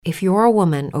If you're a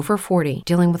woman over 40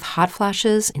 dealing with hot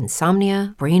flashes,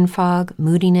 insomnia, brain fog,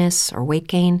 moodiness, or weight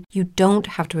gain, you don't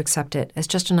have to accept it as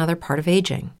just another part of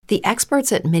aging. The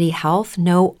experts at MIDI Health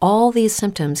know all these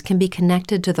symptoms can be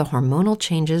connected to the hormonal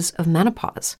changes of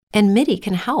menopause. And MIDI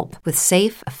can help with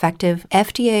safe, effective,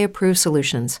 FDA-approved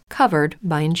solutions covered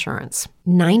by insurance.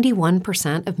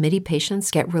 91% of MIDI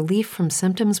patients get relief from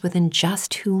symptoms within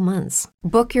just 2 months.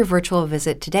 Book your virtual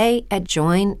visit today at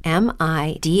joinmidi.com.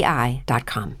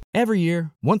 Every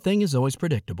year, one thing is always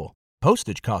predictable.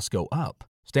 Postage costs go up.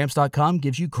 Stamps.com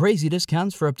gives you crazy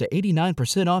discounts for up to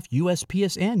 89% off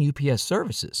USPS and UPS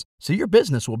services, so your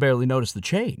business will barely notice the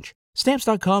change.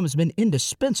 Stamps.com has been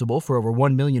indispensable for over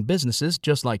 1 million businesses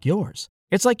just like yours.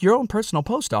 It's like your own personal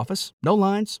post office. No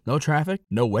lines, no traffic,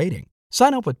 no waiting.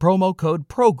 Sign up with promo code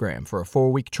PROGRAM for a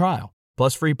 4-week trial,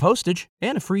 plus free postage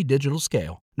and a free digital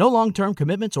scale. No long-term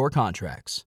commitments or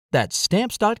contracts. That's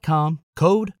Stamps.com,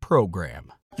 code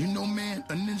PROGRAM. You know, man,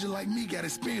 a ninja like me got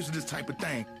experience with this type of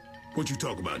thing. What you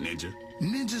talk about, ninja?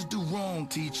 Ninjas do wrong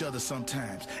to each other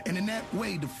sometimes. And in that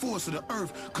way, the force of the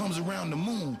earth comes around the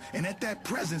moon. And at that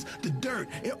presence, the dirt,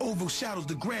 it overshadows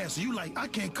the grass. So you like, I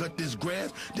can't cut this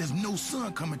grass. There's no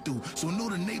sun coming through. So in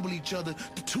order to enable each other,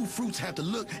 the two fruits have to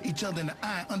look each other in the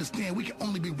eye and understand we can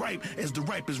only be right as the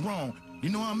ripe is wrong. You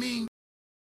know what I mean?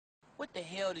 What the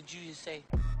hell did you just say?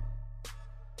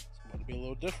 It's about to be a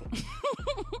little different.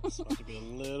 It's about to be a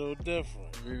little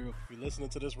different. If you're listening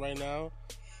to this right now,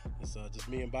 it's just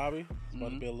me and Bobby. It's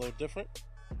about to be a little different.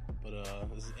 But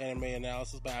this is anime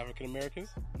analysis by African Americans.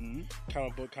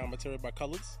 Comic book commentary by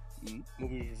coloreds.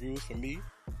 Movie reviews for me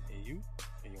and you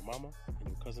and your mama and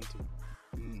your cousin too.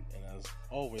 And as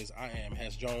always, I am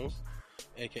Hess Jones,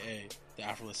 aka the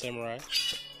Afro Samurai,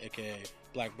 aka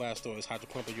Black Blastoise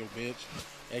Hydropumper Yo Bitch,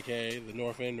 aka the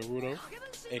North End Naruto,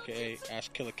 aka Ash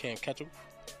Killer Cam Ketchum,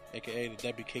 aka the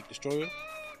Debbie Cake Destroyer,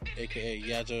 aka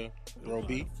Yaja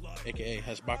Roby, aka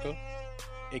Hesbaka,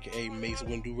 aka Mace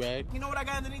Wind Do-Rag. You know what I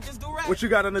got underneath this do-rag? What you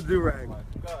got on the do-rag?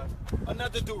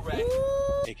 Another do-rag.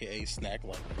 Aka Snack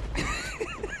Lane.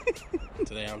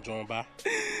 Today I'm joined by...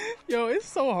 Yo, it's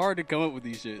so hard to come up with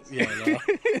these shits. Yeah, I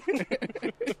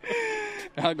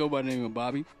know. I go by the name of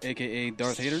Bobby, a.k.a.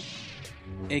 Darth Hater,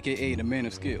 a.k.a. the Man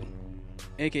of Skill,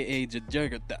 a.k.a.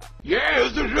 Jajagata. Yeah,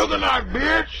 it's the Juggernaut,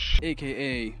 bitch!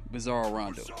 a.k.a. Bizarro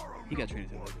Rondo. He got traded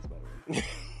to the Lakers, by the way.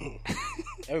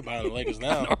 Everybody on the Lakers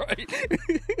now. All right.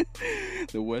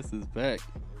 The West is back.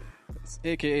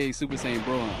 A.k.a. Super Saiyan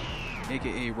Brohan,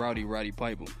 a.k.a. Rowdy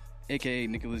Piper, a.k.a.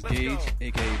 Nicolas Gage,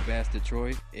 a.k.a. Bastard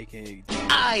Troy, a.k.a.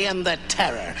 I am the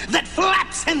terror that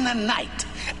flaps in the night.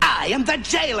 I am the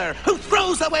jailer who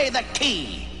throws away the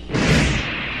key.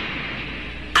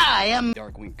 I am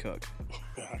Darkwing Cook.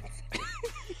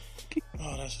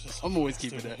 Oh, that's just... I'm always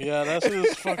keeping that. Yeah, that's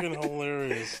just fucking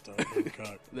hilarious. Darkwing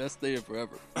Cook. That's staying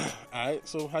forever. Alright,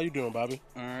 so how you doing, Bobby?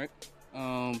 Alright.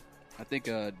 I think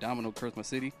Domino cursed my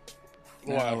city.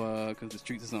 Why? Because the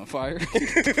streets is on fire.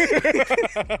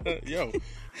 Yo,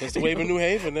 that's the wave in New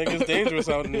Haven, nigga. It's dangerous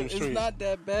out in the streets. It's not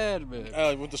that bad,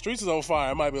 man. When the streets is on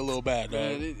fire, it might be a little bad,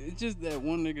 dog. It's just that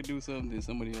one nigga do something, then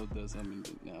somebody else does something.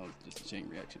 Now it's just a chain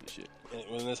reaction and shit. And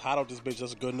when it's hot out this bitch,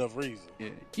 that's a good enough reason. Yeah.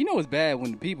 You know it's bad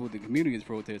when the community is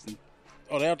protesting.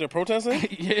 Oh, they out there protesting?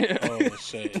 Yeah. Oh,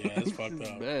 shit. Yeah, it's fucked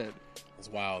up. Bad. It's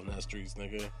wild in that streets,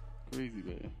 nigga. Crazy,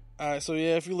 man. Alright, so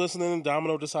yeah, if you're listening,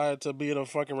 Domino decided to be a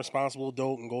fucking responsible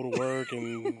adult and go to work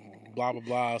and blah, blah,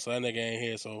 blah. So that nigga ain't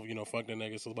here. So, fuck that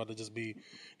nigga. So it's about to just be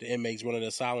the inmates running the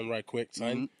asylum right quick,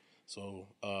 son. So,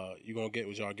 you're gonna get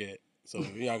what y'all get. So,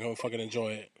 y'all gonna fucking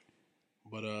enjoy it.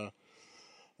 But,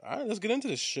 alright, let's get into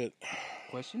this shit.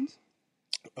 Questions?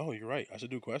 Oh, you're right. I should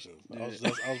do questions. Yeah. I was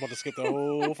about to skip the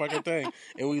whole fucking thing.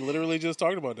 And we literally just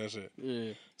talked about that shit.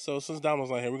 Yeah. So since Domino's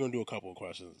not here, we're going to do a couple of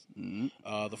questions.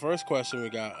 The first question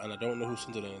we got, and I don't know who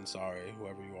sent it in. Sorry,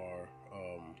 whoever you are.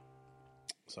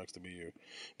 Sucks to be you.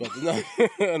 But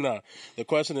no. The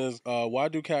question is, why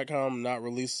do Capcom not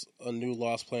release a new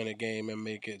Lost Planet game and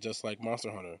make it just like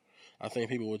Monster Hunter? I think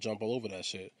people would jump all over that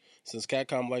shit. Since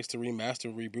Capcom likes to remaster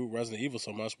and reboot Resident Evil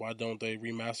so much, why don't they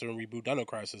remaster and reboot Dino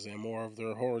Crisis and more of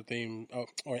their horror theme,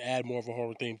 or add more of a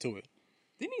horror theme to it?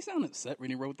 Didn't he sound upset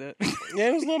when he wrote that? Yeah,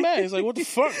 he was a little mad. He's like, what the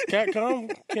fuck,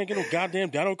 Capcom? Can't get no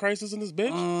goddamn Dino Crisis in this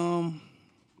bitch?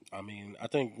 I mean, I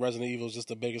think Resident Evil is just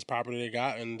the biggest property they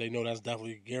got, and they know that's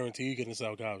definitely guaranteed going to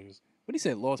sell copies. But he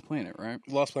said Lost Planet, right?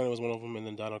 Lost Planet was one of them, and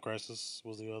then Dino Crisis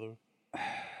was the other.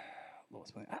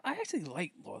 Lost Planet. I actually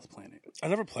like Lost Planet. I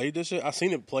never played this shit. I've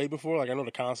seen it played before. Like, I know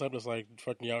the concept. It's like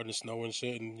fucking you out in the snow and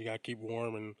shit, and you gotta keep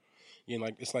warm, and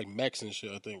like it's like mechs and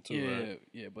shit, I think, too, right?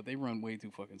 Yeah, but they run way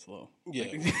too fucking slow. Yeah.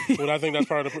 But I think that's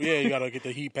part of the... Yeah, you gotta get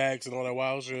the heat packs and all that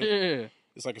wild shit. Yeah.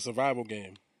 It's like a survival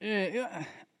game. Yeah.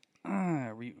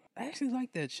 I actually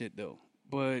like that shit though.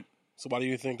 But so why do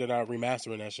you think they're not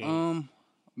remastering that shit? Do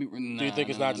you think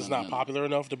it's not popular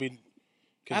enough to be?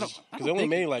 Because they only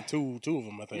made like two of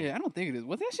them, I think. Yeah, I don't think it is.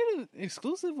 Was that shit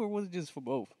exclusive or was it just for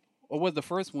both? Or was the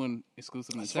first one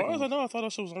exclusive? As far as I know, I thought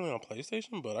that shit was only on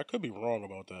PlayStation, but I could be wrong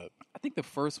about that. I think the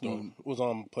first one was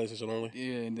on PlayStation only.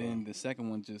 Yeah, and then the second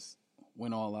one just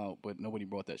went all out, but nobody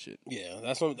brought that shit. Yeah,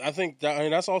 that's what I think.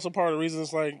 That's also part of the reason.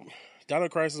 It's like Dino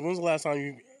Crisis. When's the last time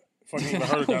you fucking even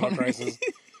heard of Dino Crisis?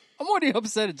 I'm already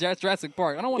upset at Jurassic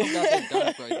Park. I don't want to goddamn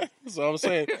Dino Crisis. So I'm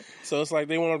saying, so it's like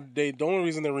the only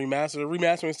reason they're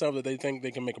remastering stuff that they think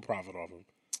they can make a profit off of.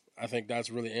 I think that's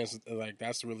really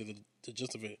the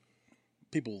gist of it.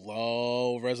 People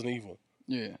love Resident Evil.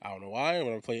 Yeah. I don't know why. I'm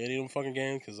going to play any of them fucking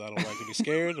games because I don't like to be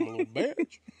scared. I'm a little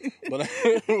bitch.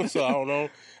 But so I don't know.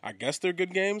 I guess they're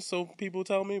good games, so people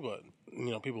tell me. But,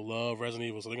 people love Resident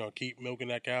Evil, so they're going to keep milking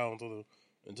that cow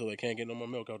until they can't get no more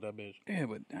milk out that bitch. Yeah,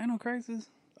 but Dino Crisis?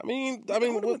 I mean, what? I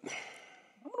wonder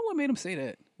what made him say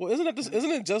that. Well, isn't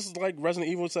it just like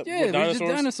Resident Evil except with dinosaurs?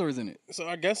 Just dinosaurs in it. So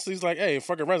I guess he's like, hey,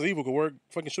 fucking Resident Evil could work.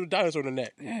 Fucking shoot a dinosaur in the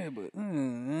neck. Yeah, but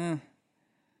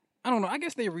I don't know. I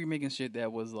guess they're remaking shit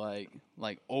that was like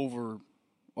over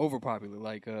popular,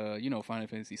 like Final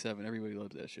Fantasy VII. Everybody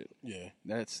loves that shit. Yeah,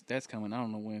 that's coming. I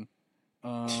don't know when.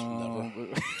 Never.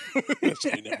 That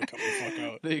shit ain't never coming the fuck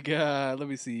out. They got. Let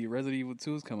me see. Resident Evil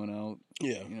 2 is coming out.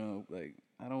 Yeah,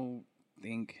 I don't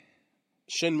think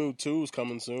Shenmue 2 is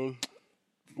coming soon.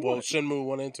 Well, Shenmue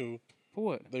 1 and 2. For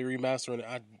what? They remastering it.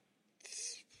 I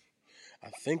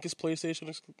think it's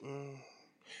PlayStation.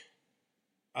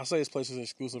 I'll say it's PlayStation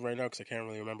exclusive right now because I can't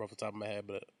really remember off the top of my head,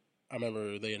 but I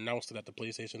remember they announced it at the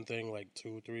PlayStation thing like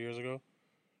 2-3 years ago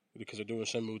because they're doing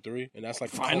Shenmue 3, and that's like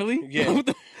finally, yeah,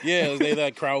 they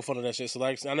like crowdfunded that shit. So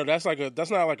like, I know that's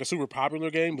not like a super popular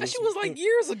game, but that shit was like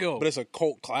years ago. But it's a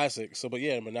cult classic. So, but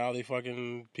now they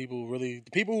fucking people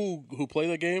who play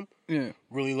the game,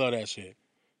 really love that shit.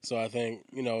 So I think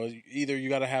either you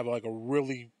got to have like a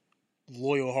really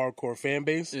loyal hardcore fan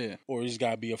base, or you just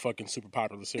gotta be a fucking super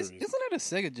popular series. Isn't that a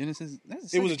Sega Genesis?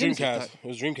 It was a Dreamcast. It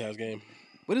was a Dreamcast game.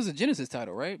 But it's a Genesis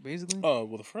title, right? Basically. Oh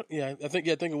well, I think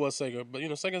it was Sega, but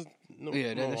Sega's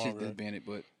that shit disbanded.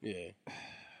 But I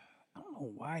don't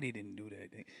know why they didn't do that.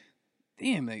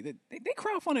 Damn, they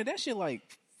crowdfunded that shit like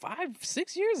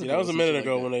 5-6 years ago. Yeah, that was a minute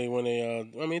ago when they.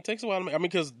 I mean, it takes a while.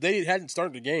 Because they hadn't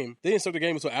started the game. They didn't start the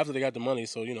game until after they got the money.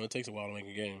 So it takes a while to make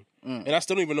a game. And I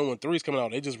still don't even know when 3 is coming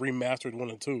out. They just remastered 1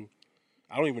 and 2.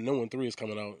 I don't even know when 3 is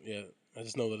coming out yet. I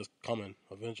just know that it's coming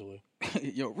eventually.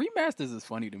 Yo, remasters is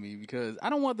funny to me because I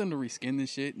don't want them to reskin this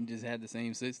shit and just have the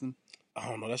same system. I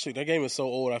don't know that game is so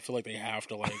old. I feel like they have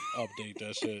to update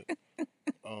that shit.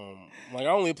 I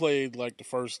only played like the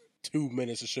first 2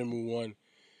 minutes of Shenmue 1.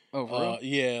 Oh, for real?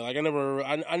 Yeah, I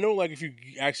know if you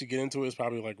actually get into it, it's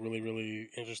probably like really, really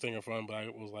interesting or fun, but I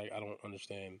was like, I don't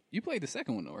understand. You played the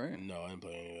second one though, right? No, I didn't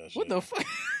play any of that shit. What the fuck?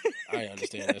 I didn't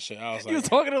understand that shit. I was like, you was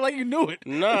talking like you knew it.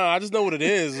 Nah, I just know what it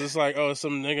is. It's like,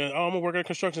 some nigga, I'm gonna work at a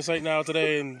construction site now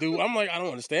today and I'm like, I don't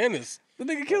understand this. The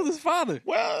nigga killed his father.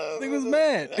 Well, the nigga was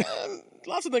mad.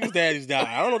 Lots of niggas' daddies die.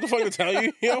 I don't know what the fuck to tell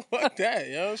you. Fuck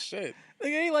that, shit. Nigga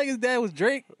ain't like his dad was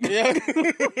Drake. Yeah.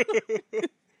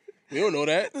 We don't know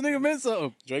that. The nigga meant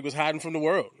something. Drake was hiding from the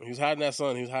world. He was hiding that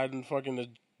son. He was hiding fucking the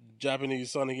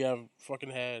Japanese son he fucking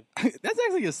had. That's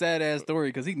actually a sad ass story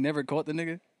because he never caught the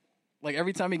nigga. Like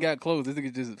every time he got close, this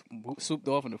nigga just swooped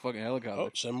off in the fucking helicopter. Oh,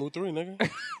 Shenmue 3, nigga.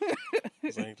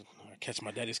 It's like, catch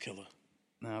my daddy's killer.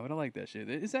 Nah, but I like that shit.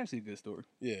 It's actually a good story.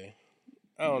 Yeah.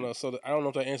 I don't know. So I don't know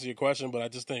if that answers your question, but I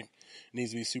just think it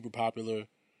needs to be super popular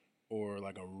or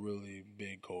like a really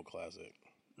big cult classic.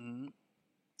 Mm-hmm.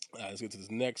 All right, let's get to this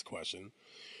next question.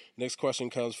 Next question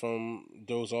comes from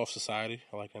Doze Off Society.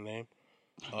 I like that name.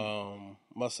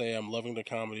 Must say I'm loving the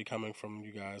comedy coming from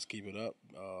you guys. Keep it up.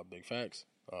 Big facts.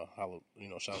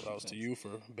 Shout outs to you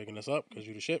for bigging us up because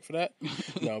you the shit for that.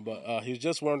 No, but he's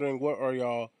just wondering what are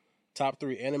y'all top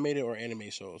 3 animated or anime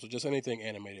shows? So just anything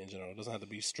animated in general. It doesn't have to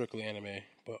be strictly anime,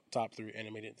 but top 3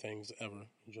 animated things ever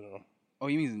in general. Oh,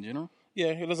 you mean in general? Yeah,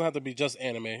 it doesn't have to be just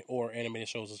anime or animated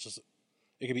shows. It's just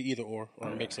it could be either or a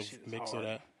mix of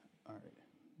that. All right.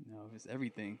 No, it's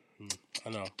everything. I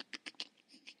know.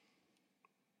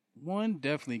 One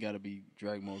definitely got to be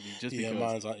Dragon Ball Z. Just because.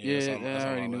 Mine's on. I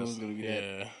already knew it was gonna be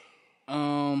that.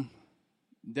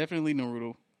 Definitely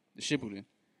Naruto, the Shippuden.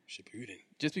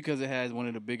 Just because it has one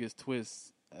of the biggest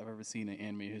twists I've ever seen in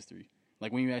anime history.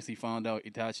 Like when you actually found out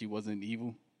Itachi wasn't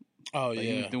evil. Oh yeah.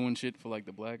 He was doing shit for like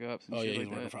the Black Ops and shit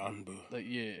like that. For Anbu.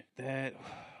 Like that.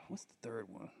 What's the third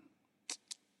one?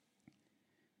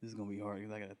 This is gonna be hard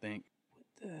because I gotta think. What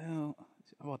the hell?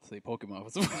 I'm about to say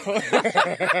Pokemon.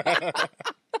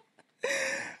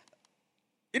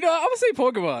 You know, I'm gonna say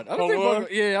Pokemon.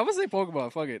 Yeah, I'm gonna say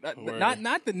Pokemon. Fuck it.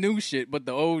 Not the new shit, but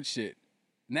the old shit.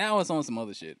 Now it's on some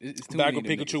other shit. It's too Back many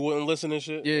when Pikachu wouldn't listen and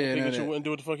shit. Yeah, Pikachu wouldn't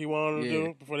do what the fuck he wanted to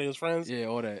do before they was friends. Yeah,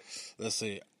 all that. Let's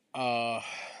see.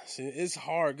 See, it's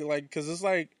hard, like, because it's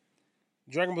like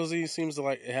Dragon Ball Z seems to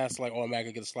like it has to like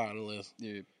automatically get a slot on the list.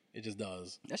 Yeah, it just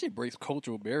does. That shit breaks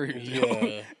cultural barriers.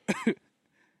 Yeah.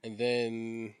 And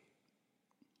then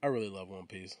I really love One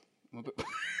Piece.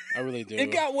 I really do.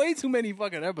 It got way too many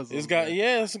fucking episodes. It's got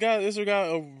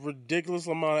a ridiculous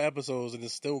amount of episodes and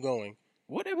it's still going.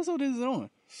 What episode is it on?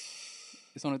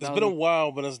 It's on 1,000. It's been a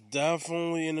while, but it's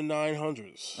definitely in the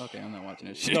 900s. Okay, I'm not watching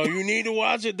that shit. No, you need to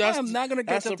watch it. I'm not gonna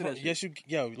catch up to that shit.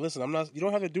 Yes, listen, I'm not. You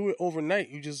don't have to do it overnight.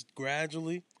 You just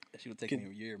gradually. That shit will take me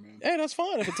a year, man. Hey, that's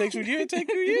fine. If it takes you a year, take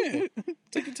you a year.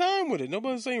 Take your time with it.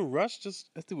 Nobody's saying rush. Just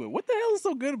let's do it. What the hell is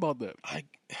so good about that? I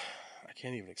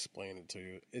can't even explain it to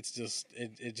you. It's just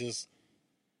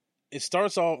it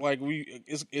starts off like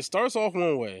it starts off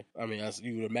one way. I mean, as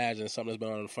you would imagine, something that's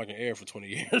been on the fucking air for 20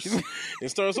 years. It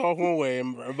starts off one way,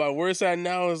 and about where it's at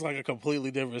now is like a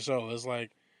completely different show. It's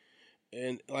like,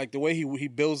 and like the way he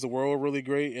builds the world really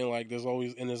great, and like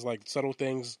there's like subtle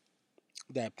things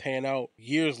that pan out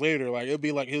years later. Like it'll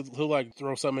be like he'll like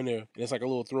throw something in there, and it's like a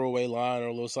little throwaway line or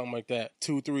a little something like that.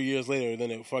 2-3 years later,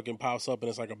 then it fucking pops up, and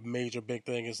it's like a major big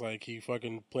thing. It's like he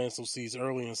fucking planted some seeds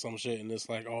early and some shit, and it's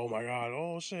like, oh my god,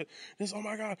 oh shit, this, oh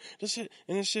my god, this shit,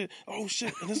 and this shit, oh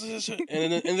shit, and this shit,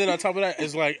 and then on top of that,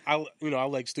 it's like I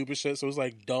like stupid shit, so it's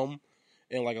like dumb,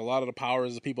 and like a lot of the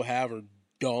powers that people have are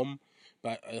dumb.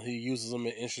 But he uses them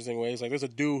in interesting ways. Like there's a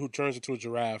dude who turns into a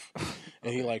giraffe,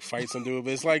 and he like fights some dude.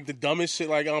 But it's like the dumbest shit.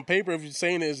 Like on paper, if you're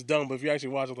saying it, it's dumb. But if you actually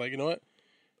watch it, like, you know what?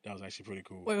 That was actually pretty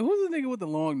cool. Wait, who's the nigga with the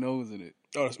long nose in it?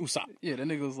 Oh, that's Usopp. Yeah, that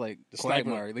nigga was like the sniper.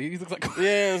 Like, he looks like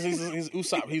yeah, he's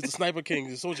Usopp. He's the sniper king.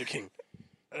 He's the soldier king.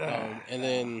 And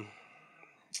then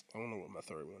I don't know what my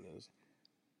third one is.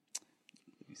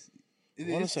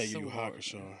 I want to say Yu Yu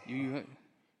Hakusho.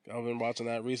 I've been watching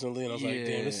that recently, and I was like,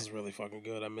 damn, this is really fucking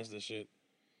good. I missed this shit.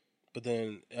 But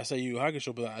then I say Yu Yu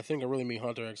Hakusho, but I think I really mean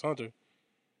Hunter x Hunter.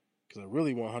 Because I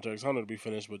really want Hunter x Hunter to be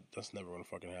finished, but that's never going to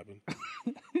fucking happen.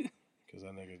 Because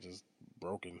that nigga just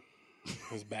broken.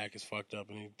 His back is fucked up,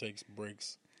 and he takes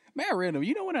breaks. Man, random.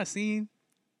 You know what I seen?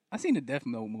 I seen the Death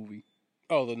Note movie.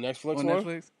 Oh, the Netflix one? On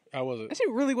Netflix? How was it? That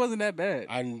shit really wasn't that bad.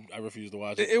 I refuse to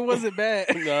watch it. It wasn't bad.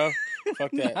 No,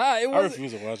 fuck that. I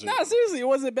refuse to watch it. Nah, seriously, it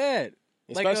wasn't bad.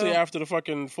 Especially like, after the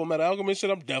fucking Full Metal Alchemist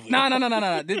shit, I'm definitely...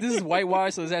 No. This is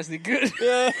whitewash, so it's actually good.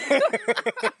 Yeah.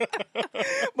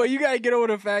 But you gotta get over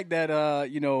the fact that,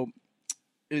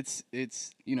 it's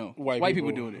white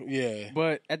people doing it. Yeah.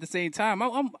 But at the same time,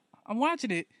 I'm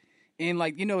watching it, and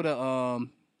like, the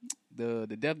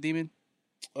Death Demon?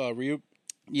 Ryuk?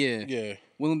 Yeah. Yeah.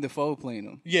 Willem Dafoe playing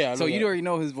him. Yeah, I know so that. You already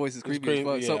know his voice is creepy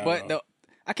as fuck. Yeah,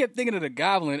 I kept thinking of the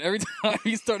Goblin every time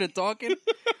he started talking.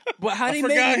 But how they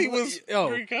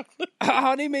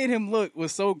made him look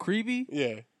was so creepy.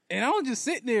 Yeah. And I was just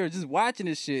sitting there just watching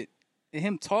this shit and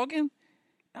him talking.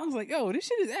 I was like, yo, this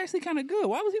shit is actually kind of good.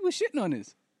 Why was people shitting on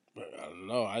this? I don't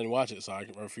know. I didn't watch it, so I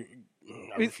refuse.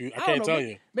 I can't tell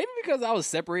you. Maybe because I was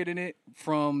separating it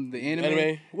from the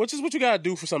anime. Which is what you gotta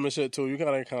do for some of the shit too. You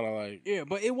gotta kind of like... Yeah,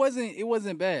 but it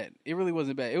wasn't bad. It really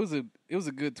wasn't bad. It was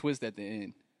a good twist at the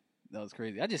end. That was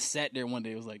crazy. I just sat there one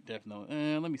day. It was like, Death Note.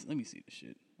 Let me see this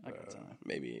shit. I got time.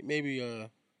 Maybe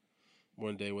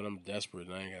one day when I'm desperate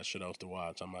and I ain't got shit else to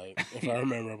watch, I might, if I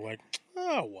remember, I'm like,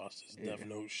 I'll watch this Death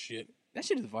Note shit. That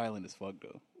shit is violent as fuck,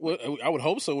 though. Well, I would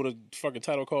hope so with a fucking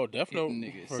title called Death Note.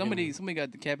 Nigga. Somebody got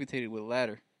decapitated with a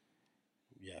ladder.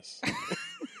 Yes.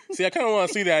 See, I kind of want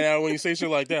to see that now. When you say shit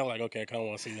like that, I'm like, okay, I kind of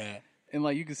want to see that. And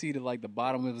like you can see the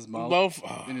bottom of his mouth.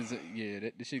 And the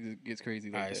shit gets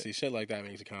crazy. Like that. See, shit like that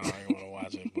makes you kind of like want to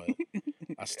watch it, but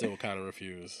I still kind of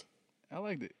refuse. I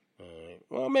liked it.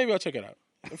 Well, maybe I'll check it out.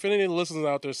 If any of the listeners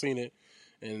out there seen it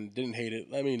and didn't hate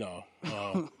it, let me know.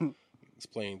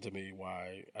 Explain to me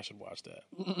why I should watch that.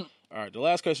 All right, the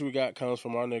last question we got comes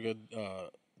from our nigga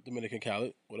Dominican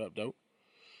Khaled. What up, dope?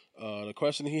 The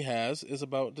question he has is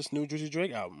about this new Drizzy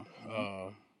Drake album.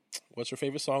 What's your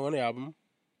favorite song on the album?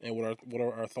 And what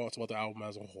are our thoughts about the album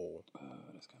as a whole?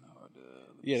 That's kind of hard to...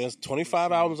 Yeah, there's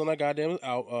 25 albums on that goddamn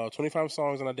 25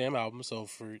 songs on that damn album. So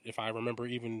if I remember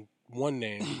even one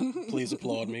name, please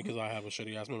applaud me because I have a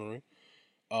shitty ass memory.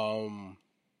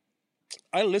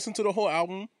 I listened to the whole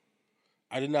album.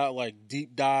 I did not like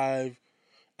deep dive.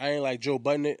 I ain't like Joe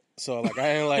Budden it, so like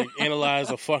I ain't like analyze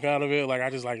the fuck out of it. Like I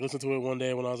just like listened to it one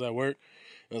day when I was at work.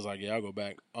 And I was like, yeah, I'll go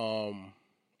back.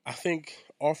 I think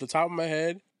off the top of my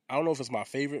head, I don't know if it's my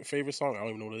favorite song. I don't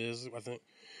even know what it is, I think.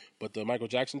 But the Michael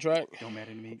Jackson track. Don't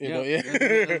matter to me. Yeah.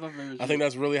 That's my favorite I think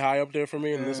that's really high up there for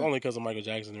me, and it's only because of Michael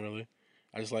Jackson, really.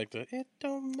 I just like the "It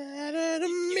Don't Matter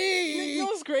to Me." You know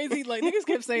what's crazy? Like, niggas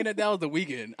kept saying that was the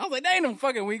Weeknd. I was like, that ain't no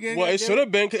fucking Weeknd. Well, it should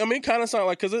have been. I mean, it kind of sounded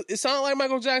like, because it sounded like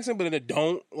Michael Jackson, but then it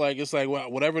don't. Like, it's like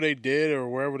whatever they did or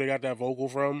wherever they got that vocal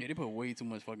from. Yeah, they put way too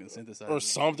much fucking synthesizer. Or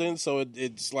something, so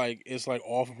it's like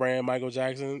off-brand Michael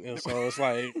Jackson, and so it's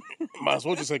like might as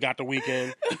well just have got the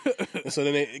Weeknd. And so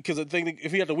then, because I think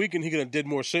if he got the Weeknd, he could have did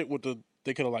more shit with the.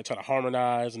 They could have like tried to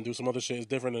harmonize and do some other shit. It's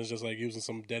different than just like using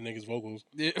some dead niggas' vocals.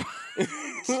 Yeah.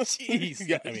 Jeez.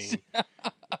 Yeah, I mean,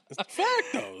 it's a fact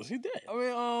though. He did. I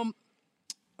mean,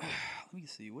 let me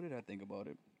see. What did I think about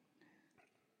it?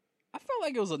 I felt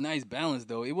like it was a nice balance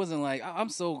though. It wasn't like I'm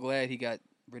so glad he got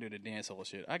rid of the dancehall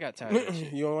shit. I got tired of that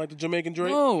shit. You don't like the Jamaican Drake?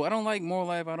 No, I don't like More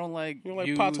Life. I don't like. You don't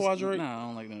like Patois Drake? Nah, I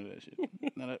don't like none of that shit.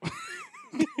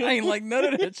 I ain't like none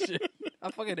of that shit.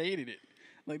 I fucking hated it.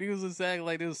 Like, they was just acting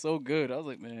like it was so good. I was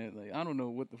like, man, like, I don't know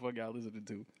what the fuck y'all listening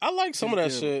to. I like some of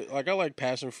that shit. Like, I like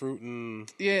Passion Fruit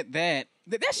and... Yeah, that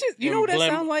shit, you know what that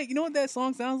sounds like? You know what that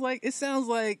song sounds like? It sounds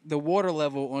like the water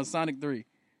level on Sonic 3.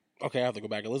 Okay, I have to go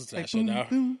back and listen to that shit now.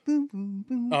 Boom, boom, boom,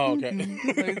 boom, oh, okay.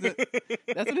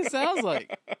 That's what it sounds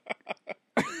like.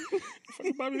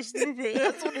 Fucking Bobby's stupid.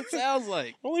 That's what it sounds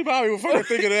like. Only Bobby would fucking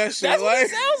think of that shit. That's what it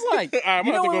sounds like. All right, I'm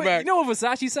going to have to go back. You know what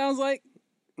Versace sounds like?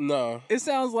 No. It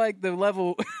sounds like the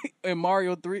level in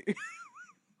Mario 3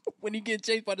 when you get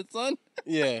chased by the sun.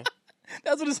 Yeah.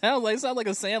 That's what it sounds like. It sounds like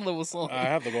a Sand level song. I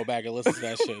have to go back and listen to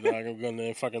that shit. I'm going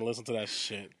to fucking listen to that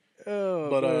shit. Oh,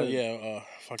 but, man.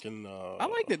 fucking... I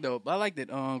liked it, though. I liked it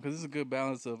because it's a good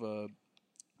balance of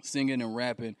singing and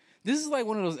rapping. This is like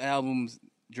one of those albums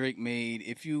Drake made.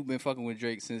 If you've been fucking with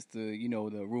Drake since the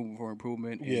Room for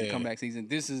Improvement and the comeback season,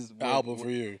 this is... The album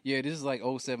for you. Yeah, this is like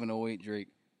 07, 08 Drake.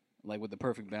 Like, with the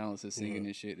perfect balance of singing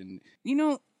and shit. And,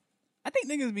 I think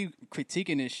niggas be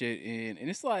critiquing this shit. And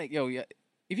it's like, yo, yeah,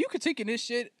 if you critiquing this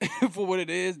shit for what it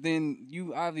is, then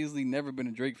you obviously never been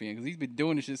a Drake fan. Because he's been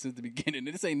doing this shit since the beginning.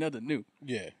 This ain't nothing new.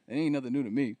 Yeah. It ain't nothing new to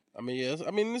me. I mean, yeah.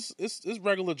 I mean, it's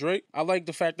regular Drake. I like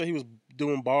the fact that he was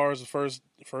doing bars the first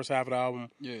half of the album.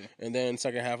 Yeah. And then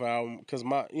second half of the album. Because,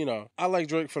 I like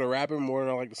Drake for the rapping more than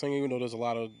I like the singing. Even though there's a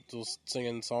lot of those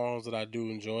singing songs that I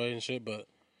do enjoy and shit. But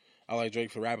I like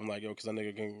Drake for rapping, like, yo, because that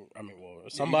nigga can,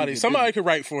 somebody could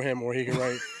write for him or he can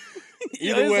write.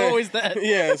 Either way. Always that.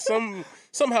 Yeah,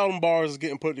 somehow them bars is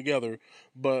getting put together.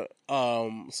 But,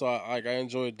 so I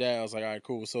enjoyed that. I was like, all right,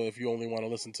 cool. So if you only want to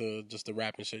listen to just the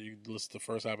rapping shit, you listen to the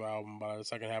first half of the album. By the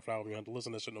second half of the album, you have to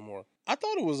listen to that shit no more. I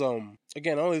thought it was,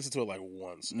 again, I only listened to it like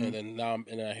once. And then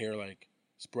I hear like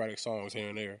sporadic songs here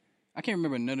and there. I can't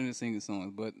remember none of the singing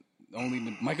songs, but only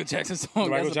the Michael Jackson song. The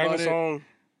Michael Jackson song.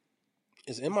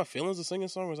 Is In My Feelings a singing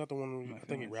song, or is that the one? I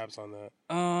think he raps on that.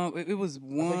 It was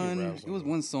one. It was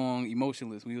one song,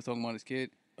 "Emotionless." We were talking about his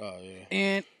kid. Oh yeah.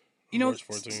 And March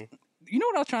 14. You know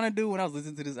what I was trying to do when I was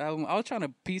listening to this album? I was trying to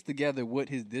piece together what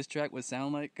his diss track would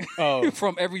sound like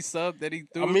from every sub that he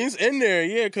threw. I mean, it's in there,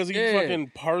 yeah, because he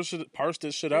fucking parsed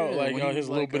this shit out, like his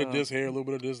little bit of this here, a little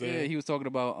bit of this there. Yeah, he was talking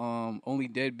about only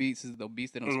dead beats is the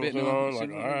beats that I'm spitting on.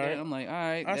 Like, all right. I'm like, all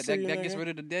right, that gets rid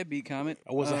of the deadbeat comment.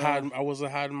 I wasn't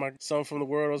hiding my son from the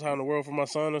world. I was hiding the world from my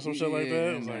son or some shit like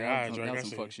that. I was like, all right, Drake, that's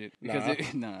some fuck shit.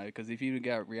 Because if he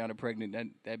got Rihanna pregnant,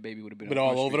 that baby would have been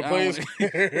all over the place.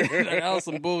 That was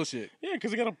some bullshit. Yeah,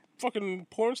 because he got a fucking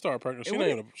porn star pregnant. She's not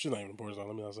even a porn star.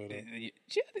 Let me not say that.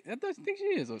 I think she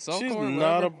is. She's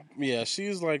not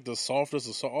she's like the softest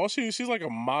of soft. She's like a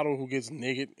model who gets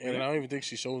naked, and I don't even think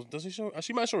she shows. Does she show?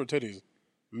 She might show her titties,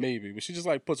 maybe, but she just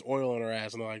like puts oil on her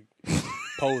ass and like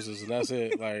poses, and that's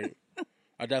it. Like,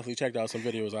 I definitely checked out some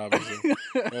videos, obviously.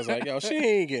 And I was like, yo, she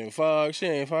ain't getting fucked. She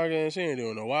ain't fucking. She ain't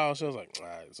doing no wild shit. I was like, all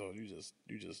right, so you just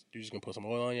gonna put some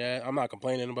oil on your ass? I'm not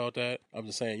complaining about that. I'm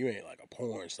just saying you ain't like a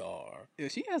porn star. Yeah,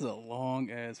 she has a long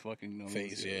ass fucking nose.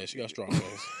 Face. Yeah, she got strong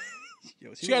face.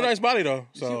 Yo, she got a nice body though,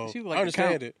 so she like I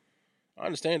understand it. I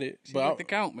understand it. She like the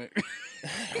count, man.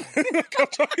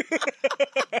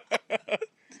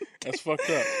 That's fucked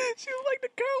up. She was like the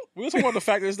count. We was talking about the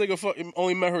fact that this nigga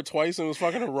only met her twice and was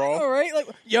fucking her raw. All right, like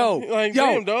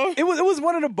damn, dog. It was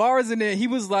one of the bars in there. He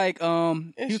was like, he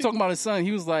was talking about his son.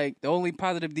 He was like, the only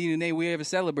positive DNA we ever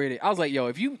celebrated. I was like, yo,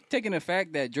 if you taking the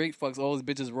fact that Drake fucks all his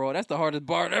bitches raw, that's the hardest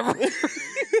bar ever. This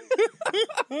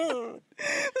nigga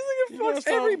fucks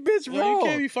every bitch raw. You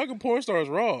can't be fucking porn stars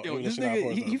raw. Yo, this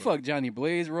nigga, he fucked Johnny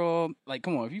Blaze raw. Like,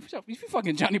 come on, if you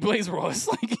fucking Johnny Blaze raw, it's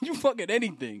like you fucking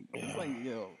anything. It's like,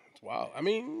 yo. Wow. I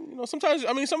mean, sometimes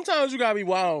you gotta be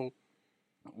wild.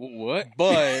 What?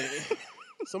 But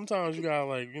sometimes you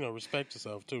gotta respect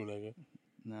yourself too, nigga.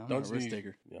 No, I'm not a risk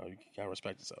taker. You gotta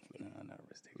respect yourself. No, I'm not a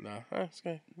risk taker. Nah, it's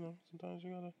okay. You know,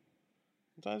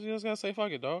 sometimes you just gotta say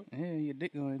fuck it, dog. Yeah, your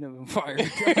dick gonna end up on fire.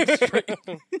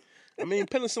 I mean,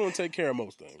 penicillin take care of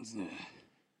most things.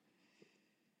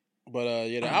 But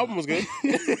the album was good.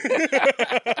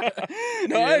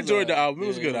 I enjoyed the album. It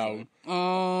was a good album.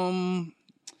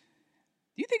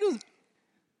 Do you think it was?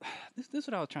 This is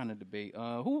what I was trying to debate.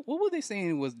 What were they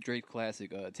saying was Drake's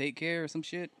classic? Take Care or some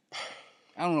shit.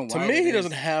 I don't know why. To me, he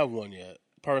doesn't have one yet.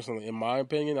 Personally, in my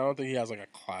opinion, I don't think he has like a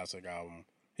classic album.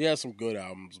 He has some good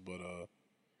albums, but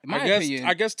in my opinion,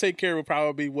 I guess Take Care would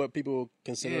probably be what people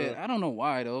consider. Yeah, I don't know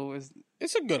why though.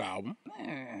 It's a good album.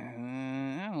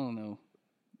 I don't know.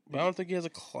 But I don't think he has a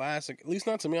classic. At least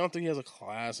not to me. I don't think he has a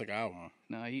classic album.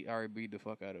 Nah, he already beat the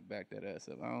fuck out of Back That Ass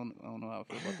Up. I don't know how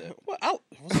I feel about that.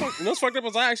 What's fucked up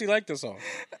is I actually like this song.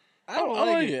 I don't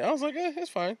like it. I was like, it's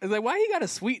fine. It's like, why he gotta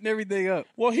sweeten everything up?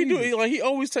 Well, he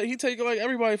always take like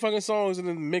everybody fucking songs and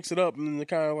then mix it up and then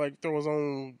kind of like throw his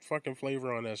own fucking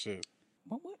flavor on that shit.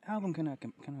 What album can I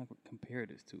compare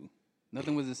this to?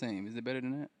 Nothing Was the Same. Is it better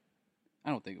than that? I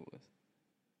don't think it was.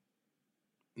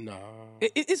 Nah.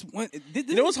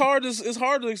 It's hard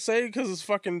to say because it's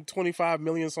fucking 25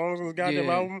 million songs on this goddamn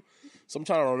album. So I'm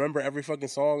trying to remember every fucking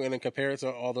song and then compare it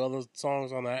to all the other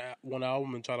songs on that one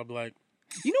album and try to be like,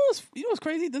 you know what's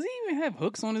crazy? Does he even have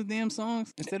hooks on his damn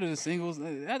songs instead of the singles?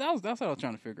 That's what I was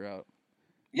trying to figure out.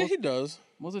 Yeah, he does.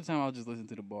 Most of the time, I'll just listen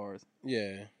to the bars.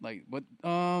 Yeah.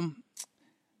 All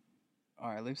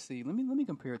right, let's see. Let me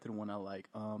compare it to the one I like.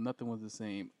 Nothing Was the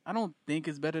Same. I don't think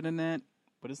it's better than that,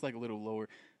 but it's like a little lower.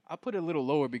 I put it a little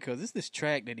lower because it's this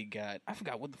track that he got. I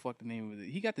forgot what the fuck the name of it.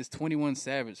 He got this 21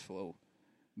 Savage flow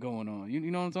going on. You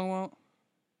know what I'm talking about?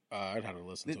 I'd have to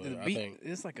listen to it. Beat, I think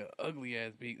it's like an ugly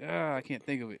ass beat. I can't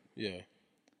think of it. Yeah.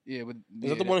 Yeah, but is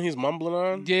that the one he's mumbling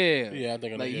on? Yeah. Yeah, I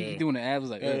think like he doing the abs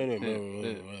like. Yeah,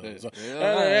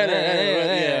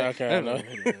 okay. I know.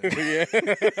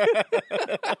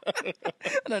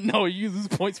 I know he uses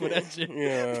points for that shit.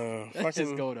 Yeah, that's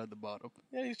just going at the bottom.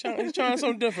 Yeah, he's trying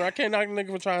something different. I can't knock the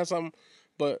nigga for trying something,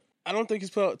 but I don't think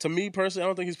he's put out. To me personally, I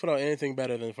don't think he's put out anything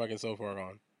better than fucking So Far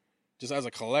Gone. Just as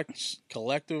a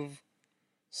collective,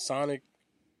 sonic,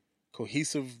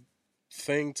 cohesive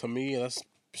thing to me, that's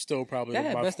still probably that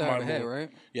had best I ever had, right?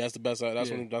 Yeah, that's the best.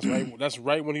 That's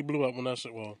right when he blew up when that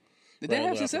shit. Well, did they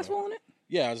have Successful on it?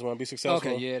 Yeah, I just want to be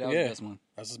successful. Okay, yeah, that was the best one.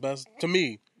 That's his best to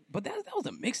me. But that was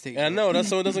a mixtape. I know that's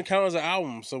so it doesn't count as an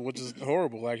album, so which is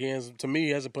horrible. Like he hasn't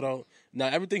put out. Now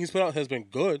everything he's put out has been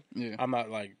good. Yeah. I'm not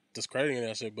like discrediting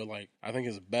that shit, but like I think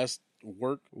his best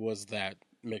work was that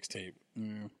mixtape.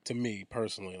 Yeah. To me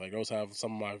personally, like those have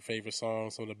some of my favorite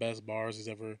songs, some of the best bars he's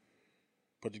ever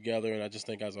put together, and I just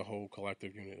think as a whole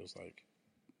collective unit, it was like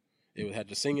it had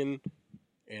the singing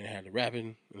and it had the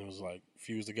rapping, and it was like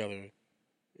fused together, and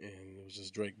it was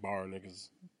just Drake bar niggas,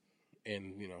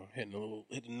 and you know hitting the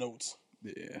notes.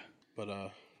 Yeah, but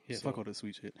fuck all this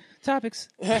sweet shit. Topics.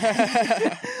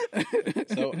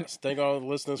 So thank all the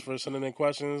listeners for sending in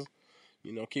questions.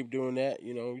 You know, keep doing that.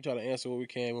 You know, we try to answer what we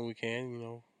can when we can. You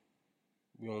know,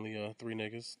 we only 3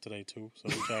 niggas today too, so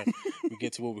we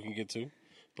get to what we can get to.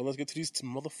 But let's get to these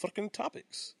motherfucking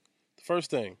topics. The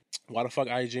first thing, why the fuck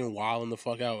IGN wilding the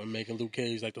fuck out and making Luke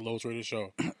Cage like the lowest rated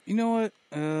show? You know what?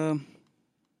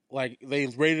 Like they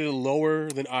rated it lower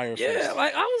than Iron Fist. Yeah,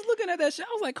 like I was looking at that shit.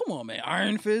 I was like, come on, man,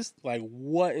 Iron Fist. Like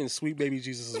what in sweet baby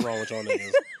Jesus is wrong with y'all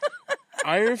niggas?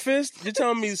 Iron Fist? You're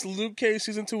telling me Luke Cage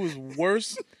season 2 is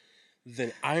worse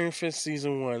than Iron Fist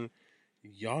season 1?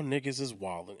 Y'all niggas is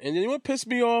wildin'. And you know what pissed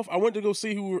me off? I went to go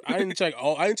see I didn't check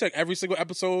every single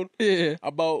episode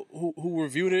about who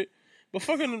reviewed it. But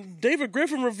fucking David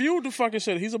Griffin reviewed the fucking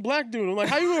shit. He's a black dude. I'm like,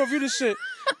 how you gonna review this shit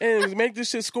and make this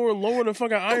shit score lower than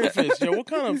fucking Iron Fist? Yo, what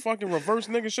kind of fucking reverse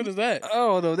nigga shit is that?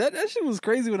 Oh no, that shit was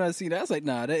crazy when I seen that. I was like,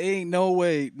 nah, that ain't no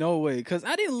way. Because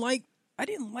I didn't like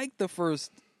the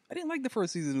first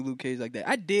season of Luke Cage like that.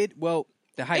 I did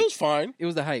the hype. It was fine. It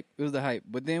was the hype.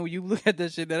 But then when you look at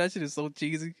that shit is so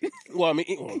cheesy. Well, I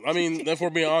mean, if we're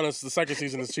being honest, the second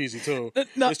season is cheesy too.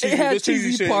 No, it had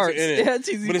cheesy parts. It had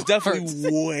cheesy but it's parts.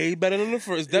 definitely way better than the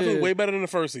first. It's definitely way better than the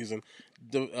first season.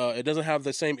 It doesn't have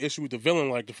the same issue with the villain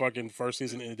like the fucking first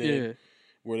season it did. Yeah.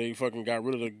 Where they fucking got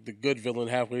rid of the good villain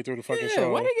halfway through the fucking show.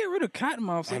 Why they get rid of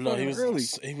Cottonmouth so early?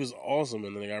 He was awesome,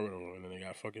 and then they got rid of him, and then they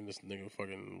got fucking this nigga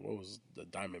fucking, what was the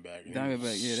Diamondback?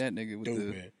 That nigga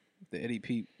with the Eddie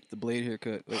Peep, the blade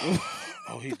haircut. Like,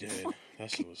 oh, he did.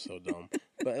 That shit was so dumb.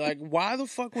 But like, why the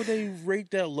fuck would they rate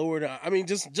that lower? I mean,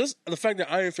 just the fact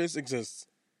that Iron Fist exists.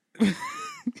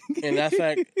 And that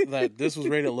fact that this was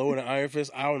rated lower than Iron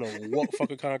Fist, I don't know what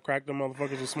fucking kind of crack them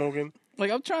motherfuckers were smoking. Like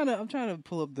I'm trying to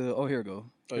pull up the here we go.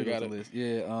 Oh, you got the it. list.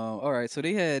 Yeah. All right. So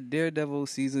they had Daredevil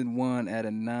season 1 at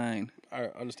a 9. All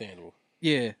right, understandable.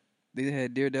 Yeah. They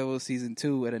had Daredevil season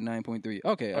 2 at a 9.3.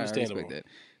 Okay, Understandable. I respect that.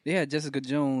 They had Jessica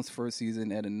Jones first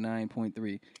season at a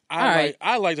 9.3.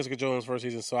 I like Jessica Jones first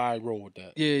season, so I roll with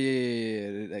that.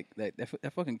 Yeah.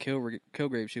 That fucking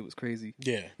Kilgrave shit was crazy.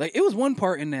 Yeah. Like, it was one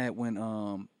part in that when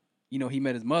he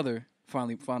met his mother,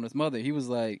 finally found his mother. He was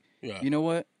like, you know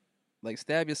what? Like,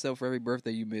 stab yourself for every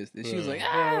birthday you missed. And she was like,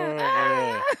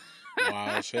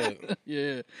 Wow, shit.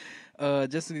 Yeah.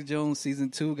 Jessica Jones season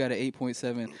 2 got an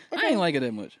 8.7. Okay. I ain't like it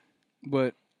that much.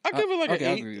 But I give it like an 8.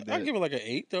 I agree with that. I give it like an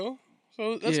 8 though.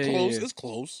 So that's close. Yeah. It's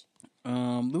close.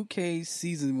 Luke Cage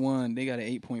season 1, they got an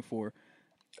 8.4.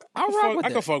 I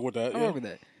can fuck with that. I rock with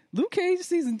that. Luke Cage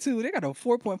season 2, they got a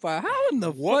 4.5. How in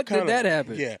the fuck did that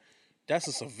happen? Yeah. That's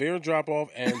a severe drop off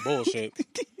and bullshit.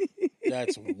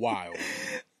 That's wild.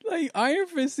 Like Iron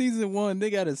Fist season 1, they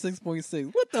got a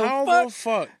 6.6. What the fuck? How the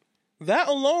fuck? That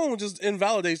alone just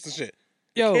invalidates the shit.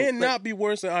 Yo, cannot be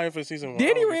worse than Iron Fist season 1.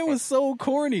 Danny Rand was so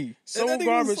corny. So that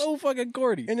garbage. Was so fucking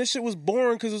corny. And this shit was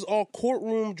boring because it's all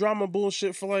courtroom drama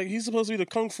bullshit for like, he's supposed to be the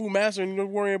kung fu master and you're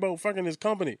worrying about fucking his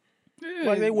company. Yeah.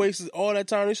 Like, they wasted all that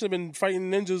time. They should have been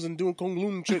fighting ninjas and doing Kung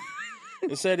Lun shit.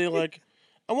 Instead, they're like,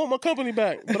 I want my company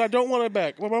back, but I don't want it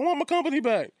back. Well, I want my company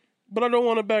back, but I don't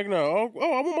want it back now. I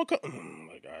want my company.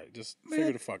 Like, all right, just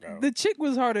figure the fuck out. The chick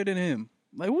was harder than him.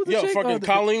 Like, what was the chick? Fucking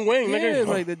Colleen Wing, nigga.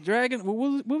 Yeah, like the dragon.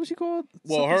 What was she called?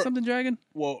 Something dragon?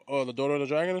 Well, the daughter of the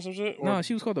dragon or some shit? Or? No,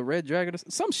 she was called the Red Dragon or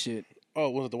some shit. Oh,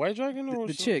 was it the White Dragon? Or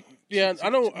the chick. Yeah, I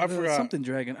know. I forgot. Something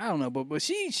dragon. I don't know, but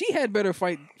she had better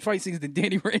fight scenes than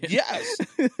Danny Rand. Yes.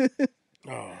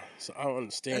 So I don't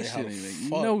understand how that shit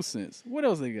make no sense. What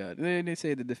else they got? They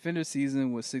say the Defender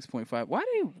season was 6.5. Why do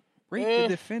they rate the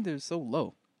Defenders so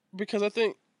low? Because I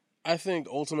think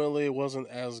ultimately it wasn't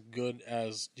as good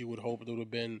as you would hope it would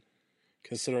have been,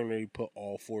 considering they put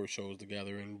all 4 shows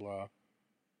together and blah.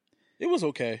 It was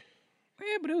okay.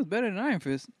 Yeah, but it was better than Iron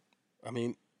Fist. I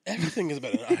mean, everything is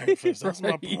better than Iron Fist. That's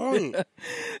my point.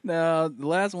 Now, the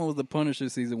last one was the Punisher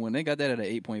season 1. They got that at an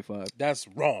 8.5. That's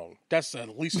wrong. That's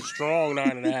at least a strong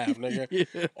 9.5, nigga.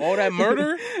 Yeah. All that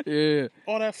murder? Yeah.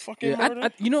 All that fucking murder?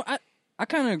 I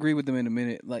kind of agree with them in a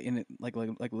minute, like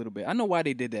a little bit. I know why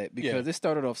they did that because it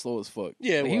started off slow as fuck.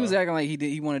 Yeah, he was acting like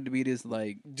he wanted to be this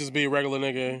like just be a regular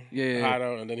nigga, hide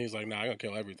out, and then he's like, nah, I'm gonna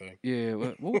kill everything. Yeah,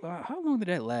 how long did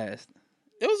that last?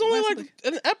 It was only like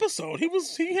an episode.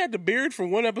 He had the beard for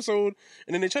one episode,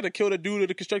 and then they tried to kill the dude at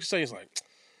the construction site. He's like,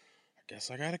 I guess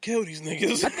I gotta kill these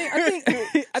niggas. I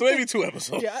think maybe 2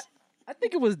 episodes. Yeah, I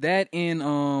think it was that and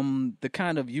the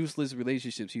kind of useless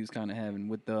relationships he was kind of having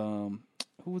with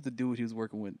who was the dude he was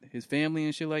working with? His family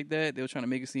and shit like that. They were trying to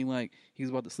make it seem like he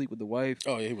was about to sleep with the wife.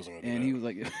 Oh yeah, he wasn't. And he was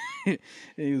like, and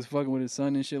he was fucking with his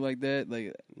son and shit like that.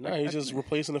 Like, no, he's just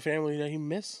replacing the family that he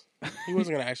missed. He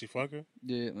wasn't gonna actually fuck her.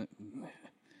 Yeah.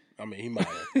 I mean, he might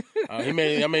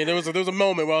have. There was a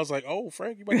moment where I was like, "Oh,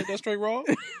 Frank, you might hit that straight raw,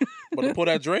 but to pull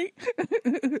that Drake."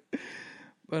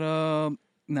 But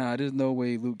nah, there's no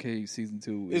way Luke Cage season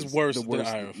 2 is worse than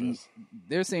Iron Fist.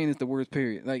 They're saying it's the worst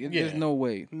period. Like, there's no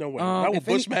way. No way. That was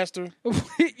Bushmaster.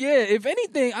 Yeah, if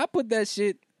anything, I put that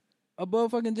shit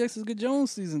above fucking Jessica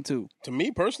Jones season 2. To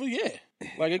me personally, yeah.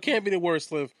 Like, it can't be the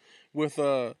worst with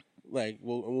like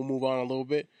we'll move on a little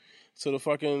bit. So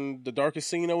the darkest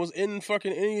scene that was in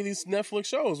fucking any of these Netflix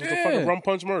shows was the fucking Rum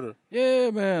Punch murder.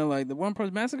 Yeah, man, like the One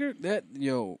Punch Massacre. That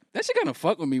shit kind of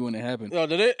fucked with me when it happened. Oh,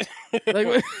 did it?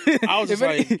 Like, I was just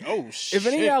like, oh shit. If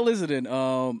any of y'all listening,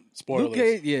 spoilers. Luke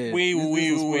Cage, yeah,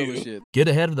 we shit. Get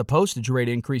ahead of the postage rate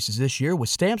increases this year with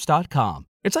Stamps.com.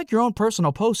 It's like your own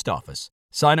personal post office.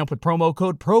 Sign up with promo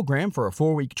code PROGRAM for a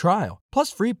 4-week trial,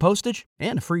 plus free postage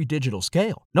and a free digital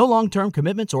scale. No long-term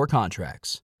commitments or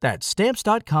contracts. That's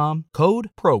Stamps.com, code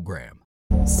PROGRAM.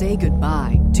 Say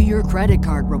goodbye to your credit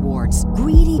card rewards.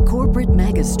 Greedy corporate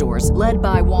mega stores, led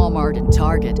by Walmart and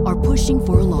Target, are pushing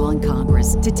for a law in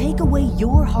Congress to take away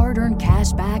your hard-earned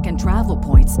cash back and travel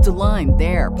points to line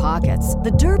their pockets.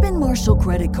 The Durbin-Marshall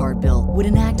credit card bill would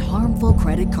enact harmful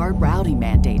credit card routing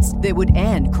mandates that would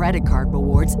end credit card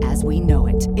rewards as we know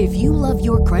it. If you love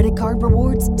your credit card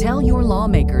rewards, tell your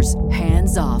lawmakers,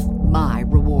 hands off my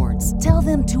rewards. Tell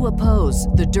them to oppose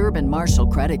the Durbin-Marshall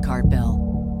credit card bill.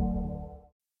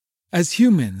 As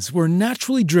humans, we're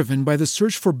naturally driven by the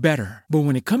search for better. But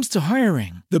when it comes to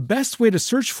hiring, the best way to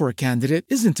search for a candidate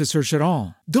isn't to search at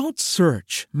all. Don't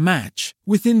search, match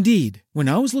with Indeed. When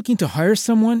I was looking to hire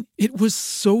someone, it was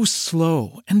so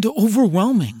slow and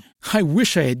overwhelming. I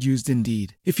wish I had used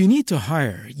Indeed. If you need to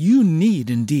hire, you need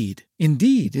Indeed.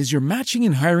 Indeed is your matching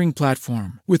and hiring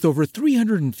platform with over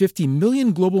 350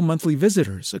 million global monthly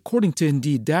visitors, according to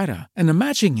Indeed data, and a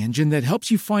matching engine that helps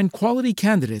you find quality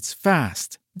candidates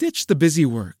fast. Ditch the busy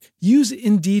work. Use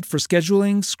Indeed for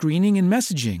scheduling, screening, and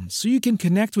messaging so you can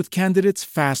connect with candidates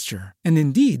faster. And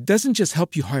Indeed doesn't just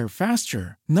help you hire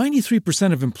faster.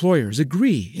 93% of employers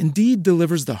agree Indeed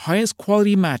delivers the highest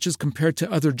quality matches compared to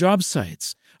other job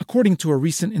sites, according to a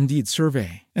recent Indeed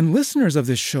survey. And listeners of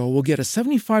this show will get a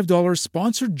 $75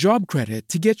 sponsored job credit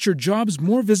to get your jobs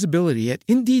more visibility at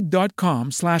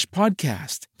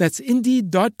Indeed.com/podcast. That's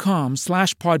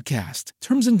Indeed.com/podcast.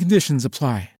 Terms and conditions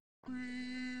apply.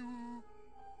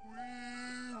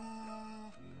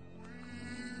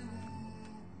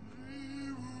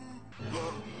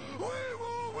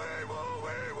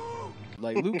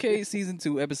 Like Luke Cage season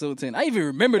 2, episode 10. I even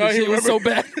remember this shit was so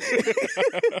bad.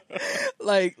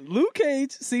 Like Luke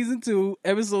Cage season 2,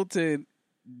 episode 10.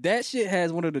 That shit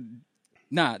has one of the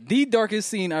darkest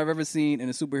scene I've ever seen in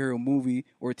a superhero movie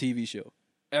or TV show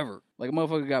ever. Like a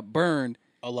motherfucker got burned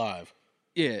alive.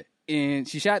 Yeah, and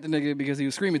she shot the nigga because he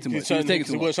was screaming too much. He was taking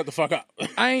too much. Shut the fuck up.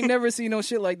 I ain't never seen no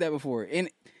shit like that before. And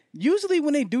usually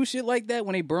when they do shit like that,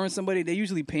 when they burn somebody, they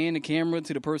usually pan the camera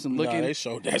to the person looking. Nah, they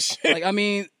showed that shit. Like, I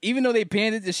mean, even though they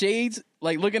panned it to shades,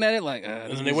 like looking at it, like,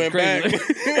 and then they went back. And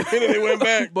then they went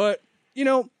back. But, you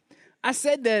know, I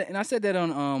said that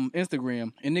on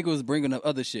Instagram, and niggas was bringing up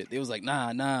other shit. They was like,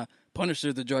 nah,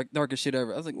 Punisher's the darkest shit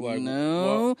ever. I was like, no.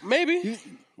 Well, maybe.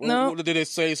 No. Did they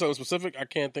say something specific? I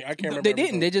can't remember. They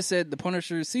didn't. They just said the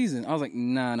Punisher season. I was like,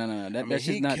 nah. That's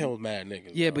just not. He killed mad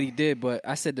niggas. Yeah, but he did. But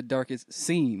I said the darkest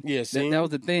scene. Yeah, scene. That was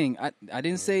the thing. I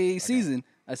didn't say season.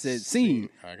 I said scene.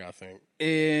 I gotta think.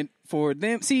 And for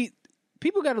them, see,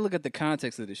 people got to look at the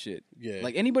context of the shit. Yeah.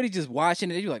 Like anybody just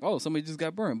watching it, you're like, oh, somebody just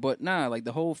got burned. But nah, like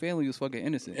the whole family was fucking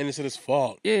innocent. Innocent as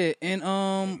fuck. Yeah. And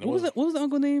what was the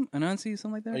uncle name? Anansi,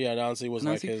 something like that. Oh, yeah, Anansi was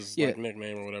like his like,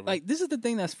 nickname or whatever. Like this is the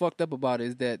thing that's fucked up about it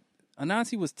is that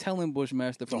Anansi was telling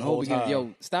Bushmaster from the whole beginning,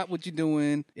 yo, stop what you're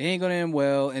doing. It ain't gonna end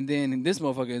well. And then this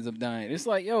motherfucker ends up dying. It's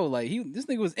like, yo, like this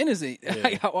nigga was innocent. Yeah.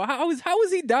 Like, how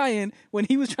was he dying when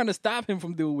he was trying to stop him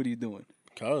from doing what he's doing?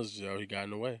 Because, he got in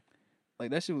the way.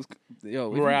 Like that shit was,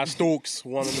 yo. Mariah Stokes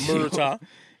wanted the murder top.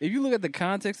 If you look at the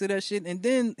context of that shit, and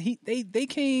then they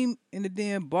came in the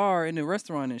damn bar in the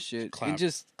restaurant and shit, and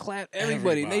just clapped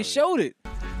everybody. And they showed it.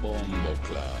 Bombo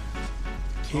clap.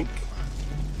 Tick,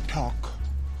 tock,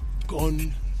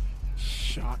 gun,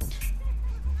 shot.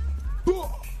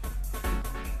 Bullet.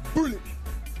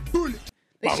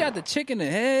 They shot the chick in the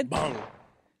head. Bang.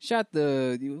 Shot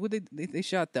they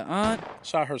shot the aunt.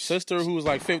 Shot her sister who was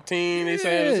like 15. They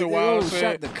said it's a wild shit.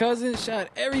 Shot the cousin. Shot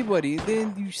everybody. And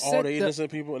then you set all the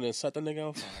innocent people and then set the nigga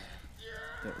off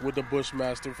with the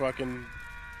Bushmaster fucking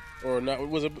or not?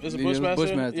 Is it Bushmaster?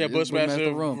 Bushmaster. Yeah,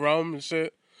 Bushmaster rum and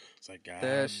shit. It's like God.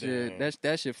 That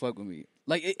shit fucked with me.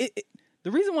 Like it the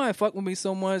reason why it fucked with me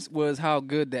so much was how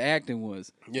good the acting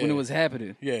was when it was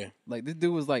happening. Yeah. Like, this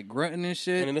dude was, like, grunting and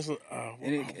shit. And then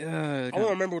I don't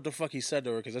remember what the fuck he said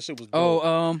to her, because that shit was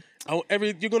dope. You're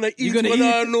gonna eat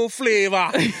without no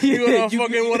flavor. You're gonna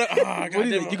fucking wanna...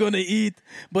 You're gonna eat,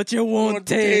 but you won't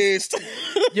taste.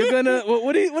 You're gonna...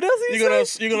 What else he said?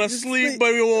 You're gonna sleep,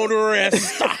 but you won't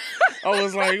rest. I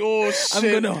was like, oh, shit.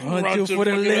 I'm gonna hunt you for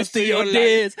the rest of your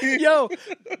days. Yo,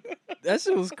 that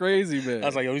shit was crazy, man. I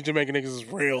was like, yo, these Jamaican niggas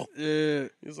is real. Yeah.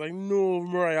 It's like, no,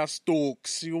 Mariah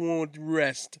Stokes, you won't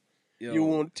rest. Yo. You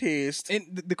won't taste.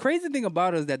 And the crazy thing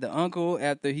about it is that the uncle,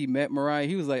 after he met Mariah,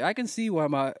 he was like, I can see why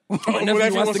my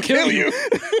nephew wants to kill you.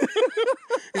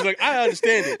 He's like, I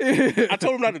understand it. I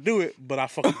told him not to do it, but I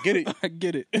fucking get it. I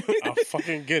get it. I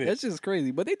fucking get it. That's just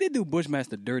crazy. But they did do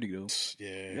Bushmaster dirty, though.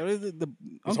 Yeah. You know, the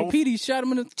Uncle Petey shot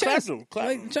him in the chest. Shot him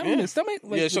in the stomach.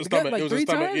 Like, shot the stomach. It was his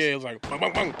stomach. Yeah, it was like, bang,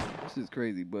 bang, bang. This is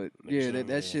crazy. But yeah,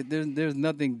 that shit, there's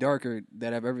nothing darker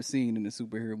that I've ever seen in a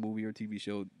superhero movie or TV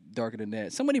show darker than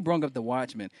that. Somebody brung up The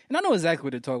Watchmen. And I know exactly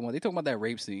what they're talking about. They're talking about that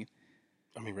rape scene.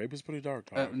 I mean, rape is pretty dark.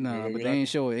 Nah, but they ain't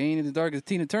show it. It ain't as dark as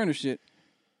Tina Turner shit.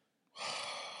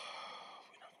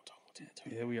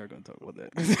 Yeah, we are going to talk about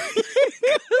that.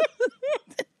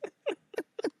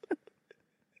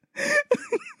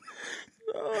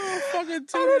 I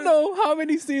don't know how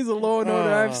many scenes of Law and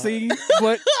Order I've seen,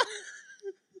 but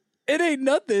it ain't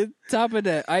nothing topping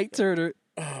that Ike Turner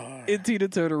and Tina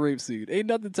Turner rape scene. Ain't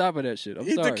nothing topping that shit. I'm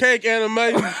Eat sorry. the cake, Anime.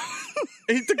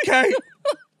 Eat the cake.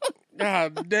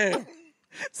 God damn.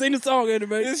 Sing the song,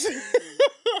 Anime.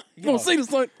 Come on, sing the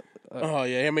song. Oh,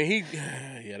 yeah. I mean,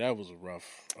 that was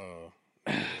rough.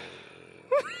 Yeah,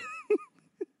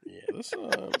 let's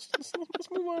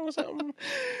move on with something.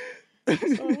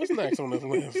 What's next on this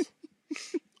list?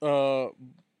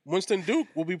 Winston Duke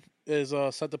is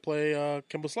set to play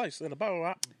Kimber Slice in a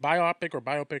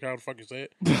biopic, how the fuck you say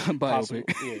it? Biopic.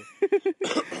 Yeah.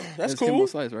 That's cool. Kimber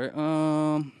Slice, right?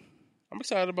 I'm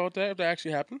excited about that if that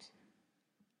actually happens.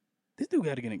 This dude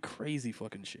got to get in crazy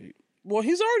fucking shape. Well,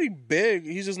 he's already big.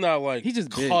 He's just not like he's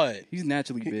just cut. Big. He's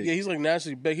naturally big. Yeah, he's like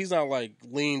naturally big. He's not like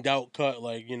leaned out cut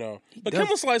like, you know. But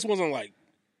Kimber Slice wasn't like.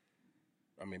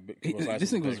 I mean,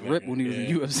 this nigga was ripped when he was in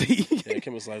UFC. Yeah,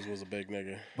 Kimber Slice was a big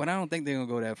nigga. But I don't think they're gonna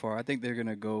go that far. I think they're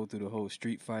gonna go through the whole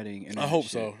street fighting. And I hope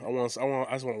so. I just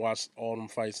want to watch all them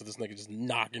fights of this nigga just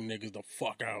knocking niggas the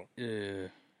fuck out. Yeah.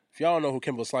 If y'all don't know who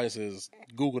Kimber Slice is,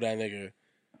 Google that nigga.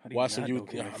 Watch some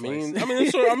YouTube.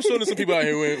 I'm sure there's some people out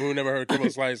here who never heard Kimber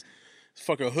Slice. It's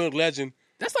fucking hood legend.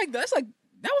 That was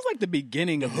like the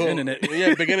beginning of the internet.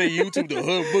 Yeah, beginning of YouTube, the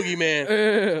hood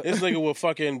boogeyman. This nigga would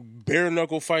fucking bare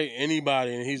knuckle fight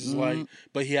anybody, and he's just like,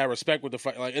 but he had respect with the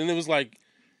fight. Like, and it was like,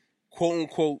 quote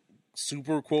unquote,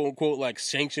 super quote unquote, like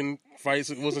sanctioned fights.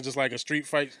 It wasn't just like a street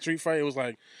fight. It was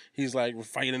like he's like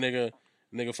fighting a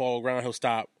nigga fall around, he'll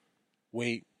stop,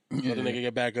 wait. Let the nigga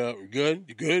get back up. You good?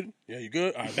 You good? Yeah, you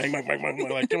good? All right, bang, bang, bang, bang.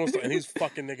 Like, and he's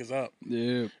fucking niggas up.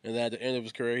 Yeah. And then at the end of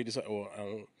his career, he decided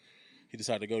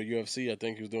to go to UFC. I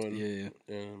think he was doing. Yeah.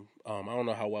 And I don't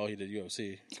know how well he did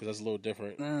UFC because that's a little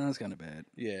different. Nah, that's kind of bad.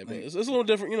 Yeah, but it's a little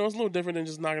different. You know, it's a little different than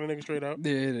just knocking a nigga straight out.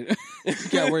 Yeah. You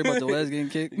gotta worry about the legs getting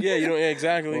kicked. Yeah, you know,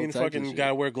 exactly. You fucking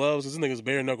gotta wear gloves. This nigga's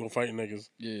bare knuckle fighting niggas.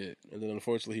 Yeah. And then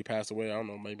unfortunately, he passed away. I don't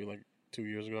know, maybe like 2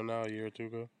 years ago now, a year or two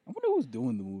ago. I wonder who's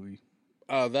doing the movie.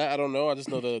 That I don't know. I just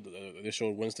know that they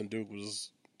showed Winston Duke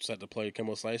was set to play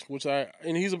Kimber Slice,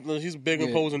 he's a big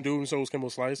imposing dude, and so was Kimber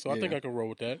Slice. So I think I can roll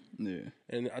with that. Yeah,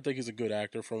 and I think he's a good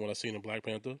actor from what I've seen in Black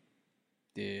Panther.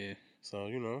 Yeah. So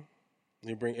you know,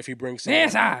 if he brings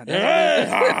yes, I don't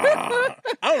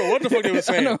know what the fuck they were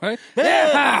saying. I know, right?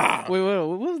 Yes, wait,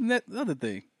 what was that other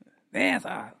thing? Yes,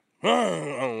 I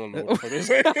don't know what the fuck they were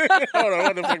saying. I don't know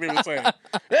what the fuck they were saying.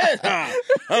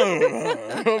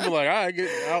 I'm like, I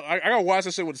gotta watch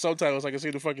this shit with the subtitles so I can see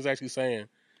what the fuck he's actually saying.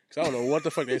 Cause I don't know what the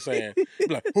fuck they saying. Be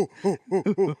like, I'm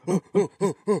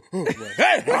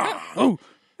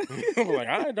like,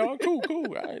 all right, dog, cool. All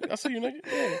right, I see you, nigga.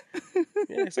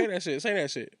 Yeah, say that shit.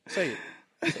 Say it.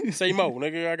 Say mo,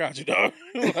 nigga. I got you, dog.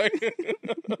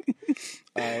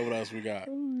 All right, what else we got?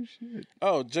 Oh, shit.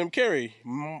 Oh, Jim Carrey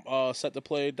set to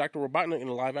play Dr. Robotnik in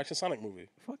a live-action Sonic movie.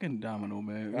 Fucking Domino,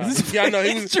 man. Yeah, I know.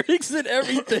 He was tricks and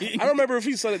everything. I don't remember if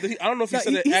he said it. I don't know if he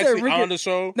said it actually on the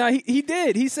show. No, he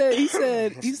did. He said.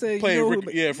 Play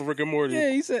Rick, for Rick and Morty.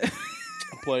 Yeah, he said.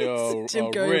 Play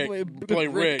Jim Carrey play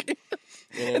Rick.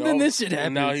 And then this shit happens.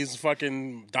 And now he's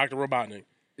fucking Dr. Robotnik.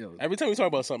 Yo. Every time we talk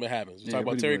about something, it happens. We talk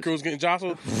about Terry Crews getting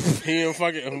jostled. He ain't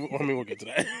fucking. I mean, we'll get to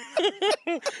that.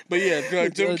 But yeah,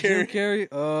 Jim Carrey.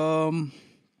 I'm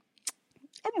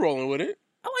rolling with it.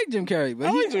 I like Jim Carrey. But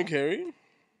I like Jim Carrey.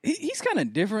 He's kind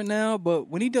of different now, but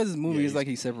when he does his movie, it's like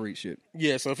he separates shit.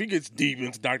 Yeah, so if he gets deep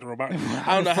into Dr. Robotnik,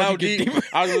 I don't know how deep.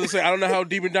 I was going to say, I don't know how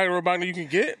deep in Dr. Robotnik you can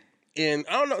get. And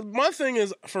I don't know. My thing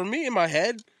is, for me in my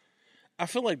head, I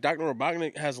feel like Dr.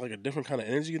 Robotnik has like a different kind of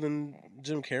energy than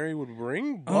Jim Carrey would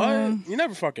bring, but you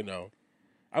never fucking know.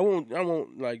 I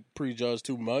won't like prejudge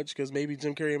too much because maybe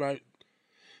Jim Carrey might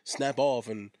snap off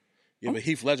and give a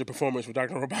Heath Ledger performance with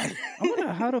Dr. Robotnik. I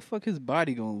wonder how the fuck his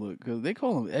body gonna look because they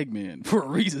call him Eggman for a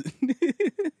reason.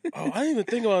 I didn't even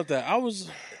think about that. He's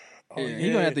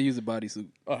gonna have to use a bodysuit.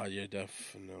 Oh yeah,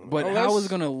 definitely. But how is it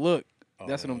gonna look?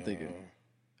 That's what I'm thinking.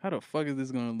 How the fuck is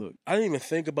this gonna look? I didn't even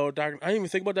think about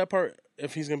that part.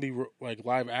 If he's gonna be like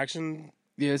live action.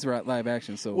 Yeah, it's right, live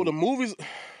action. So the movies,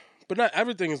 but not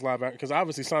everything is live action because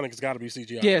obviously Sonic has got to be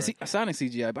CGI. Yeah, right? Sonic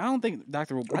CGI, but I don't think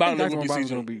Dr. Robotnik will be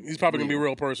CGI. He's probably gonna be a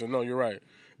real person. No, you're right.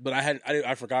 But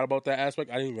I forgot about that aspect.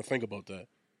 I didn't even think about that.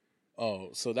 Oh,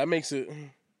 so that makes it.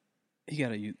 He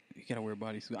gotta wear a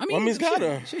bodysuit. I mean, he's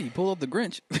gotta. Shit, he pulled up the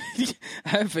Grinch. I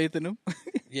have faith in him.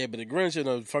 Yeah, but the Grinch in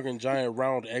a fucking giant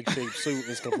round egg-shaped suit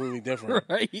is completely different.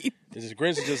 Right? The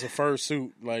Grinch is just a fur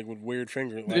suit, like with weird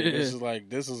fingers. Like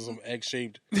this is some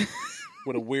egg-shaped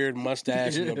with a weird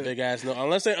mustache and a big ass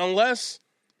nose.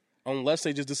 Unless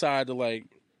they just decide to like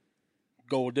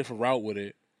go a different route with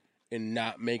it and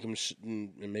not make him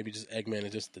and maybe just Eggman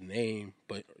is just the name,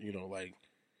 but you know like.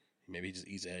 Maybe he just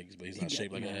eats eggs, but he's not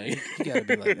shaped like an egg. He gotta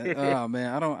be like that. Oh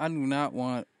man, I do not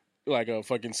want like a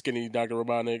fucking skinny Dr.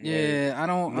 Robotnik. Yeah, like, I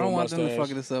don't want them to fuck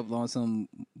this up on some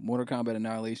Mortal Kombat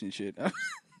Annihilation shit.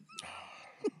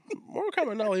 Mortal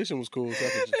Kombat Annihilation was cool.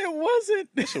 It wasn't.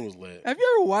 That shit was lit. Have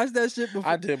you ever watched that shit before?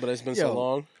 I did, but it's been so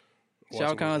long.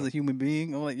 Shao Kahn's a human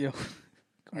being. I'm like, yo,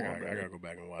 I gotta go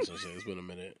back and watch that shit. It's been a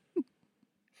minute.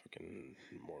 fucking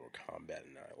Mortal Kombat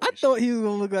Annihilation. I thought he was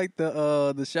gonna look like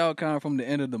the Shao Kahn from the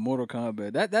end of the Mortal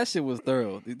Kombat. That shit was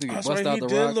thorough. That's right, he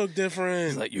did look different.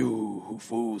 He's like, you who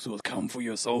fools who has come for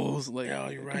your souls. Like, yeah,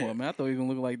 you're right. Come on, man. I thought he was gonna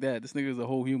look like that. This nigga is a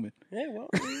whole human. Yeah, well.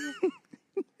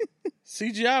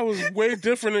 CGI was way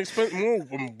different,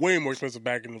 way more expensive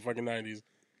back in the fucking 90s.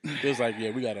 It was like,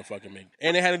 yeah, we gotta fucking make.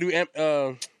 And they had to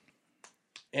do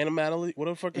animality. What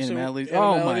the fuck is Animalities?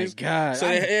 Oh my god! So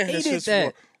I hated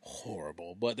that.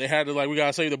 Horrible, but they had to we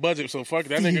gotta save the budget. So fuck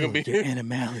that nigga gonna be your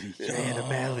animality. Your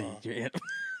animality.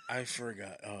 I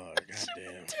forgot. Oh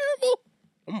goddamn! Terrible.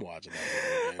 I'm watching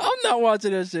that. I'm not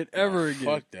watching that shit ever again.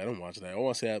 Fuck that! I'm watching that. I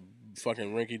want to see that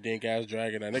fucking rinky dink ass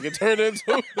dragon that nigga turned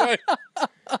into.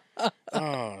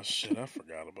 Oh shit! I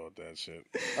forgot about that shit.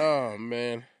 Oh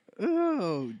man.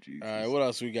 Oh Jesus! All right, what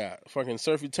else we got? Fucking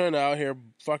Sophie Turner out here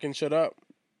fucking shut up.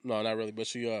 No, not really, but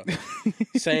she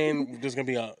saying there's gonna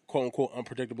be a quote unquote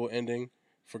unpredictable ending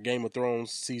for Game of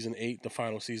Thrones season 8, the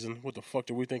final season. What the fuck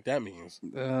do we think that means?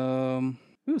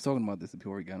 We was talking about this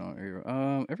before we got on here.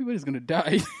 Everybody's gonna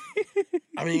die.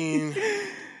 I mean,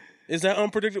 is that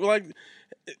unpredictable? Like,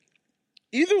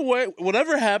 either way,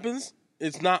 whatever happens,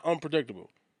 it's not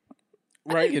unpredictable,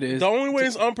 right? I think it is. The only way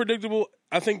it's unpredictable,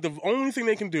 I think, the only thing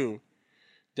they can do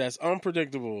that's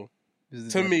unpredictable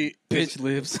to me, bitch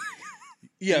lives.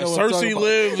 Yeah, you know Cersei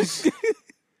lives,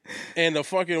 and the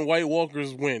fucking White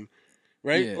Walkers win,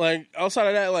 right? Yeah. Like outside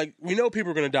of that, like we know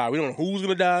people are gonna die. We don't know who's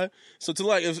gonna die. So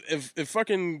to if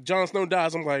fucking Jon Snow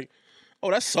dies, I'm like,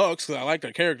 oh, that sucks because I like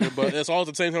that character. But it's all at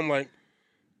the same time, like,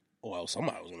 oh, well,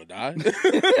 somebody was gonna die.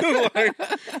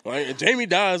 like if Jaime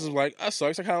dies, it's like that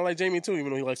sucks. I kind of like Jaime too, even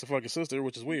though he likes the fucking sister,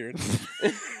 which is weird.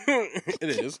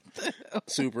 It is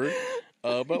super.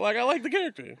 But like I like the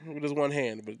character with his one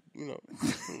hand, but you know,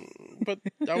 but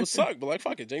that would suck. But like,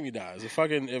 fuck it, Jaime dies. If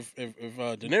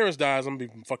Daenerys dies, I'm gonna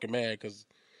be fucking mad because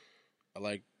I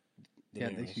like.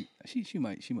 Daenerys. Yeah, she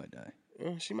might die.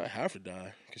 Well, she might have to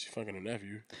die because she's fucking her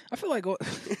nephew. I feel like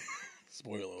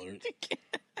spoiler alert.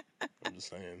 I'm just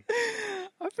saying.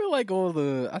 I feel like all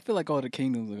the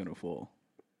kingdoms are gonna fall.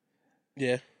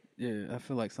 Yeah. Yeah, I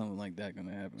feel like something like that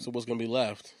gonna happen. So what's gonna be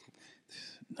left?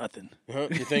 Nothing.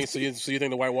 You think so? You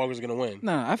think the White Walkers are gonna win?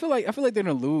 Nah, I feel like they're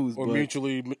gonna lose. Or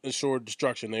mutually assured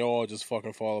destruction. They all just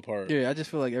fucking fall apart. Yeah, I just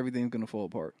feel like everything's gonna fall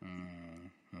apart.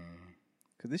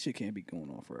 Because this shit can't be going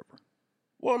on forever.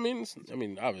 Well, I mean,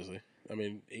 obviously. I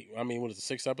mean, what is it?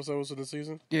 6 episodes in the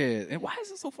season? Yeah, and why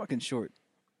is it so fucking short?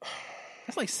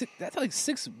 That's like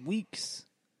 6 weeks.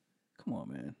 Come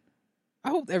on, man. I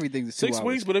hope everything's 2 hours. 6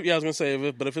 weeks, but I was gonna say,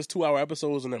 if it's 2 hour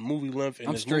episodes and they're movie length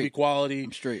and it's movie quality,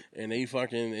 I'm straight. And they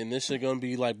fucking and this shit gonna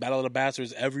be like Battle of the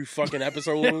Bastards every fucking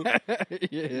episode.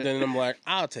 Yeah. Then I'm like,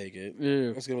 I'll take it.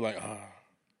 Yeah. It's gonna be like,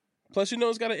 Plus,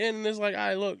 it's gotta end, and it's like, all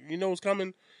right, look, you know what's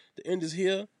coming. The end is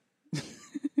here.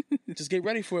 Just get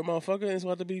ready for it, motherfucker. It's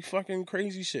about to be fucking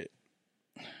crazy shit.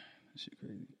 That shit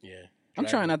crazy. Yeah. I'm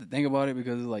trying not to think about it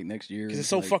because it's like next year. Because it's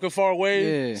so fucking far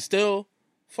away. Yeah. Still.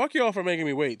 Fuck y'all for making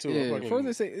me wait, too. Yeah,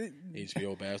 further say,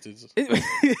 HBO bastards.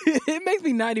 It makes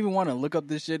me not even want to look up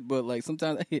this shit, but like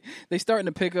sometimes they starting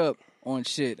to pick up on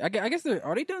shit. I guess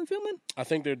are they done filming? I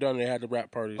think they're done. They had the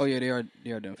rap parties. Oh yeah, they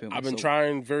are done filming. I've been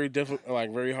trying very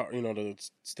hard, to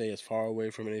stay as far away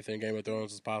from anything Game of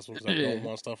Thrones as possible because I don't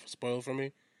want stuff spoiled for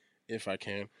me if I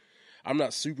can. I'm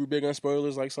not super big on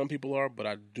spoilers like some people are, but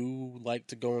I do like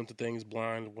to go into things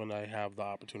blind when I have the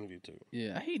opportunity to.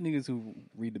 Yeah, I hate niggas who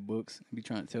read the books and be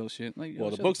trying to tell shit. Like, well,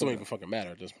 the books don't even fucking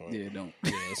matter at this point. Yeah, don't.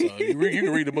 Yeah, so you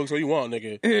can read the books all you want,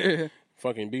 nigga.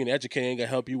 Fucking being educated ain't gonna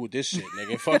help you with this shit,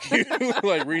 nigga. Fuck you.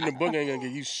 Like, reading the book ain't gonna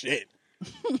get you shit.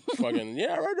 Fucking,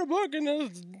 yeah, I read the book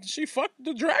and she fucked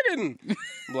the dragon.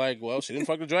 Like, well, she didn't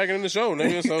fuck the dragon in the show,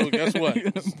 nigga, so guess what?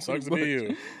 Sucks to be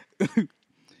you.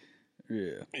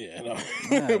 Yeah.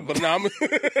 No. But now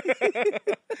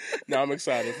I'm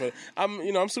excited. But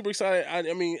I'm super excited.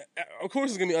 I mean, of course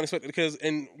it's gonna be unexpected because,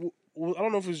 and I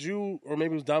don't know if it was you or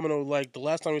maybe it was Domino. Like the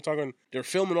last time we were talking, they're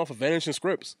filming off of vanishing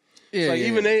scripts. Yeah. So like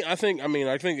even they, I think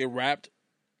it wrapped,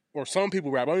 or some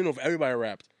people wrapped. I don't even know if everybody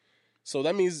wrapped. So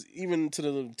that means even to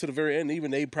the very end,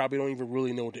 even they probably don't even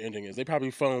really know what the ending is. They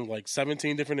probably filmed like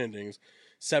 17 different endings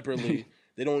separately.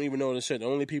 They don't even know the shit. The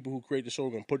only people who create the show are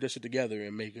going to put that shit together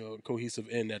and make a cohesive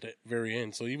end at the very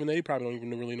end. So even they probably don't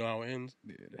even really know how it ends.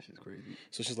 Yeah, that shit's crazy.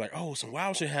 So she's like, oh, some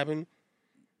wild shit happened.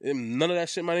 And none of that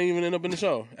shit might even end up in the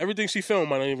show. Everything she filmed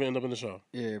might not even end up in the show.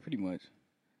 Yeah, pretty much.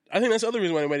 I think that's the other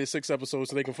reason why they made it 6 episodes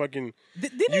so they can fucking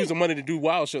use the money to do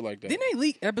wild shit like that. Didn't they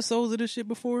leak episodes of this shit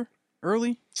before?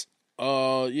 Early?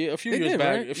 Yeah, a few years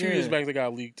back. Right? A few years back they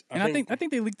got leaked. I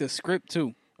think they leaked the script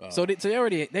too. So they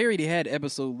already had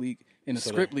episode leak. and the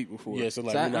script leaked before. Yeah, so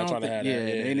like we're not trying to have that.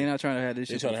 Yeah, they're not trying to have this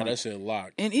shit. They're trying to have that shit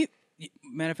locked. And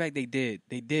matter of fact, they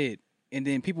did. And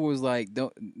then people was like,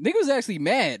 niggas was actually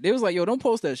mad. They was like, yo, don't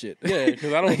post that shit. Yeah,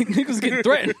 because I don't. Like, niggas getting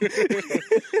threatened.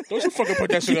 Don't you fucking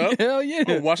put that shit up. Hell yeah.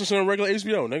 I'm watching shit on regular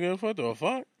HBO, nigga. What the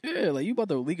fuck? Yeah, like you about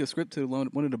to leak a script to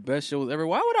one of the best shows ever.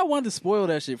 Why would I want to spoil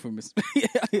that shit for me?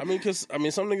 I mean, because some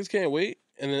niggas can't wait.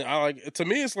 And then to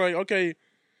me, it's like, okay,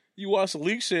 you watch the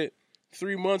leak shit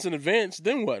 3 months in advance,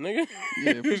 then what, nigga?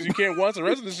 Because you can't watch the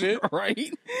rest of the shit. Right.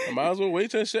 I might as well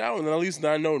wait that shit out, and then at least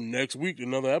I know next week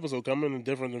another episode coming and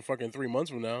different than fucking 3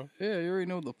 months from now. Yeah, you already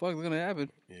know what the fuck's gonna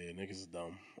happen. Yeah, niggas is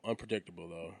dumb. Unpredictable,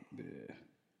 though. Yeah.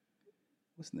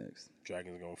 What's next?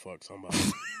 Dragon's gonna fuck somebody.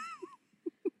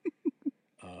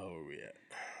 Where we at?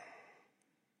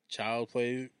 Child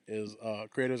Play is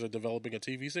creators are developing a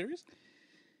TV series.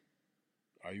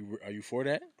 Are you for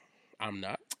that? I'm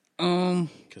not.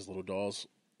 Because little dolls,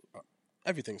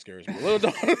 everything scares me. Little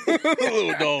dolls.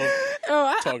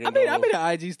 I made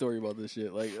an IG story about this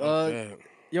shit. Like,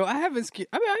 yo, I haven't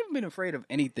been afraid of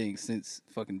anything since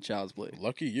fucking Child's Play.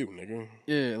 Lucky you, nigga.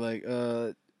 Yeah, like,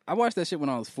 I watched that shit when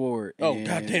I was 4. Oh,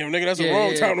 goddamn, nigga, that's the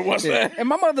wrong time to watch that. And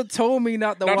my mother told me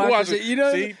not to watch it. You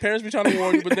know, see, parents be trying to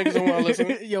warn you, but niggas don't want to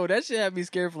listen. Yo, that shit had me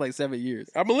scared for like 7 years.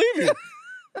 I believe you.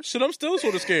 Shit, I'm still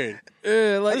sort of scared.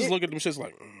 Yeah, like I just look at them shits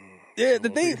like. Yeah, the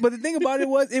thing about it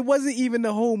was, it wasn't even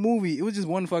the whole movie. It was just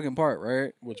one fucking part,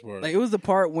 right? Which part? Like, it was the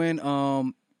part when,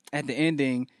 at the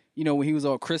ending, you know, when he was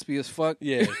all crispy as fuck.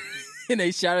 Yeah. And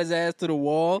they shot his ass to the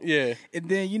wall. Yeah. And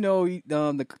then, you know,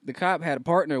 the cop had a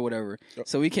partner or whatever.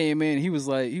 So he came in. He was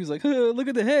like, look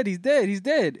at the head. He's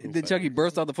dead. And then Chucky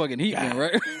burst out the fucking heat gun,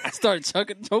 right? Started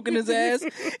choking his ass.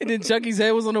 And then Chucky's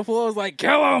head was on the floor. I was like,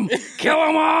 kill him! Kill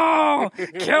them all!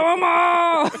 Kill them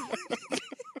all!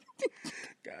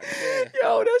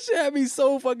 Yo, that shit had me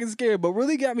so fucking scared. But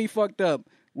really got me fucked up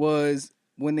was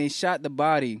when they shot the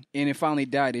body and it finally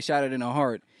died. They shot it in the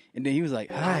heart. And then he was like,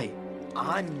 hi.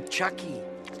 I'm Chucky.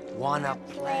 Wanna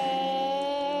play?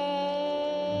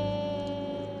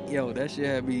 Yo, that shit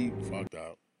had me fucked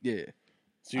up. Yeah.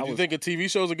 So you think a TV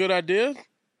show is a good idea?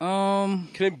 Can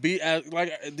it be as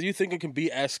do you think it can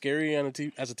be as scary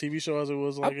as a TV show as it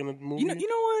was like in a movie? You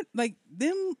know what? Like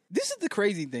them. This is the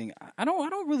crazy thing. I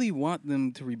don't really want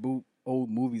them to reboot old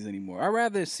movies anymore. I'd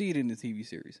rather see it in the TV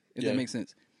series. If that makes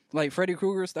sense. Like Freddy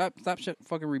Krueger, stop fucking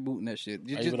rebooting that shit.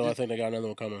 Even though I think they got another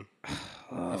one coming.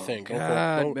 I think.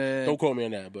 God, don't quote me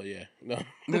on that, but yeah. No.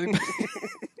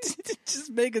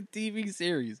 Just make a TV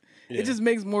series. Yeah. It just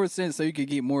makes more sense so you could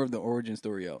get more of the origin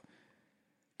story out.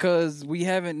 Because we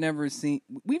really never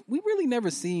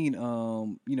seen,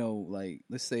 you know, like,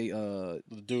 let's say, the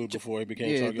dude before he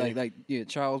became Chucky.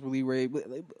 Charles Lee Ray,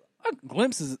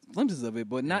 glimpses of it,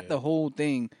 but not the whole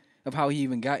thing of how he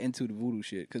even got into the voodoo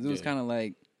shit. Because it was kind of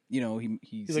like, you know,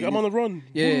 he's like, I'm on the run.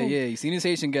 Yeah, yeah. He's seen this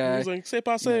Haitian guy. He's like, c'est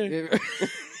passé.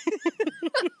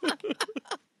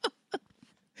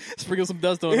 Sprinkle some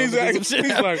dust on him. He's like,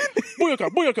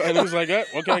 booyaka. And he's like,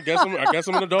 okay, I guess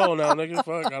I'm an adult now, nigga.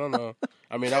 Fuck, I don't know.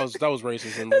 I mean, that was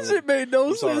racist. That shit made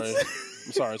no sense.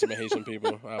 I'm sorry to my Haitian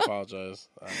people. I apologize.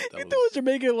 You threw a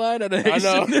Jamaican line at a Haitian.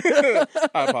 I know.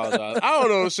 I apologize. I don't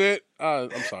know shit.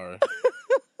 I'm sorry.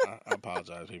 I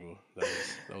apologize, people. That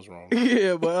was wrong.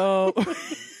 Yeah, but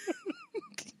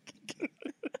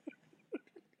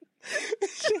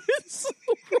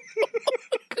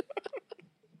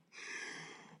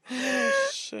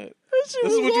shit.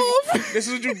 This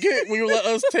is what you get when you let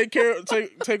us take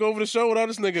over the show without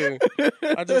this nigga.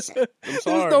 I'm sorry. There's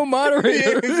no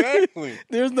moderator. Yeah, exactly.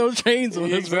 There's no chains on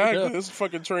this. Exactly. This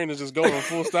fucking train is just going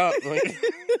full stop. Like.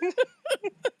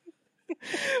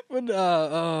 But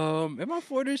am I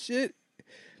for this shit?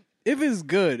 If it's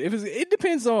good, it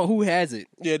depends on who has it.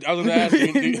 Yeah, I was gonna ask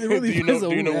you. Do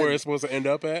you know where it's supposed to end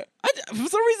up at? For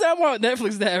some reason, I want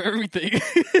Netflix to have everything.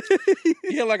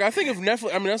 Yeah, like I think if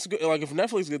Netflix, I mean that's good. Like if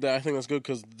Netflix did that, I think that's good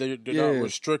because they're not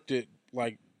restricted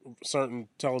like certain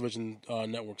television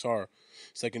networks are.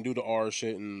 So they can do the R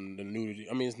shit and the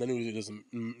nudity. I mean, the nudity doesn't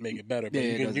make it better, but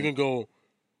you can go.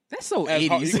 That's so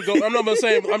 80s. You can go,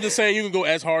 I'm just saying you can go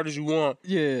as hard as you want.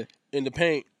 Yeah. In the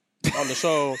paint on the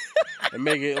show. And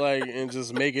make it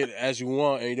just make it as you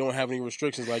want, and you don't have any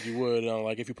restrictions like you would,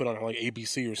 like if you put on like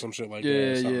ABC or some shit like that.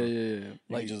 Yeah. You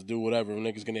like, can just do whatever. When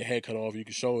niggas get their head cut off, you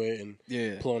can show it and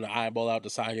pulling the eyeball out the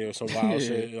side or some wild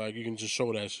shit. Like you can just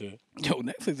show that shit. Yo,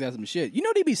 Netflix has some shit. You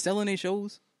know they be selling their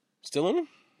shows. Still in them?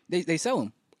 They sell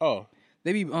them. Oh.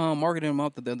 They be marketing them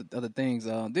out to the other things.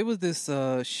 There was this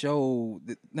show.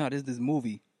 There's this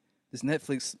movie, this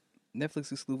Netflix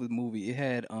Netflix exclusive movie. It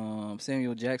had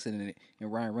Samuel Jackson in it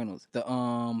and Ryan Reynolds. The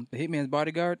Hitman's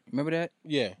Bodyguard. Remember that?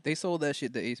 Yeah. They sold that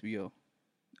shit to HBO.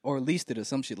 Or leased it or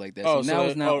some shit like that. Oh, so now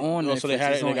it's not on Netflix. So they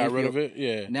had it and they got HBO. rid of it?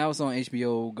 Yeah. Now it's on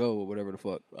HBO Go or whatever the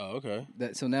fuck. Oh, okay.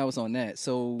 So now it's on that.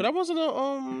 So, but that wasn't a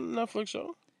Netflix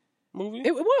show? Movie?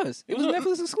 It was. It was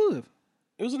Netflix exclusive.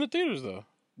 It was in the theaters, though.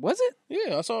 Was it?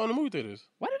 Yeah, I saw it in the movie theaters.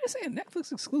 Why did they say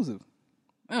Netflix exclusive?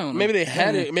 I don't know. Maybe they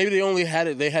had it. Maybe they only had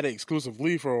it. They had it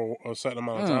exclusively for a certain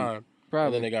amount of time. Probably.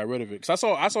 And then they got rid of it. Because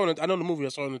I saw it. I know the movie. I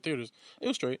saw it in the theaters. It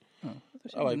was straight.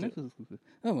 I liked it. Exclusive.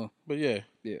 Oh well. But yeah.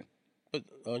 But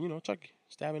Chucky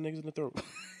stabbing niggas in the throat.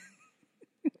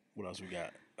 What else we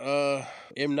got?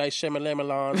 M. Night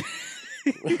Shyamalan.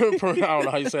 I don't know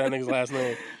how you say that nigga's last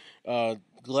name.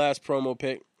 Glass promo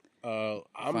pick. I'm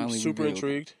Finally super revealed.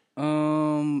 intrigued.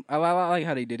 I like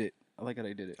how they did it.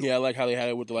 Yeah, I like how they had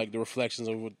it with the reflections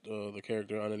of what, the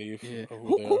character underneath. Yeah.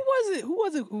 Who was it? Who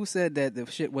was it who said that the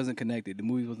shit wasn't connected? The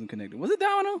movie wasn't connected. Was it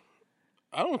Domino?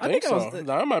 I don't think so.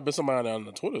 There might be somebody on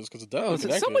the Twitters because it's definitely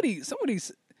connected.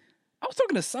 Somebody's. I was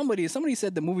talking to somebody. Somebody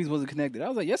said the movies wasn't connected. I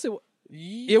was like, yes, it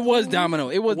was Domino.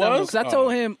 It was Domino. Because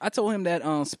I told him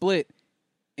that Split.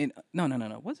 And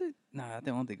no. Was it? Nah, I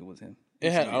don't think it was him.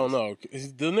 I don't know.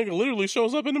 The nigga literally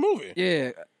shows up in the movie.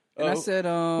 Yeah. And I said,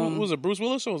 who was it? Bruce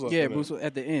Willis shows up. Yeah, Bruce Willis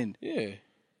at the end. Yeah.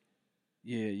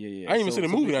 Yeah. I didn't even see the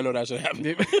movie. I know that shit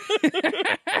happened.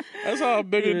 That's how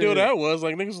big a deal that was.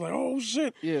 Like niggas was like, oh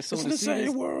shit. Yeah. So it's an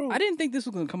insane world. I didn't think this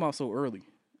was gonna come out so early.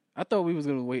 I thought we was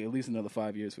gonna wait at least another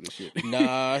 5 years for this shit.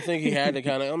 Nah, I think he had to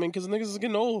kind of. I mean, because niggas is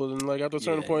getting old, and like after a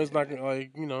certain point, it's not gonna,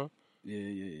 like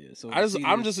Yeah. So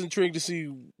I'm just intrigued to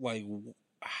see like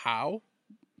how.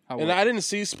 And I didn't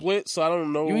see Split, so I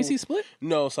don't know. You ain't see Split?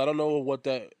 No, so I don't know what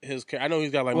I know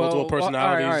he's got like multiple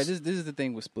personalities. All right. This is the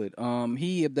thing with Split.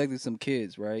 He abducted some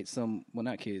kids, right?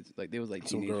 Not kids. Like they was like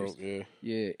teenagers. Some girls,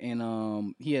 yeah.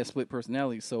 And he had split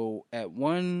personalities. So at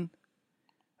one,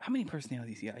 how many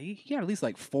personalities he got? He got at least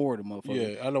like 4 of them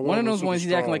motherfuckers. Yeah, I know. One of those ones strong.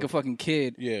 he's acting like a fucking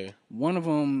kid. Yeah. One of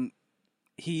them,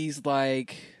 he's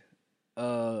like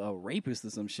a rapist or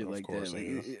some shit like that.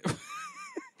 Like,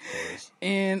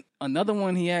 and another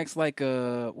one he acts like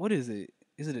what is it?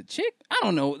 Is it a chick? I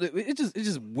don't know. It's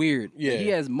just weird. Yeah. He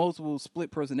has multiple split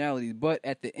personalities, but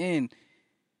at the end,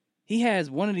 he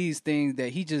has one of these things that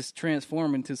he just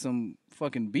transforms into some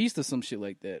fucking beast or some shit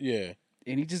like that. Yeah.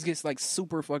 And he just gets like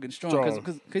super fucking strong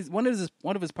because one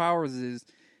of his powers is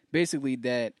basically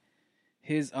that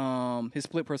his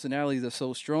split personalities are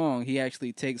so strong he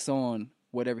actually takes on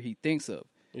whatever he thinks of.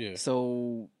 Yeah.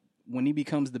 So when he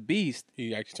becomes the beast,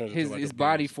 he actually turns his into like his a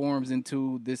body beast. forms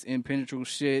into this impenetrable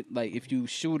shit. Like if you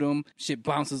shoot him, shit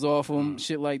bounces off him,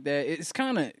 shit like that. It's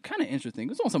kind of interesting.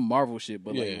 It's on some Marvel shit,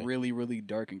 but like really, really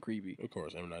dark and creepy. Of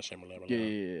course, I'm not Shyamalan.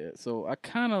 Yeah. So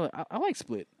I like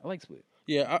Split. I like Split.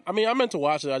 Yeah, I mean, I meant to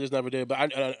watch it. I just never did, but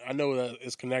I know that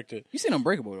it's connected. You seen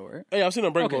Unbreakable though, right? Yeah, I've seen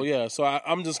Unbreakable. Okay. Yeah, so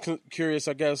I'm just curious,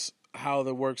 I guess, how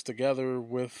that works together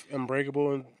with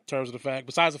Unbreakable in terms of the fact,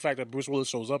 besides the fact that Bruce Willis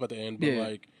shows up at the end, but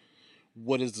like,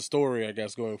 what is the story, I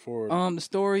guess, going forward? The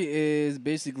story is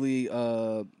basically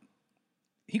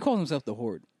he calls himself the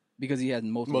Horde because he has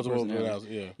multiple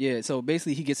personalities. Yeah. So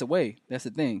basically, he gets away. That's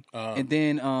the thing. And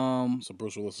then so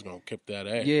Bruce Willis is gonna kick that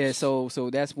ass. Yeah. So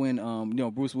that's when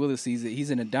Bruce Willis sees it. He's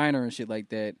in a diner and shit like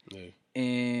that. Yeah.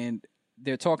 And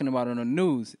they're talking about it on the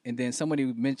news. And then somebody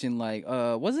mentioned like,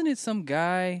 wasn't it some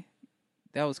guy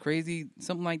that was crazy,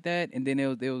 something like that? And then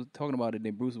they was talking about it.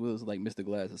 Then Bruce Willis was like Mr.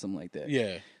 Glass or something like that.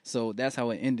 Yeah. So that's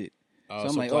how it ended. So I'm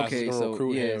so like, Glass okay, is gonna so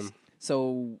recruit yes. him.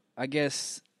 So I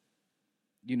guess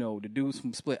the dudes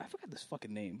from Split. I forgot this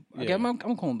fucking name. I Yeah. guess I'm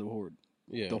calling him the Horde.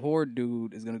 Yeah. The Horde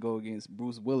dude is gonna go against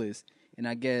Bruce Willis, and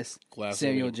I guess Glass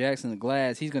Samuel in the- Jackson, the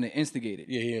Glass, he's gonna instigate it.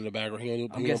 Yeah, he in the background. He I'm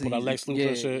gonna guessing put out he's- Lex Luthor yeah.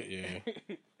 and shit.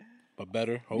 Yeah. But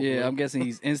better, hopefully. Yeah, I'm guessing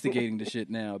he's instigating the shit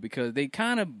now because they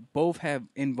kind of both have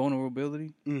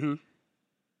invulnerability. Mm-hmm.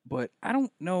 But I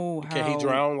don't know how. Can he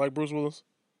drown like Bruce Willis?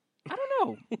 I don't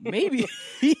know. Maybe.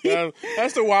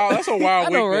 That's a wild I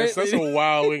know, weakness. right? That's a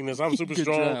wild weakness. I'm super could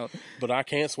strong, drown. but I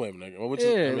can't swim, nigga. Which Yeah,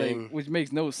 is, I mean, which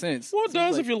makes no sense. what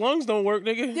does if your lungs don't work,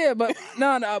 nigga? Yeah, but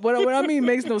no. But what I mean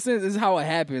makes no sense is how it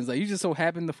happens. Like you just so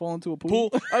happen to fall into a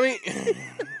pool. I mean,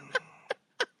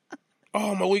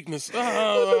 oh, my weakness. What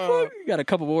the fuck? You got a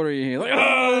cup of water in your hand. Like,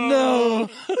 oh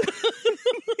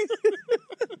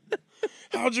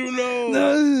no. How'd you know?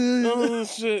 No. Oh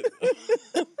shit.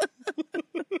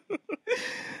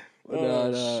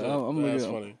 No, I'm That's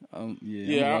looking funny.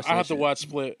 Yeah, I have to watch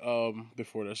Split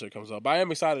before that shit comes out. But I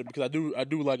am excited because I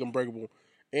do like Unbreakable,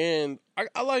 and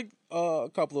I like a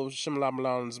couple of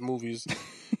Shyamalan's movies.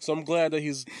 So I'm glad that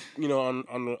he's on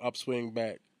the upswing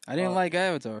back. I didn't like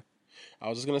Avatar. I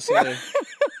was just gonna say.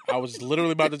 I was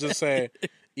literally about to just say,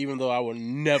 even though I would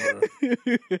never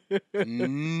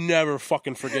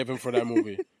fucking forgive him for that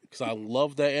movie because I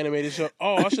love that animated show.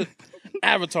 Oh,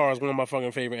 Avatar is one of my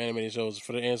fucking favorite animated shows.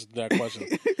 For the answer to that question,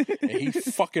 and he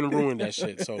fucking ruined that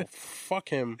shit. So fuck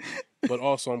him. But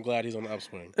also, I'm glad he's on the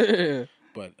upswing.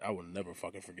 But I would never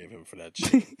fucking forgive him for that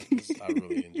shit. I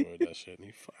really enjoyed that shit.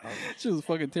 And shit was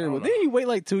fucking terrible. Didn't he wait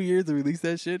like 2 years to release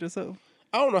that shit or something?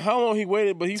 I don't know how long he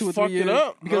waited, but he fucked it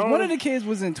up. Because one of the kids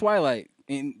was in Twilight.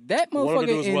 And that motherfucker... One of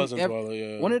the dudes was in Twilight,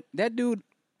 yeah. That dude...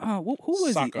 who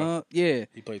was Sokka. he? Yeah.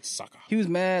 He played Sokka. He was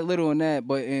mad little in that,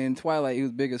 but in Twilight, he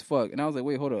was big as fuck. And I was like,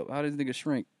 wait, hold up. How did this nigga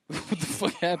shrink? What the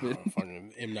fuck happened?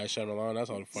 Fucking M. Night Shyamalan, that's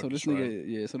how the fuck so this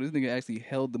nigga actually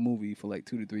held the movie for like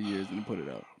 2 to 3 years and then put it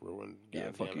out. Ruined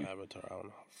fuck you. Avatar. I don't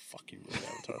know how fuck you ruined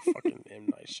Avatar. Fucking M.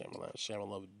 Night Shyamalan.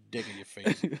 Shyamalan dick in your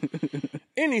face.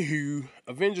 Anywho,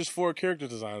 Avengers 4 character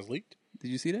designs leaked.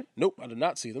 Did you see that? Nope, I did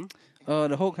not see them.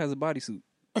 The Hulk has a bodysuit.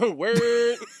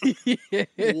 Word?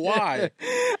 Why?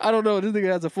 I don't know. This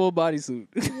nigga has a full bodysuit.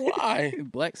 Why?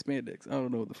 Black spandex. I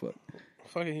don't know what the fuck.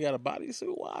 Fucking, he got a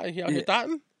bodysuit? Why? He out here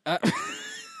thotting?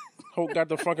 Hulk got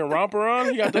the fucking romper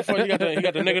on. He got the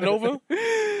nigga Nova.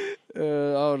 I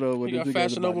don't know. He got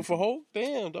Fashion Nova for Hulk.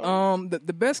 Damn. Dog.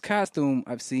 The best costume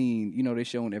I've seen. You know, they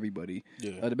showing everybody.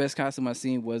 Yeah. The best costume I've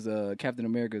seen was Captain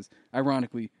America's.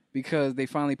 Ironically, because they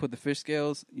finally put the fish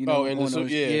scales. You know, in the suit.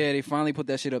 Yeah, they finally put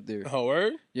that shit up there. Oh,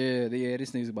 word? Yeah.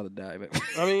 This nigga's about to die. Man.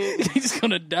 I mean, he's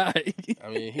gonna die. I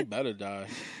mean, he better die.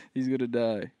 He's gonna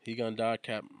die. He gonna die.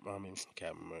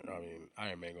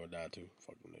 Iron Man gonna die too.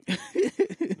 Fuck them niggas.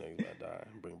 Niggas gotta die.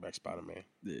 Bring back Spider-Man.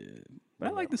 Yeah, but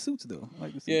I like the suits though.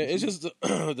 Yeah, it's just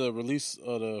the release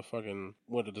of the fucking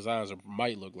what the designs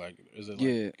might look like. Is it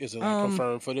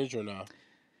confirmed footage or not?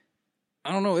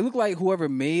 I don't know. It looked like whoever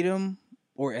made them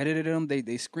or edited them, they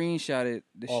screenshotted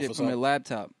the shit from their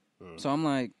laptop. So I'm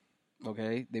like,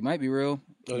 okay, they might be real.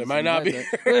 Oh, they might not be.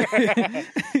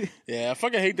 Yeah, I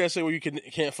fucking hate that shit where you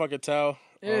can't fucking tell.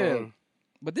 Yeah.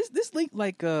 But this leaked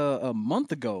like a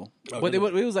month ago. But it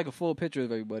was like a full picture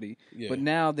of everybody. Yeah. But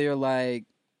now they're like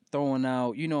throwing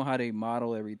out, you know how they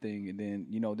model everything, and then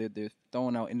you know they're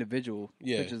throwing out individual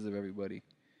pictures of everybody.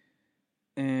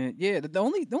 And yeah, the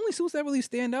only suits that really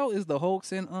stand out is the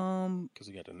Hulks and because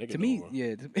he got the nigga. To me,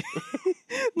 yeah,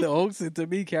 the Hulks and to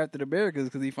me Captain America's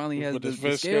because he finally has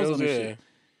the scales on the shit.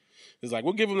 It's like,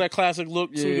 we'll give him that classic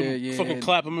look so we can fucking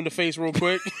clap him in the face real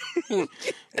quick.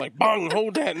 Like, bong,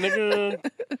 hold that, nigga.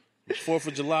 4th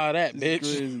of July, that,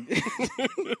 bitch.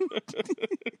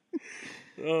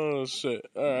 Oh, shit.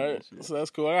 All right. So that's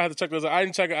cool. I had to check this out. I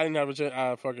didn't check it. I didn't have a check.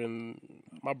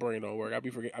 My brain don't work. I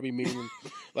be meaning.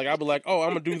 Like, I'll be like, oh,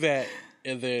 I'm going to do that.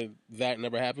 And then that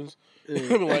never happens. I'll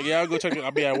be like, yeah, I'll go check it. I'll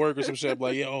be at work or some shit. I'll be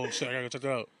like, yeah, oh, shit, I got to go check it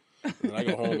out. And I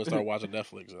go home and start watching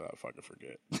Netflix and I fucking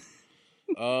forget.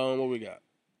 What we got?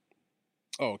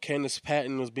 Oh, Candace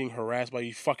Patton was being harassed by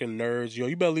you fucking nerds. Yo,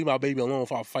 you better leave my baby alone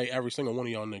if I fight every single one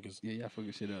of y'all niggas. Yeah, y'all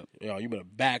fucking shit up. Yo, you better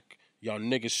back y'all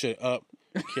niggas shit up.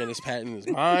 Candace Patton is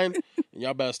mine. And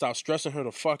y'all better stop stressing her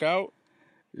the fuck out.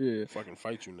 Yeah. Fucking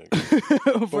fight you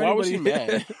niggas. But why was she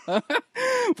mad?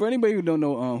 For anybody who don't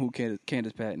know who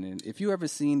Candace Patton is, if you ever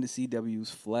seen the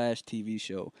CW's Flash TV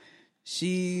show,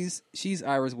 she's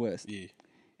Iris West. Yeah.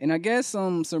 And I guess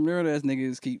some nerd ass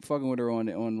niggas keep fucking with her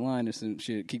online or some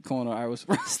shit, keep calling her Iris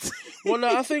West. Well,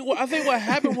 no, I think what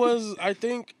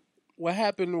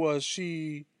happened was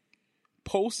she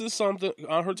posted something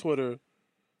on her Twitter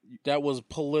that was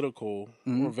political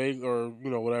or vague or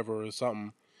whatever or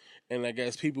something, and I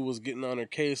guess people was getting on her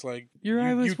case like you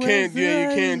can't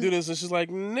do this, and she's like,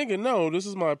 nigga, no, this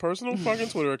is my personal fucking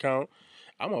Twitter account.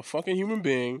 I'm a fucking human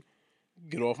being.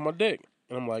 Get off my dick.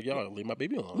 And I'm like, yo, leave my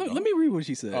baby alone. Let me read what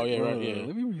she said. Oh, yeah, right, yeah.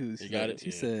 Let me read what she said. Got it?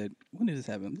 She said, when did this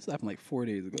happen? This happened like 4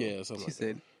 days ago. Yeah, something She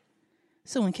said,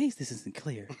 so in case this isn't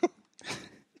clear,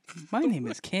 my name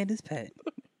is Candace Patton.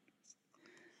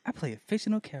 I play a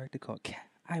fictional character called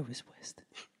Iris West.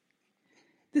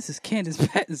 This is Candace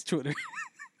Patton's Twitter.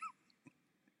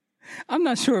 I'm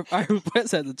not sure if Iris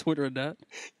West has a Twitter or not.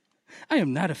 I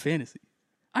am not a fantasy.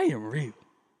 I am real.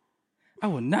 I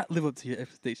will not live up to your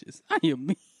expectations. I am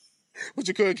me. But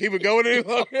you couldn't keep it going any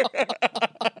longer.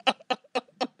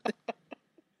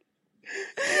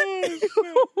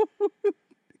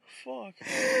 Fuck.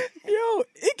 Yo,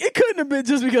 it couldn't have been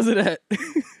just because of that.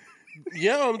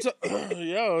 Yo, it's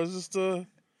just I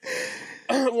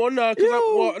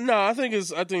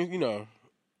think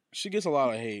she gets a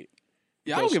lot of hate.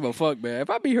 Yeah, I don't give a fuck, man. If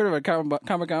I be heard of a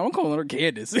Comic-Con, I'm calling her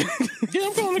Candace. Yeah,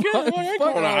 I'm calling her Candace. I ain't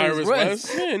calling her Iris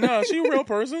West. Yeah, she a real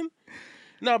person.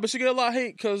 No, but she get a lot of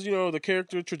hate because, you know, the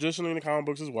character traditionally in the comic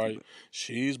books is white.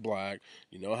 She's black.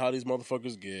 You know how these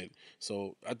motherfuckers get.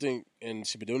 So I think, and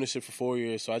she been doing this shit for 4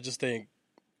 years, so I just think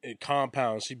it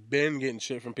compounds. She been getting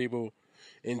shit from people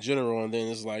in general, and then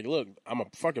it's like, look, I'm a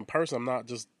fucking person. I'm not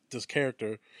just this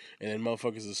character. And then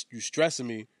motherfuckers, you stressing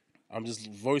me. I'm just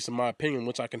voicing my opinion,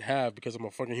 which I can have because I'm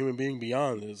a fucking human being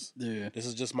beyond this. Yeah. This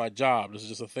is just my job. This is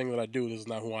just a thing that I do. This is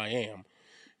not who I am.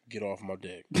 Get off my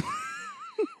dick.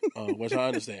 Which I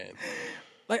understand.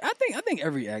 Like I think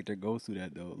every actor goes through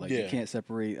that though. Like you can't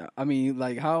separate. I mean,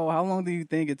 like how long do you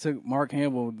think it took Mark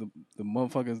Hamill, the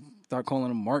motherfuckers start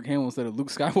calling him Mark Hamill instead of Luke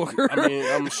Skywalker? I mean,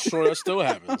 I'm sure that still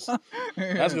happens.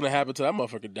 That's gonna happen till that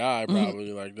motherfucker die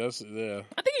probably. Like that's I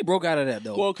think he broke out of that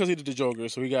though. Well, because he did the Joker,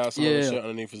 so he got some other shit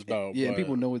underneath his belt. Yeah,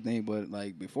 people know his name, but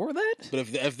like before that. But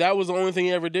if that was the only thing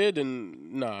he ever did,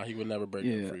 then nah, he would never break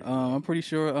it free. I'm pretty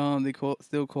sure they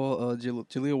still call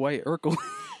Jaleel White Urkel.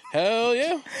 Hell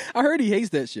yeah. I heard he hates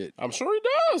that shit. I'm sure he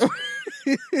does.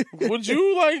 Would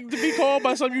you like to be called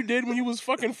by something you did when you was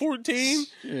fucking 14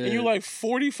 and you like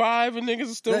 45 and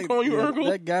niggas are still calling you Urkel?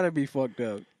 That gotta be fucked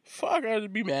up. Fuck,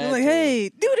 I'd be mad. You're like, hey,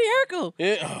 do the Urkel.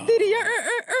 Yeah. Do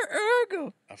the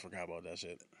Urkel. I forgot about that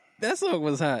shit. That song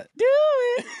was hot. Do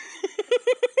it.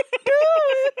 Do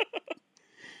it.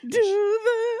 Do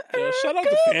the Urkel. Shout out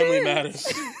to Family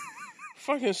Matters.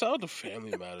 Fucking shout out to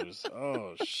Family Matters.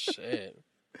 Oh, shit.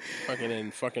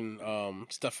 Fucking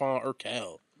Stefan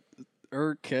Urkel.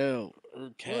 Urkel.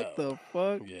 What the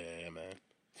fuck? Yeah, man.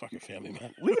 Fucking Family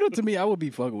Man. Leave it up to me. I would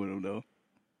be fucking with him though.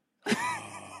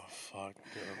 Oh fuck,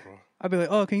 yeah, bro. I'd be like,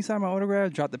 oh, can you sign my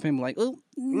autograph? Drop the pen. Like, oh,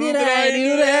 did I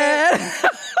do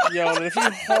that? Yo, and if you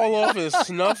haul off and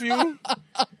snuff you,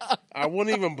 I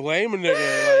wouldn't even blame a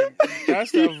nigga.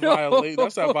 Like,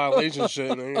 that's that violation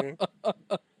shit, nigga.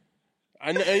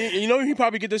 You know he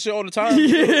probably get this shit all the time.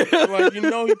 Yeah. Like, you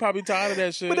know he probably tired of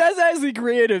that shit. But that's actually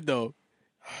creative, though.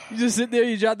 You just sit there,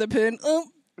 you drop the pen. Oh,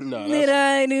 no, did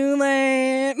I do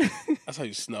that? That's how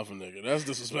you snuff a nigga. That's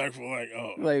disrespectful. Like,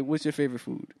 oh. Like, what's your favorite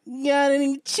food? Got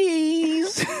any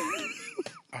cheese?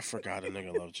 I forgot a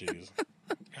nigga love cheese.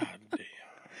 God damn.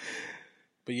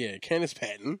 But yeah, Candace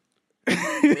Patton.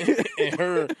 And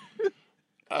her,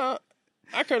 I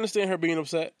can understand her being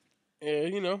upset. Yeah,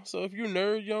 you know, so if you're a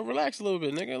nerd, relax a little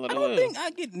bit, nigga. Let it live. I don't think I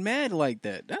get mad like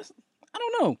that. I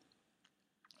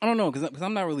don't know, because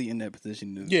I'm not really in that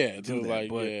position to do that. Like,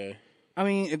 but, yeah. I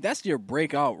mean, if that's your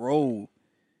breakout role,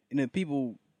 and if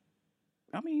people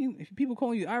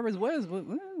call you Iris West, but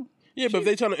if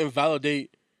they trying to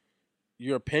invalidate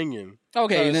your opinion,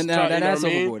 okay, then that's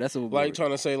overboard. That's overboard. Like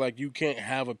trying to say like you can't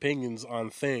have opinions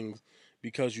on things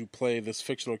because you play this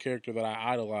fictional character that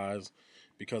I idolize.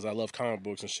 Because I love comic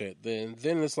books and shit, then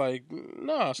it's like,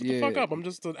 nah, shut the fuck up. I'm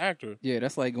just an actor. Yeah,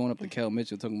 that's like going up to Kel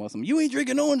Mitchell talking about something. You ain't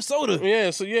drinking orange soda.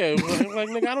 Yeah, so yeah, like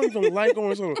nigga, I don't even like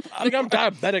orange soda. Nigga, I'm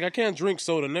diabetic. I can't drink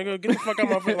soda. Nigga, get the fuck out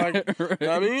my face. Like, right. You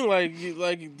know what I mean,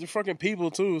 like the fucking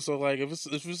people too. So like, if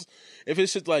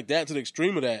it's shit like that to the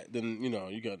extreme of that, then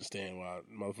you can understand why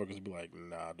motherfuckers be like,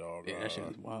 nah, dog. Yeah, that shit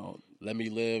is wild. Let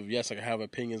me live. Yes, I can have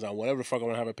opinions on whatever the fuck I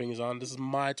want to have opinions on. This is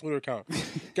my Twitter account.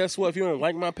 Guess what? If you don't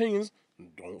like my opinions,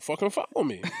 don't fucking follow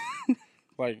me.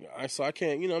 I can't, I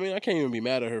can't even be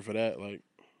mad at her for that. Like,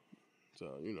 so,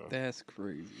 That's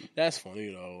crazy. That's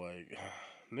funny, though. Like,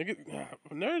 nigga,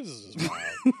 nerds is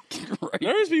wild. Right.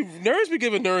 Nerds be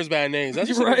giving nerds bad names.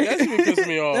 That's right. That shit be pissing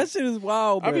me off. That shit is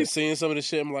wild, I be seeing some of this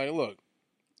shit. I'm like, look,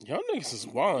 y'all niggas is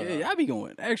wild. Yeah, I be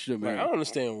going extra, man. Like, I don't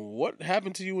understand what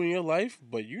happened to you in your life,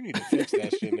 but you need to fix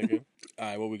that shit, nigga. All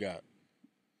right, what we got?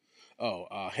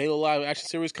 Oh, Halo live action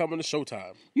series coming to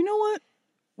Showtime. You know what?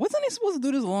 Wasn't they supposed to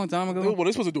do this a long time ago? Well,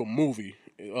 they're supposed to do a movie,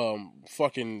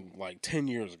 fucking like 10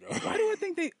 years ago. Why do I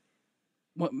think they?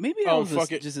 Well, maybe that was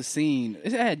just a scene.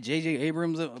 It had J.J.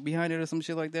 Abrams behind it or some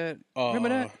shit like that. Remember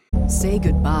that? Say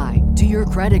goodbye to your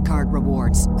credit card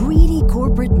rewards. Greedy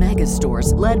corporate mega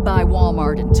stores, led by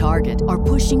Walmart and Target, are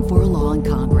pushing for a law in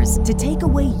Congress to take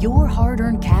away your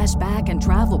hard-earned cash back and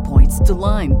travel points to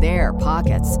line their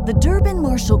pockets. The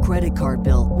Durbin-Marshall credit card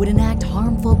bill would enact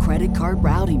harmful credit card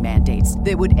routing mandates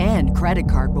that would end credit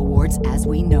card rewards as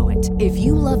we know it. If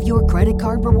you love your credit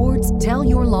card rewards, tell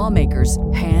your lawmakers,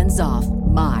 hands off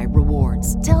my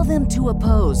rewards. Tell them to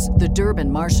oppose the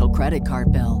Durbin-Marshall credit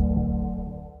card bill.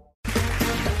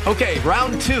 Okay,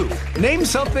 round two. Name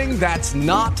something that's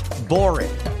not boring.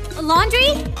 A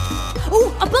laundry? Ooh,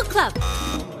 a book club.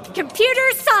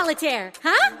 Computer solitaire,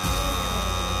 huh?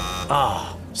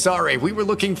 Ah, oh, sorry, we were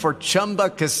looking for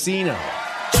Chumba Casino.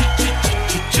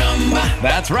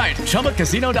 That's right,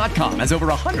 ChumbaCasino.com has over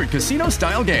 100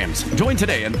 casino-style games. Join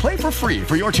today and play for free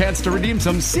for your chance to redeem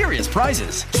some serious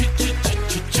prizes.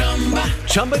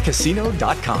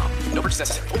 ChumbaCasino.com. No purchase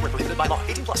necessary. Void where prohibited by law.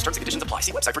 18+ terms and conditions apply.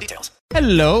 See website for details.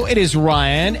 Hello, it is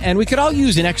Ryan, and we could all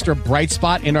use an extra bright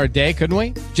spot in our day, couldn't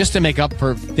we? Just to make up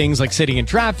for things like sitting in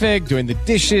traffic, doing the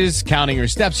dishes, counting your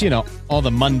steps, all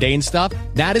the mundane stuff.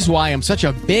 That is why I'm such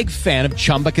a big fan of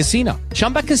Chumba Casino.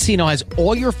 Chumba Casino has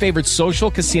all your favorite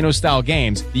social casino-style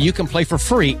games that you can play for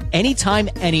free anytime,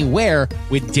 anywhere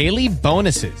with daily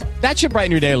bonuses. That should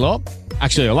brighten your day a little.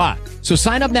 Actually, a lot. So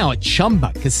sign up now at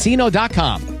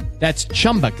ChumbaCasino.com. That's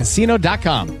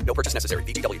ChumbaCasino.com. No purchase necessary.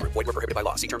 VGW Group. Void where prohibited by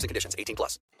law. See terms and conditions.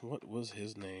 18+. What was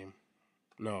his name?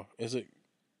 No, is it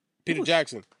Peter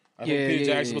Jackson? I think Peter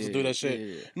Jackson was to do that shit.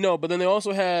 Yeah. No, but then they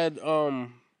also had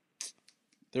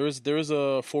there is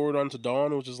a Forward Unto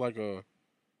Dawn, which is like a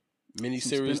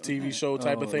miniseries TV show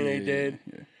type of thing they did.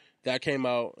 Yeah. That came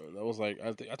out. That was like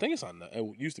I think it's on.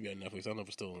 It used to be on Netflix. I don't know if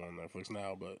it's still on Netflix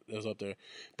now, but it was up there.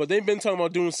 But they've been talking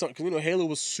about doing something because Halo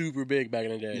was super big back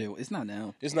in the day. Yeah, it's not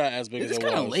now. It's not as big as it was. It's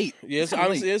kind of late. Yeah,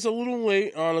 it's a little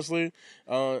late, honestly.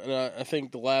 And I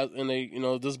think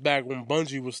this back when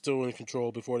Bungie was still in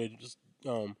control before they just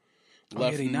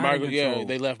left. They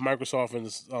left Microsoft and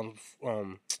this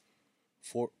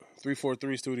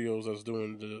 343 Studios that's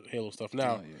doing the Halo stuff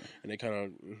now, and they kind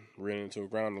of ran into the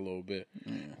ground a little bit.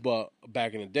 Yeah. But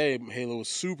back in the day, Halo was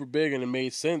super big and it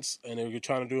made sense, and they were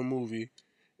trying to do a movie.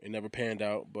 It never panned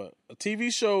out, but a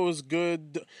TV show is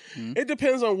good. Mm-hmm. It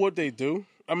depends on what they do.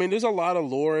 I mean, there's a lot of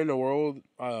lore in the world.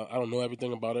 I don't know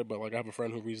everything about it, but like I have a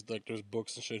friend who reads there's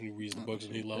books and shit, and he reads the books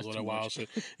and he loves all that wild shit.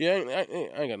 Yeah, I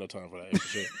ain't got no time for that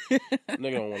extra shit.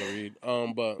 Nigga don't want to read.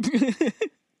 But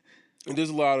and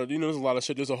there's a lot of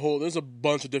shit. There's a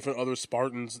bunch of different other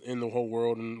Spartans in the whole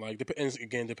world, and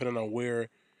again, depending on where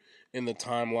in the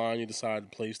timeline you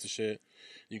decide to place the shit.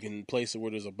 You can place it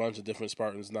where there's a bunch of different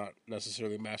Spartans, not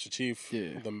necessarily Master Chief,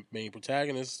 the main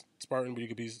protagonist Spartan, but you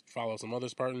could follow some other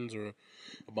Spartans or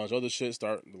a bunch of other shit.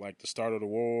 Start like the start of the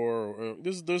war. Or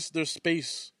there's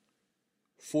space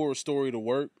for a story to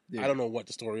work. Yeah. I don't know what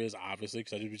the story is, obviously,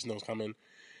 because I just know it's coming.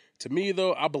 To me,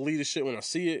 though, I believe the shit when I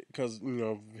see it because we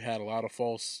had a lot of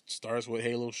false starts with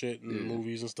Halo shit in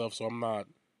movies and stuff. So I'm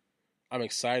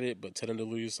excited, but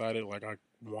tentatively excited. Like I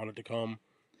want it to come.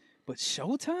 But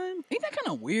Showtime? Ain't that kind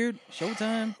of weird?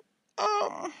 Showtime?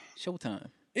 Showtime.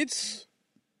 It's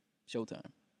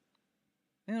Showtime.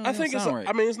 I think it's. Right.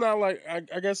 I mean, it's not like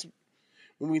I guess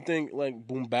when we think like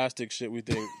boombastic shit, we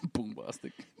think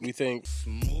boombastic. We think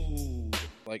smooth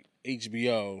like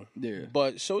HBO. Yeah.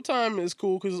 But Showtime is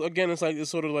cool because again, it's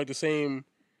sort of like the same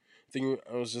thing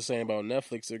I was just saying about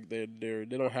Netflix. They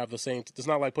don't have the same. It's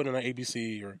not like putting on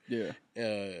ABC or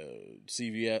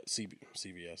CBS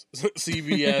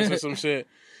or some shit.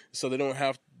 So they don't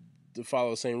have to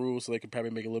follow the same rules. So they can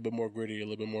probably make it a little bit more gritty, a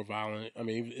little bit more violent. I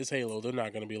mean, it's Halo. They're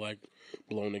not going to be like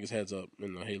blowing niggas' heads up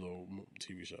in the Halo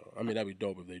TV show. I mean, that'd be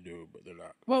dope if they do, but they're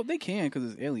not. Well, they can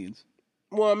because it's aliens.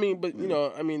 Well, I mean, but in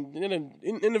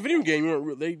the video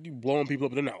game, they blowing people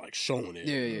up, but they're not like showing it.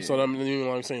 Yeah. So I mean, you know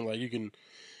what I'm saying? Like you can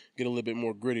get a little bit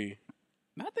more gritty.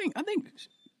 I think.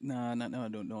 No, I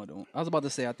don't. I was about to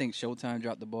say I think Showtime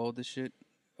dropped the ball with this shit.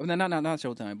 Oh, no, not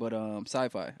Showtime, but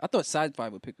Sci-Fi. I thought Sci-Fi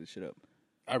would pick this shit up.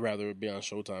 I'd rather it be on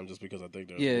Showtime just because I think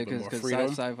there's a little bit more freedom.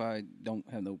 Sci-Fi don't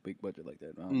have no big budget like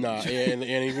that. And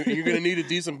you're gonna need a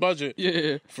decent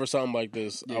budget for something like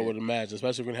this. I would imagine,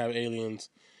 especially if we're gonna have aliens.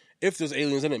 If there's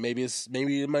aliens in it, maybe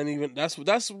it might even. That's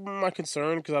my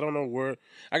concern because I don't know where.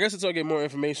 I guess until I get more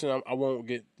information, I won't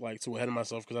get like too ahead of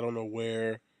myself because I don't know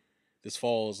where this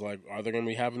falls. Like, are they going to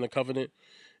be having the Covenant?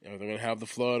 Are they going to have the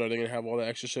Flood? Are they going to have all the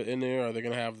extra shit in there? Are they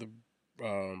going to have the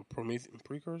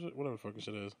precursor? Whatever the fuck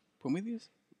shit is. Prometheus?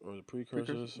 Or the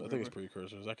precursors? I think it's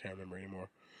precursors. I can't remember anymore.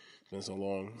 It's been so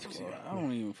long. I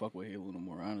don't even fuck with Halo no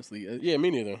more, honestly. Yeah,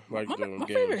 me neither. Like my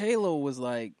favorite Halo was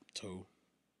like 2.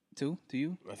 2 to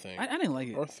you? I think I didn't like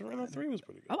it. Or 3 was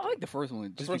pretty good. I like the first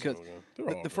one just because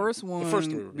the first one. The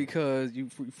first 3 were because you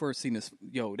first seen this.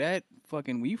 That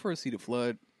fucking when you first see the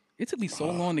Flood, it took me so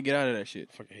long to get out of that shit.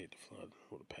 I fucking hate the Flood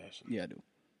with a passion. Yeah, I do.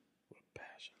 With a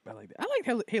passion. I like that. I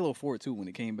liked Halo 4 too when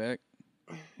it came back.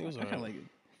 It was I kind of like it.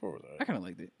 4 was alright. I kind of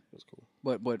liked it. It was cool.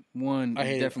 But one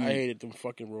I definitely. I hated them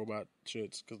fucking robot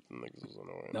shits because the niggas was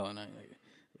annoying. No, not like it.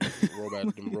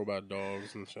 robot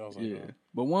dogs and shit. I was like, no.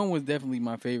 But one was definitely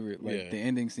my favorite. Like the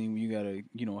ending scene when you gotta,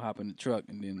 hop in the truck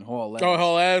and then haul ass. Oh,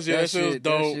 haul ass! Yeah, that shit was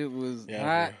dope. That shit was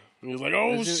hot. He was like,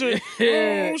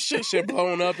 "Oh shit, shit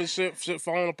blowing up and shit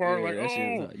falling apart."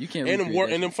 Yeah, like, you can't.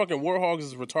 And them fucking Warthogs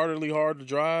is retardedly hard to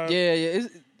drive. Yeah.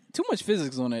 too much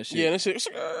physics on that shit. Yeah, that shit.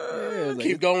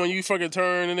 Keep going. You fucking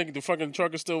turn, and the fucking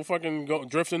truck is still fucking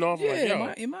drifting off. Yeah,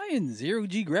 like, yo. am I in zero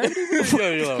G gravity? What's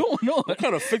going on? What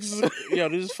kind of fixes? Yo,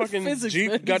 this fucking Physics,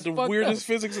 Jeep man, got the fucked weirdest up.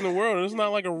 physics in the world. And it's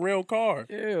not like a real car.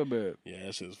 Yeah, man. Yeah,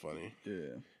 that shit's funny.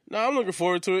 Yeah. Nah, I'm looking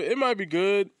forward to it. It might be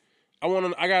good.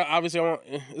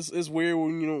 It's weird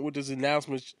when, with this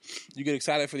announcement, you get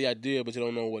excited for the idea, but you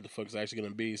don't know what the fuck it's actually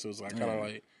going to be. So it's like, kind of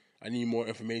like, I need more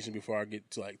information before I get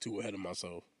to like too ahead of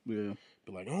myself. Yeah.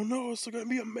 Be like, oh no, it's going to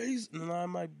be amazing. And I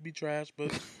might be trash,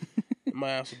 but it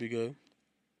might also be good.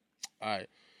 All right.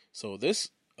 So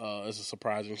this is a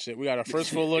surprising shit. We got our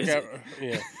first full look at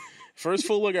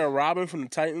Robin from the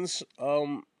Titans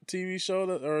TV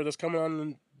show that's coming on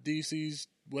in DC's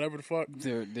whatever the fuck.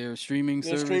 Their streaming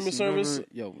service.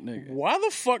 Yo, nigga. Why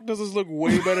the fuck does this look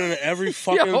way better than every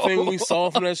fucking thing we saw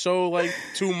from that show like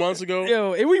 2 months ago?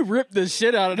 Yo, and we ripped the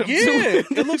shit out of them too.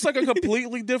 It looks like a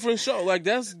completely different show. Like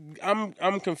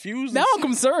I'm confused. Now I'm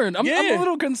concerned. I'm a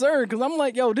little concerned because I'm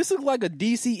like, yo, this looks like a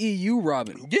DCEU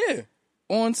Robin. Yeah.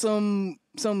 On some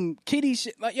kiddie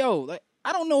shit. Like, yo, like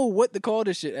I don't know what to call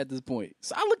this shit at this point.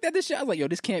 So I looked at this shit, I was like, yo,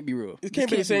 this can't be real. It can't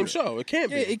be the same show. It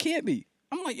can't be. Yeah, it can't be.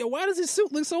 I'm like, yo, why does this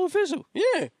suit look so official?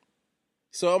 Yeah.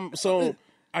 So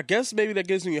I guess maybe that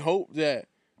gives me hope that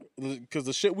because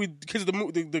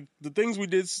the things we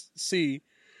did see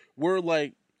were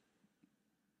like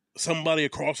somebody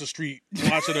across the street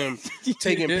watching them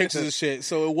taking pictures of shit.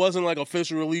 So it wasn't like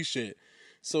official release shit.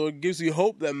 So it gives you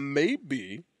hope that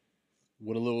maybe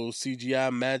with a little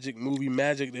CGI movie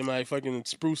magic, they might fucking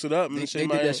spruce it up. And they did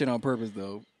that shit on purpose,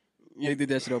 though. They did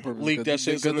that shit on purpose. Leaked that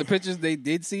shit. Because the pictures they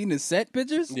did see, the set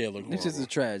pictures, it's just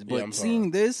trash. But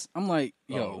seeing this, I'm like,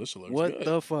 yo, this looks what good.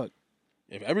 the fuck?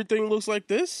 If everything looks like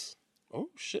this, oh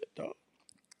shit, dog.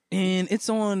 And it's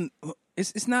on.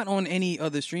 It's not on any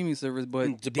other streaming service, but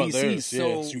DC.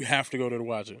 So you have to go there to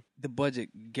watch it. The budget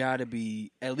gotta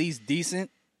be at least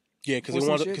decent. Yeah,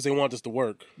 because they want this to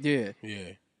work. Yeah,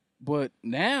 yeah. But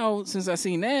now, since I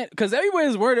seen that, because everybody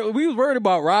was worried, we was worried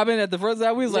about Robin at the first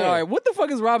time. We was like, all right, what the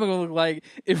fuck is Robin gonna look like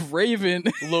if Raven,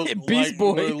 Beast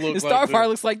Boy, and Starfire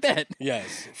looks like that?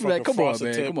 Yes. Like, come on,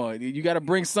 man, come on. You got to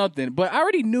bring something. But I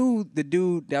already knew the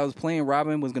dude that was playing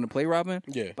Robin was gonna play Robin.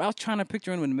 Yeah. But I was trying to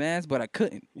picture him in the mask, but I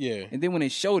couldn't. Yeah. And then when they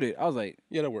showed it, I was like,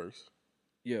 yeah, that works.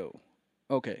 Yo,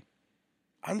 okay.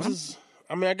 I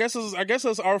guess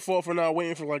it's our fault for not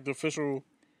waiting for like the official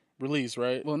release,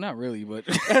 right? Well, not really, but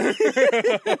I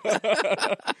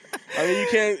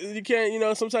mean, you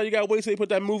can't. Sometimes you gotta wait till they put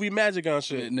that movie magic on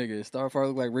shit. Nigga, Starfire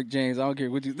look like Rick James. I don't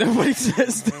care what nobody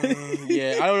says.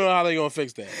 Yeah, I don't know how they gonna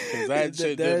fix that because that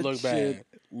shit did look bad.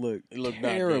 It looked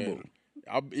terrible.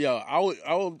 I'll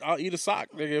eat a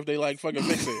sock, nigga, if they like fucking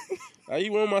fix it. I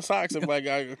eat one of my socks if like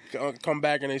I come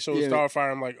back and they show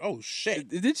Starfire. I'm like, oh shit,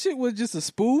 this shit was just a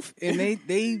spoof, and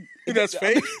they that's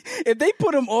fake. If they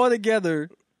put them all together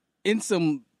in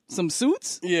some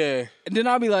suits, yeah, and then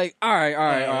I'll be like, all right,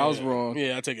 I was wrong.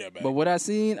 Yeah, I take that back. But what I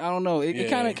seen, I don't know. It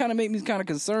kind of made me kind of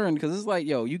concerned because it's like,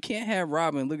 yo, you can't have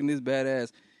Robin looking this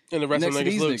badass, and the rest of the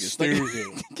niggas look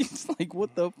stupid. It's like,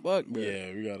 what the fuck, man?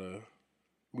 Yeah, we're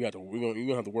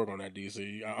gonna have to work on that,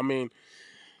 DC. I mean,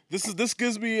 this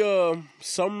gives me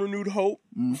some renewed hope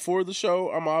for the show.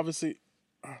 I'm obviously.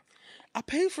 I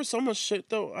paid for so much shit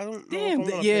though. I don't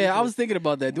know. Damn, I was thinking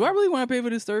about that. Do I really want to pay for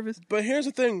this service? But here's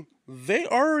the thing: they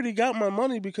already got my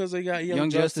money because they got Young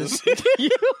Justice. So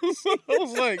I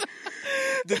was like,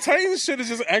 the Titans shit is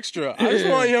just extra. I just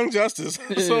want Young Justice.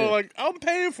 So like, I'm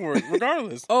paying for it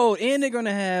regardless. Oh, and they're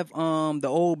gonna have the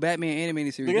old Batman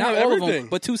animated series. Not all of them,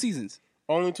 but 2 seasons.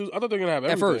 Only 2. I thought they were gonna have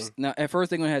everything. At first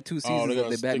they're gonna have 2 seasons of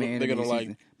the Batman they're animated gonna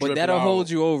season. But that'll hold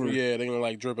you over. Yeah, they're gonna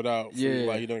like drip it out. Yeah,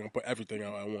 like you're gonna put everything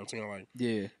out at once. You're gonna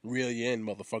like reel you in,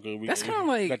 motherfucker. That's kind of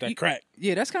like got that crack.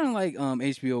 Yeah, that's kind of like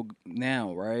HBO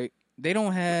now, right? They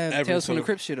don't have Tales from the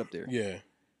Crypt shit up there. Yeah,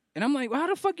 and I'm like, well, how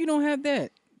the fuck you don't have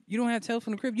that? You don't have Tales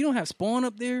from the Crypt. You don't have Spawn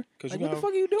up there. Like, what the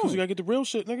fuck are you doing? Because you gotta get the real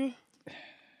shit, nigga.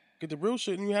 Get the real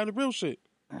shit, and you have the real shit.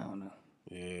 I don't know.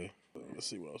 Yeah. Let's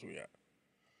see what else we got.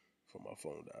 Before my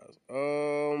phone dies.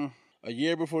 A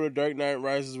year before The Dark Knight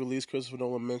Rises release, Christopher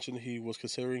Nolan mentioned he was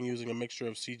considering using a mixture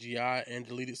of CGI and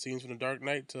deleted scenes from The Dark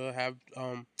Knight to have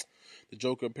the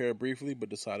Joker appear briefly, but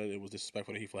decided it was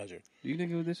disrespectful to Heath Ledger. Do you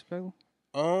think it was disrespectful?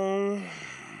 I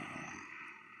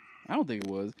don't think it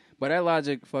was. But that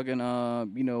logic, fucking,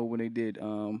 when they did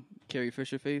Carrie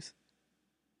Fisher face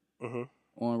on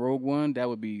Rogue One, that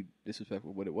would be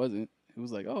disrespectful, but it wasn't. It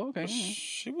was like, oh, okay.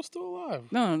 She was still alive.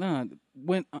 No.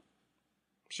 When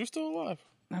she was still alive.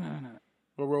 No.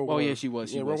 Well, Rogue One. Yeah, she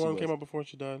was. Rogue One came out before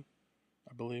she died.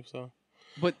 I believe so.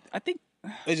 But I think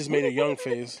They just made a young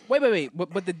face. Wait.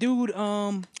 But the dude,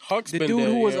 Huck's the been dude dead,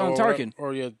 who was yeah, on Tarkin,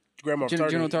 or Grandma Tarkin.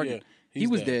 General Tarkin, yeah, he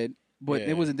was dead, but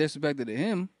it wasn't disrespected to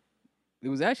him. It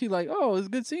was actually like, oh, it's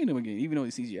good seeing him again, even though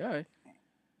he's CGI.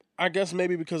 I guess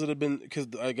maybe because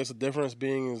I guess the difference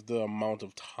being is the amount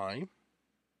of time.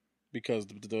 Because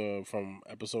the from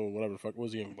episode whatever the fuck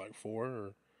was he in, like 4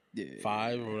 or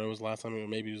 5 or whatever was the last time, or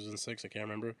maybe he was in 6, I can't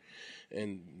remember.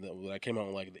 And that came out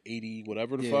in like the 80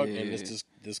 whatever the fuck, and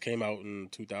this came out in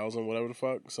 2000 whatever the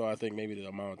fuck. So I think maybe the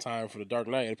amount of time for the Dark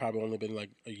Knight, it probably only been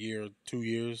like a year, 2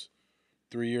 years,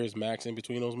 3 years max in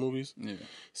between those movies. Yeah.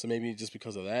 So maybe just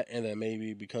because of that, and then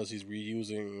maybe because he's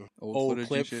reusing old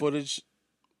clip footage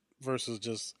versus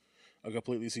just a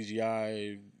completely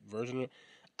CGI version of,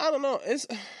 I don't know. I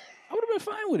would have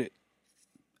been fine with it.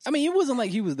 I mean, it wasn't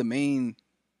like he was the main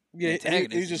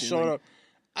antagonist. He's just showing up.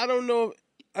 I don't know.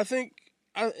 I think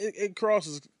it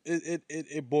crosses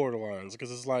it borderlines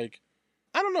because it's like,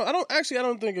 I don't know. I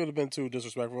don't think it would have been too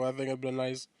disrespectful. I think it'd been a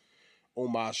nice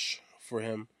homage for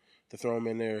him to throw him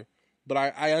in there. But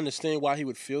I understand why he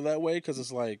would feel that way because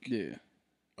it's like,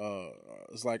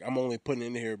 it's like I'm only putting it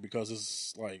in here because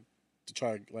it's like to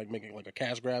try to like make it like a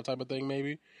cash grab type of thing.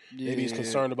 Maybe he's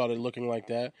concerned about it looking like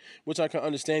that, which I can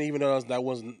understand, even though that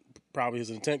wasn't probably his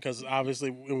intent. Because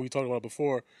obviously, when we talked about it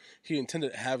before, he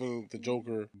intended having the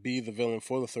Joker be the villain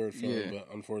for the third film, but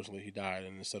unfortunately, he died.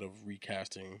 And instead of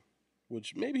recasting,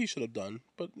 which maybe he should have done,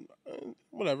 but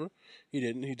whatever, he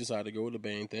didn't. He decided to go with the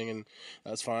Bane thing, and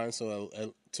that's fine. So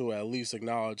to at least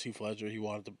acknowledge Heath Ledger, he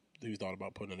thought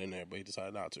about putting it in there, but he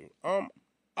decided not to.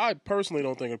 I personally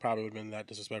don't think it probably would have been that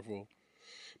disrespectful,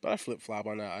 but I flip-flop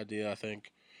on that idea. I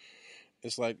think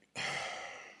it's like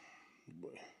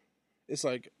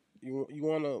you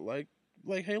want to like,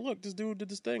 hey, look, this dude did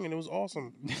this thing and it was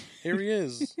awesome. Here he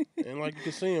is, and like you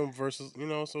can see him versus,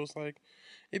 so it's like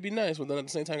it'd be nice, but then at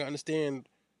the same time, I understand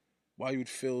why you'd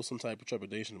feel some type of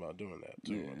trepidation about doing that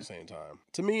too. At the same time,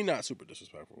 to me, not super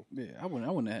disrespectful. Yeah, I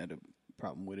wouldn't have had a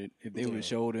problem with it if they would have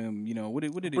showed him,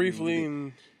 what did briefly it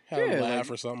and had him laugh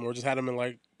or something, or just had him in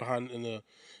like behind in the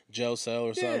jail cell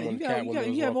or something.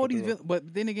 When you have all these,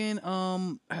 but then again, it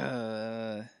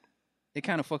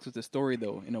kind of fucks with the story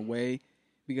though in a way,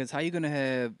 because how you gonna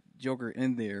have Joker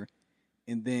in there,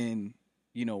 and then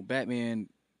Batman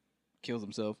kills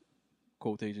himself,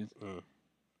 quotations,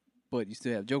 but you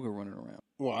still have Joker running around.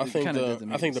 Well, I think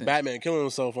the Batman killing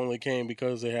himself only came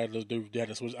because they had to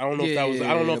switch. I don't know if that was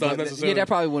necessarily that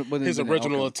probably wasn't his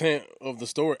original intent of the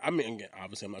story. I mean, again,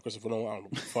 obviously I'm not Christopher Nolan. I don't know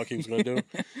what the fuck he was going to do,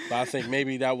 but I think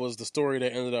maybe that was the story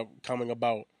that ended up coming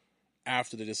about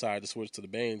after they decided to switch to the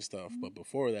Bane stuff. But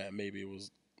before that, maybe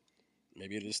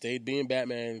it just stayed being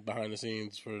Batman behind the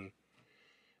scenes for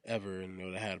ever, and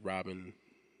they had Robin,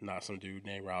 not some dude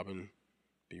named Robin,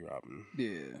 be Robin.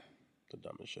 Yeah, the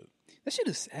dumbest shit. That shit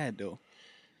is sad though.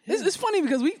 It's funny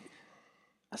because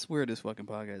I swear this fucking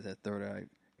podcast has third eye.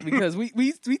 Because we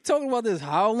talking about this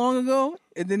how long ago,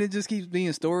 and then it just keeps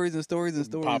being stories and stories and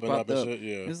stories popping up. And shit,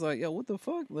 yeah. It's like, yo, what the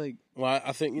fuck? Like, well,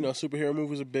 I think superhero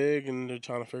movies are big, and they're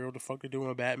trying to figure out what the fuck they're doing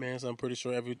with Batman. So I'm pretty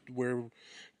sure everywhere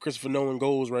Christopher Nolan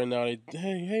goes right now,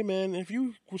 hey man, if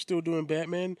you were still doing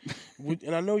Batman,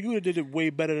 and I know you did it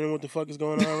way better than what the fuck is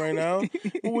going on right now,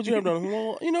 what would you have done?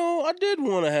 Well, I did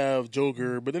want to have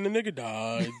Joker, but then the nigga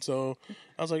died, so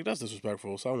I was like, that's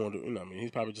disrespectful. So I wanted to,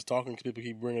 he's probably just talking because people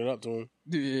keep bringing it up to him.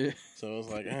 Yeah. So it's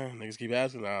like, niggas keep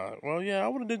asking. Well, yeah, I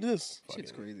would have did this.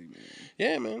 Shit's crazy, man.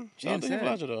 Yeah, man. Shout out to Heath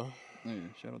Ledger, though. Yeah,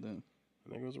 shout out to him.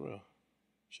 That nigga was real.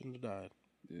 Shouldn't have died.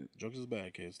 Yeah. Drugs is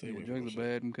bad, kids. Stay away from drugs are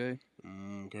bad, okay?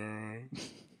 Okay.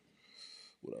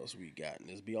 What else we got in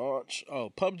this biatch? Oh,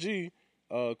 PUBG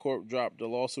Corp dropped a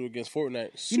lawsuit against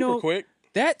Fortnite super quick.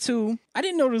 That too. I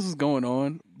didn't know this was going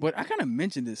on, but I kind of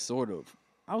mentioned this sort of.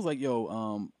 I was like,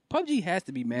 yo, PUBG has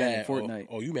to be mad at Fortnite.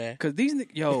 Oh, you mad? Because these,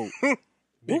 yo,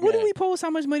 what did we post? How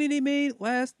much money they made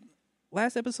last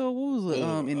episode? What was it?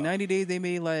 In 90 days, they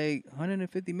made like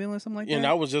 150 million, something like that. And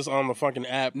that was just on the fucking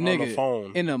app, on the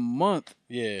phone. In a month.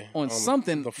 Yeah. On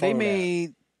something, they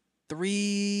made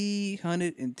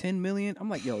 310 million. I'm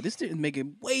like, yo, this is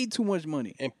making way too much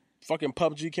money. And fucking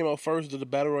PUBG came out first, did the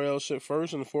Battle Royale shit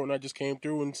first, and Fortnite just came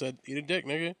through and said, eat a dick,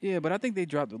 nigga. Yeah, but I think they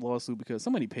dropped the lawsuit because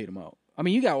somebody paid them out. I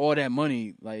mean, you got all that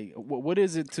money. Like, what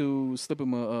is it to slip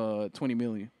him a 20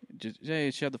 million? Just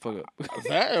shut the fuck up.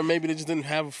 That, or maybe they just didn't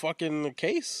have a fucking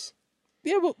case.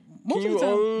 Yeah, but most of the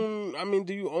time,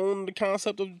 do you own the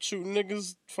concept of shooting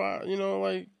niggas fire?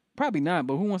 Like, probably not.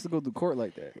 But who wants to go to court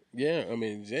like that? Yeah,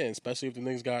 especially if the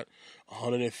niggas got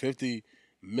 150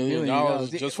 million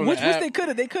just for the app. Which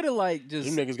they could have like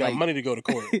just. Them niggas got money to go to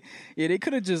court. Yeah, they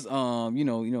could have just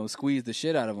squeezed the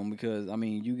shit out of them because I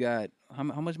mean you got how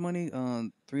much money?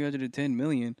 $310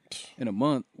 million in a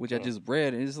month, which I just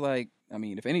read. And it's like, I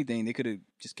mean, if anything, they could have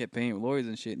just kept paying lawyers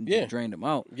and shit and just drained them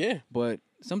out. Yeah, but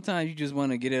sometimes you just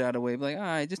want to get it out of the way. Like, all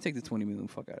right, just take the $20 million,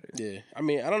 fuck out of here. Yeah, I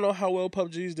mean, I don't know how well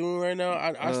PUBG is doing right now.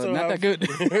 I still not that good.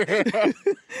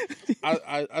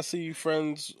 I see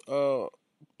friends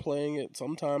playing it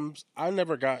sometimes. I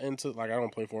never got into I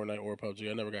don't play Fortnite or PUBG.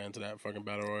 I never got into that fucking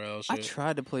battle royale shit. I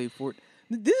tried to play Fortnite.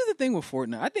 This is the thing with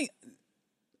Fortnite. I think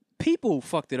people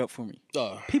fucked it up for me.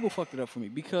 People fucked it up for me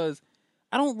because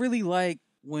I don't really like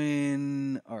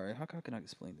when. All right, how can I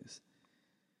explain this?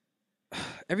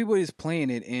 Everybody's playing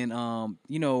it, and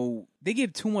they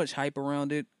give too much hype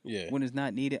around it when it's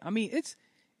not needed. I mean,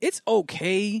 it's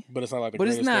okay, but it's not like the but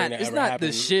greatest it's not. thing that It's ever not happened.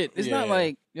 the shit. It's not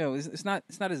like it's not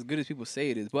as good as people say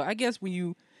it is. But I guess when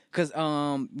you, because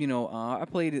I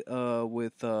played it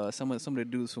with some of the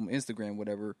dudes from Instagram,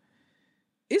 whatever.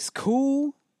 It's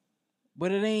cool,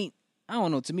 but it ain't. I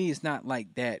don't know. To me, it's not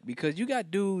like that because you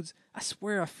got dudes. I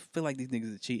swear, I feel like these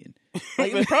niggas are cheating.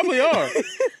 Like, they probably are.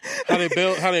 How they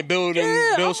build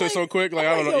and build shit so quick. Like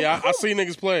I don't know. Yeah, I see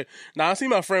niggas play. Now I see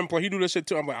my friend play. He do this shit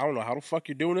too. I'm like, I don't know how the fuck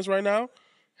you're doing this right now.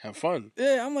 Have fun.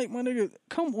 Yeah, I'm like, my nigga,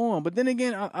 come on. But then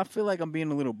again, I feel like I'm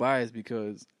being a little biased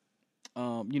because,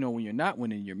 when you're not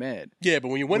winning, you're mad. Yeah, but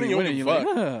when you're winning, you don't give a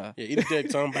fuck. Like, yeah, eat a dick,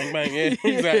 son. Bang, bang. Yeah,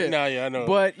 exactly. Nah, yeah, I know.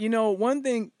 But, one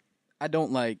thing I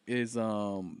don't like is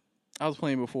I was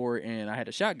playing before and I had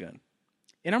a shotgun.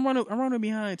 And I'm running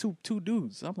behind two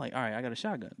dudes. I'm like, all right, I got a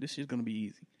shotgun. This shit's going to be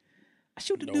easy. I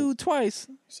shoot the dude twice.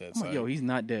 I'm like, yo, he's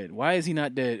not dead. Why is he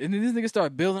not dead? And then this nigga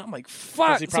started building. I'm like,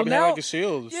 fuck. He probably had like a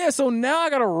shield. Yeah, so now I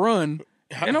got to run.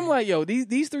 And I'm like, yo,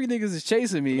 these three niggas is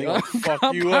chasing me. I'm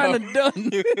kind of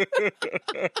done.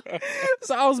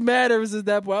 So I was mad ever since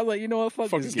that point. I was like, you know what?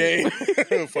 Fuck this game.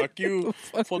 Fuck you.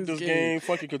 Fuck this game.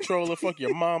 Fuck your controller. Fuck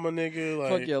your mama, nigga.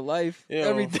 Like, fuck your life. Yeah,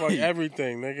 everything. Fuck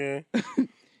everything, nigga.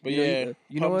 But you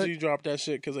know PUBG what? dropped that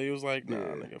shit because they was like, nah,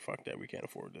 nigga, fuck that. We can't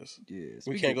afford this. Yeah,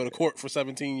 we can't go to court for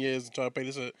 17 years and try to pay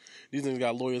this shit. These niggas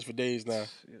got lawyers for days now.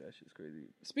 Yeah, that shit's crazy.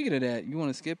 Speaking of that, you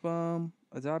want to skip a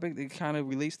topic that kind of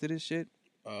relates to this shit?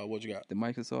 What you got? The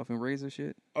Microsoft and Razer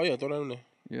shit. Oh yeah, throw that in there.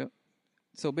 Yep.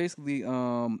 So basically,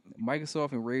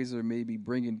 Microsoft and Razer may be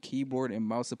bringing keyboard and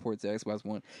mouse support to Xbox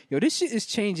One. Yo, this shit is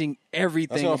changing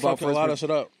everything That's gonna about fuck a lot of shit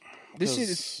up. This shit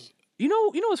is. You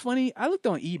know what's funny? I looked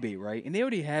on eBay, right, and they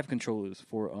already have controllers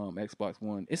for Xbox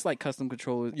One. It's like custom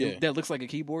controllers that looks like a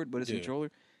keyboard, but it's a controller.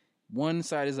 One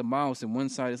side is a mouse, and one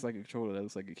side is like a controller that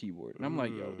looks like a keyboard. And I'm like,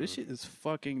 yo, this shit is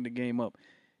fucking the game up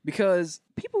because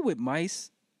people with mice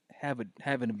have an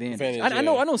advantage. I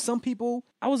know some people.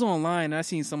 I was online and I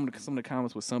seen some of the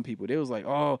comments with some people. They was like,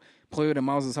 "Oh, play with the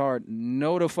mouse is hard."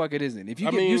 No, the fuck it isn't. If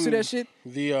you get used to that shit,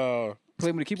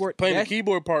 playing with the keyboard. The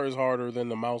keyboard part is harder than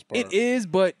the mouse part. It is,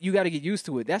 but you got to get used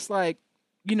to it. That's like,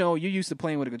 you're used to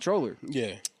playing with a controller.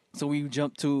 Yeah. So when you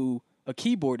jump to a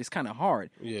keyboard, it's kind of hard.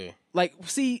 Yeah. Like,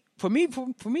 see, for me,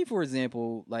 for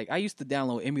example, like I used to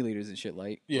download emulators and shit,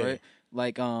 right?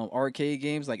 Like arcade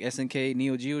games, like SNK,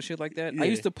 Neo Geo, shit like that. Yeah. I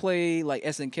used to play like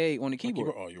SNK on the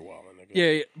keyboard. Oh, you're wild, nigga.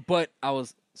 Yeah, but I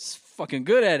was fucking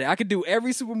good at it. I could do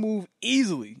every super move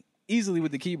easily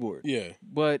with the keyboard. Yeah.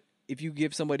 But if you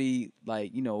give somebody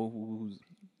like who's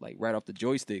like right off the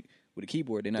joystick with a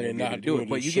keyboard, they're not gonna be able to do it.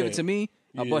 But you give it to me,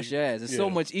 I'll bust your ass. It's so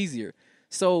much easier.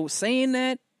 So saying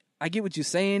that, I get what you're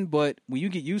saying, but when you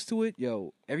get used to it,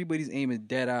 yo, everybody's aim is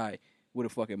dead eye with a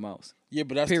fucking mouse. Yeah,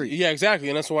 but that's period. Yeah, exactly,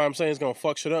 and that's why I'm saying it's gonna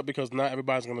fuck shit up because not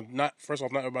everybody's gonna First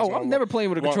off, not everybody's. I'm never playing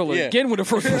with a controller again with a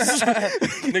first.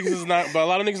 Niggas is not, but a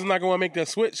lot of niggas is not gonna make that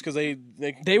switch because they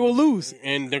will lose,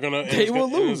 and they're gonna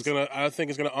lose. I think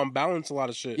it's gonna unbalance a lot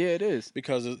of shit. Yeah, it is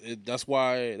because that's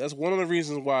one of the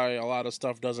reasons why a lot of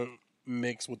stuff doesn't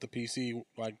mix with the PC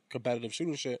like competitive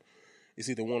shooting shit. It's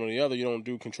either one or the other. You don't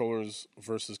do controllers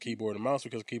versus keyboard and mouse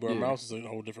because keyboard and mouse is a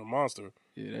whole different monster.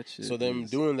 Yeah, that shit. So them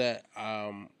doing that,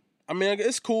 I mean,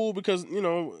 it's cool because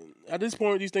at this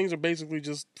point these things are basically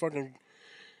just fucking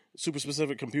super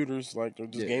specific computers, like they're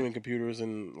just gaming computers,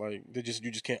 and like you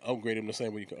just can't upgrade them the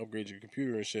same way you can upgrade your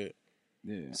computer and shit.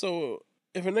 Yeah. So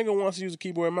if a nigga wants to use a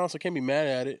keyboard and mouse, I can't be mad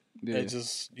at it. Yeah. It's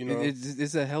just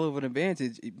it's a hell of an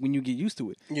advantage when you get used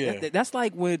to it. Yeah, that's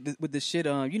like with the shit.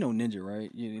 Ninja,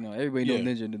 right? Everybody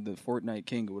know Ninja, the Fortnite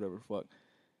king or whatever the fuck.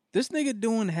 This nigga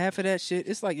doing half of that shit.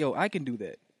 It's like, yo, I can do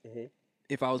that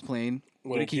if I was playing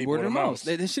with a keyboard and a mouse.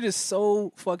 This shit is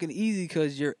so fucking easy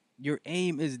because your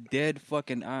aim is dead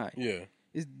fucking eye. Yeah,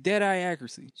 it's dead eye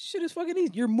accuracy. Shit is fucking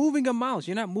easy. You're moving a mouse.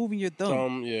 You're not moving your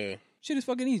thumb. Yeah. Shit is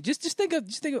fucking easy. Just think of.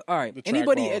 All right, The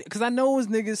anybody, trackball. because I know it's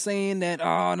niggas saying that.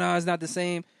 Oh no, it's not the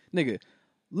same, nigga.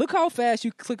 Look how fast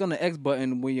you click on the X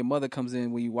button when your mother comes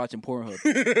in when you watching Pornhub.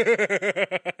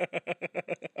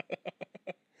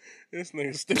 This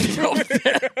nigga still.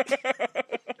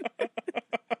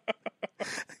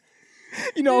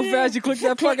 You know how fast you click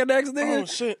that fucking X, nigga? Oh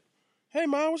shit! Hey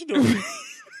mom, what you doing?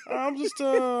 I'm just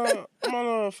I'm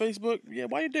on Facebook. Yeah,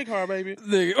 why you dick hard, baby?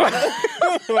 Nigga.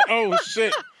 Oh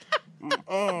shit!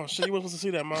 Oh shit! You wasn't supposed to see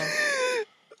that, mom.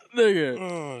 Nigga.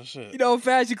 Oh shit! You know how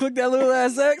fast you click that little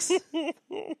ass X?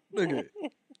 Nigga.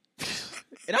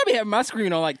 And I be having my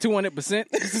screen on like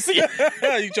 200% just to see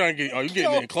it. You trying to get? Oh, you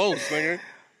getting in close, nigga.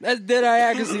 That's dead eye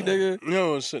accuracy, nigga.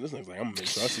 No shit. This nigga's like, I'm gonna make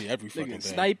sure I see every fucking Nigga,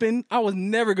 thing. sniping. I was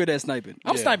never good at sniping.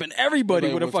 I'm sniping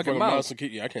everybody with a fucking mouse.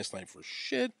 Yeah, I can't snipe for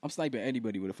shit. I'm sniping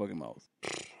anybody with a fucking mouse.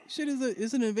 Shit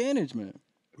is an advantage, man.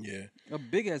 Yeah, a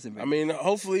big ass advantage. I mean,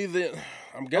 hopefully,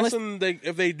 I'm guessing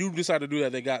if they do decide to do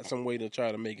that, they got some way to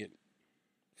try to make it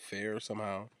fair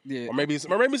somehow. Yeah, or maybe it's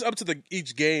up to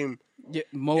each game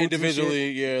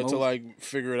individually. Yeah, to like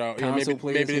figure it out.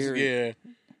 Yeah,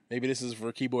 maybe this is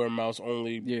for keyboard and mouse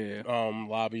only. Yeah,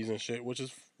 lobbies and shit, which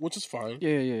is fine.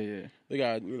 Yeah. They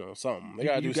got something. They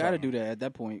gotta do. You gotta do that at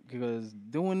that point because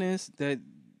doing this, that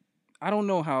I don't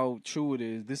know how true it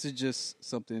is. This is just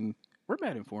something we're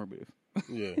mad informative.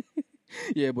 Yeah,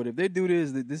 yeah. But if they do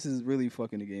this is really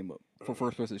fucking the game up for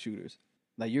first person shooters.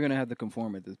 Like you're gonna have to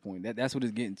conform at this point. That's what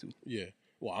it's getting to. Yeah.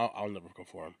 Well, I'll never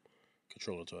conform.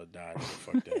 Controller till I die.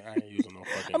 Fuck that. I ain't using no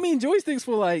fucking. I mean, joysticks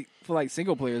for like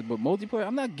single players, but multiplayer,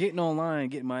 I'm not getting online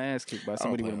getting my ass kicked by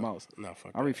somebody with a mouse. Nah,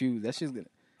 fuck. I refuse. That shit's gonna.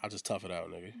 I'll just tough it out,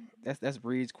 nigga. That's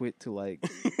rage quit to like.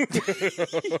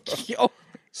 Yo,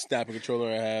 snap a controller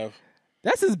in half.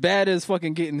 That's as bad as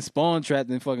fucking getting spawn trapped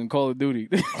in fucking Call of Duty.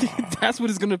 That's what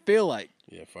it's gonna feel like.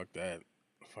 Yeah, fuck that.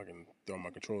 Fucking throw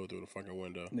my controller through the fucking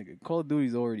window. Nigga, Call of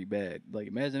Duty's already bad. Like,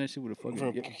 imagine that shit with a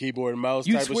fucking keyboard and mouse.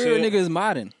 You type swear of shit. a nigga is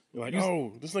modding. You're like,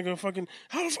 this nigga fucking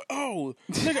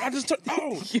nigga, I just took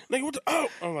nigga, what the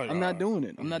I'm like, I'm not doing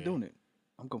it. I'm not doing it.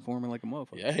 I'm conforming like a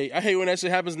motherfucker. Yeah, I hate when that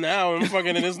shit happens now and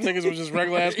fucking and this niggas with just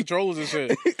regular ass controllers and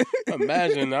shit.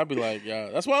 Imagine, I'd be like, yeah.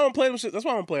 That's why I don't play with shit. That's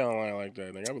why I don't play online like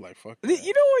that. Nigga, I'd be like, fuck that.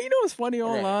 You know what's funny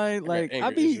online? Like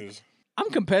I'm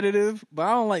competitive, but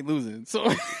I don't like losing.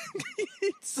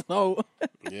 So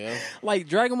yeah. Like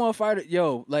Dragon Ball Fighter,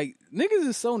 like niggas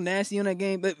is so nasty on that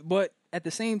game, but at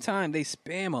the same time they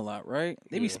spam a lot, right?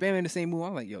 They be spamming the same move.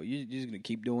 I'm like, you're just gonna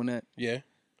keep doing that? Yeah.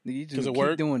 You just gonna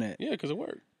keep doing that. Yeah, because it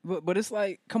worked. But it's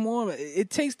like, come on, it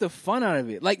takes the fun out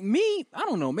of it. Like me, I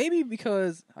don't know, maybe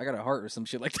because I got a heart or some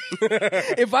shit like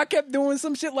that. If I kept doing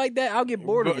some shit like that, I'll get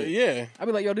bored of it. Yeah. I'd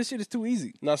be like, yo, this shit is too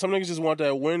easy. Nah, some niggas just want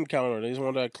that win counter. They just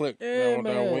want that click. They want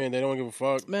that win. They don't give a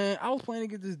fuck. Man, I was playing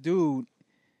against this dude,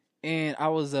 and I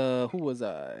was, who was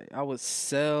I? I was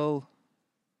Cell,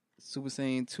 Super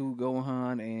Saiyan 2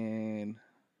 Gohan, and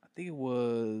I think it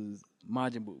was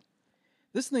Majin Buu.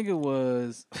 This nigga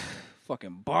was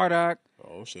fucking Bardock.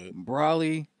 Oh shit.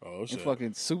 Broly. Oh shit. And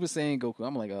fucking Super Saiyan Goku.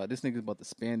 I'm like, this nigga's about to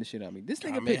spam the shit out of me. This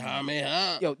nigga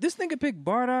picked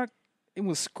Bardock and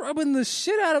was scrubbing the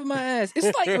shit out of my ass.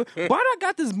 It's like Bardock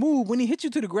got this move when he hit you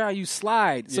to the ground, you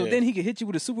slide. So then he can hit you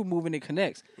with a super move and it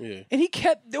connects. Yeah. And he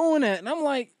kept doing that. And I'm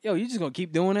like, yo, you just gonna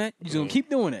keep doing that? You just gonna keep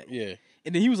doing that? Yeah.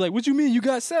 And then he was like, what you mean you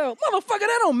got Cell? Motherfucker,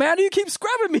 that don't matter. You keep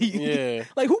scrubbing me. Yeah.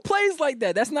 Like, who plays like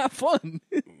that? That's not fun.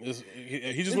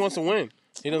 He just wants to win.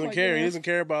 He doesn't care. He doesn't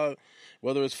care about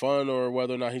whether it's fun or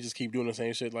whether or not he just keep doing the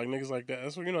same shit like niggas like that.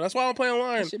 That's what, that's why I don't play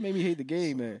online. That shit made me hate the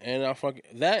game, man. And I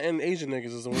that and Asian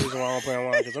niggas is the reason why I don't play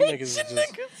online because them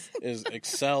niggas is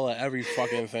excel at every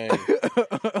fucking thing.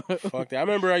 Fuck that. I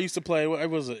remember I used to play. I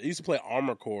used to play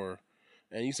Armor Core.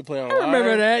 And used to play online. I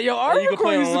remember that. Yo, Armor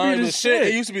Core used to be the shit.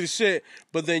 It used to be the shit.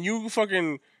 But then you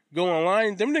fucking go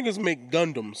online. Them niggas make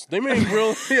Gundams. They make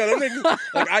real. Yeah, them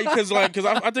niggas. Because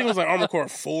I think it was like Armor Core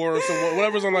 4 or something.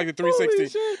 Whatever's on like the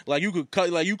 360. Like you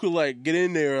could get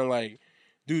in there and like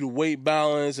do the weight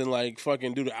balance and like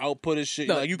fucking do the output and shit.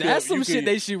 No, like that's some shit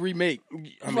they should remake.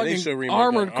 I mean, they should remake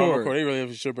Armor that. Core. Armor Core. They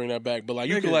really should bring that back. But like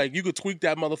you could tweak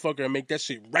that motherfucker and make that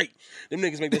shit right. Them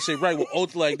niggas make that shit right.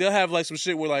 Like they'll have like some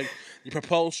shit where like your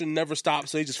propulsion never stops,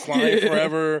 so they just flying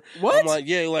forever. What? I'm like,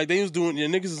 yeah, like they was doing. Your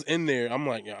niggas is in there. I'm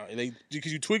like, yeah,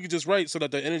 because you tweak it just right so that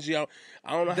the energy out.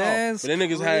 I don't know how, but then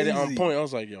niggas had it on point. I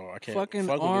was like, yo, I can't. Fucking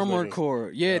fuck with Armor these niggas.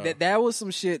 Core. Yeah, that was some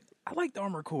shit. I liked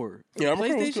Armor Core. Yeah, Armor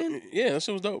Core was PlayStation. cool. Yeah, that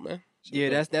shit was dope, man.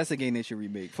 Yeah, that's a game they should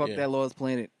remake. Fuck that Lost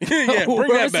Planet. Yeah, bring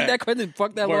that back. That question.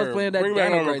 Fuck that Word. Lost Planet. That Bring back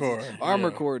Dino Armor Crisis. Core. Armor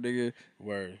Yeah. Core, nigga.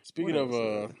 Word. Speaking of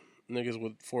niggas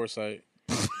with foresight,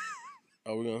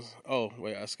 Oh, we're gonna. Oh,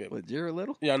 wait, I skipped. What, Jared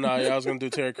Leto? Yeah, no, I was gonna do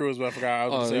Terry Crews, but I forgot. I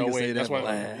was gonna say, you oh can wait, say that's that why.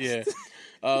 last.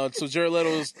 Yeah. So Jared Leto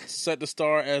is set to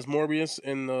star as Morbius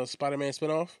in the Spider-Man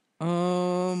spinoff.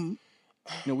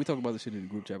 We talked about this shit in the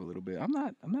group chat a little bit. I'm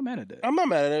not mad at that. I'm not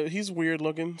mad at it. He's weird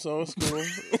looking, so it's cool.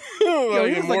 Yo,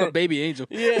 he's like a baby angel.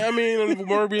 Yeah, I mean,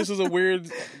 Morbius is a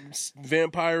weird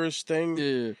vampire-ish thing.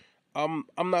 Yeah.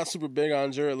 I'm not super big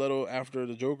on Jared Leto after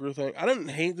the Joker thing. I didn't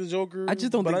hate the Joker. I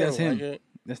just don't think that's him. Like it.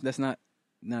 That's not.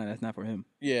 Nah, that's not for him.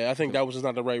 Yeah, I think that was just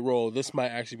not the right role. This might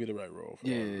actually be the right role for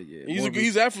him. Yeah.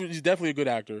 He's definitely a good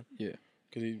actor. Yeah.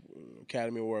 Because he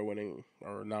Academy Award winning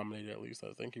or nominated at least.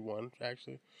 I think he won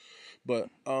actually. But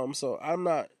so I'm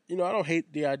not. I don't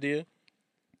hate the idea.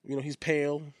 He's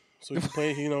pale, so he can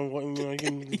play. He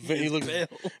looks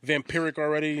vampiric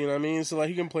already. You know what I mean? So like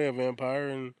he can play a vampire,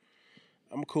 and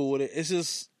I'm cool with it. It's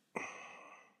just.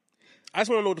 I just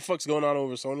want to know what the fuck's going on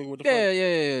over Sony. What the fuck?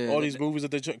 Yeah. All these movies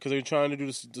that because they're trying to do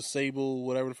the Sable,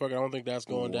 whatever the fuck. I don't think that's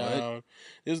going down.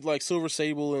 There's like Silver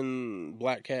Sable and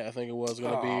Black Cat. I think it was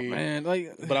gonna be. Man,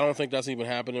 but I don't think that's even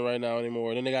happening right now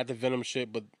anymore. Then they got the Venom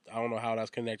shit, but I don't know how that's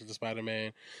connected to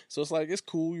Spider-Man. So it's like it's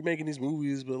cool you're making these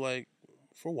movies, but like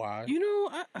for why?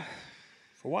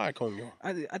 For why, Konyo?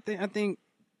 I think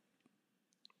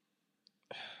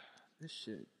this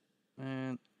shit,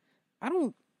 man.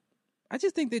 I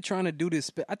just think they're trying to do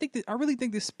this. I really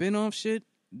think this spin-off shit,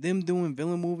 them doing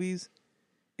villain movies,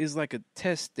 is like a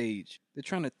test stage. They're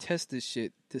trying to test this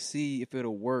shit to see if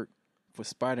it'll work for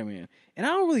Spider-Man. And I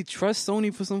don't really trust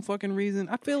Sony for some fucking reason.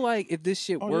 I feel like if this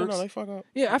shit works, they fuck up.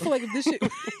 Yeah, I feel like if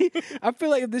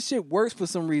this shit, works for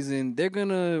some reason, they're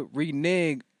gonna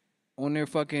renege on their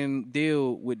fucking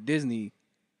deal with Disney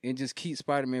and just keep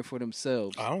Spider-Man for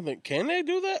themselves. I don't think can they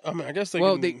do that. I mean, I guess they.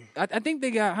 Well, can... I think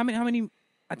they got how many.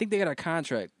 I think they got a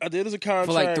contract. There's a contract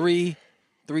for like three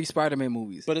Spider-Man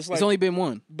movies. But it's only been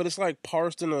one. But it's like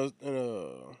parsed in a.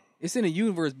 It's in a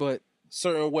universe, but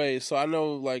certain ways. So I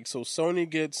know, so Sony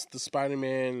gets the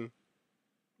Spider-Man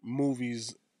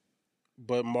movies,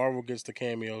 but Marvel gets the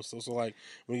cameos. So like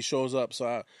when he shows up,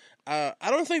 so I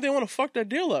don't think they want to fuck that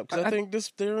deal up because I think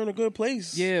they're in a good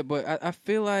place. Yeah, but I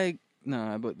feel like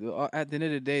but at the end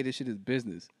of the day, this shit is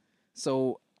business.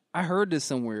 So I heard this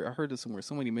somewhere.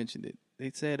 Somebody mentioned it. They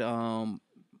said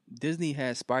Disney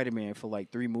has Spider-Man for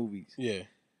like 3 movies. Yeah.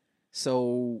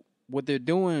 So what Disney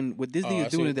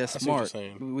is doing that's smart.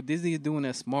 What Disney is doing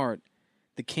that's smart.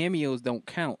 The cameos don't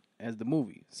count as the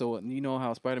movie. So you know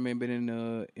how Spider-Man been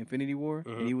in Infinity War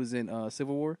and he was in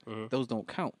Civil War. Those don't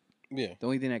count. Yeah. The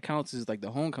only thing that counts is like the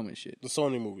Homecoming shit. The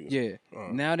Sony movies. Yeah.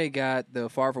 Now they got the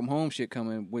Far From Home shit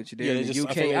coming, which they're in the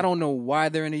UK. I don't know why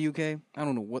they're in the UK. I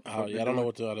don't know what the fuck I don't know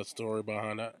what the story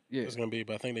behind that is going to be,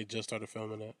 but I think they just started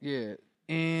filming that. Yeah.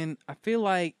 And I feel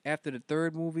like after the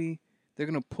 3rd movie, they're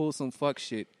going to pull some fuck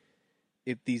shit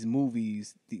if these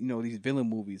movies, these villain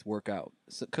movies work out.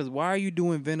 Because why are you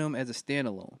doing Venom as a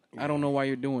standalone? I don't know why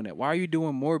you're doing that. Why are you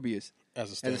doing Morbius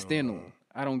as a standalone?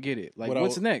 I don't get it. Like,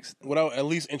 what's next? Without at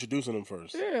least introducing them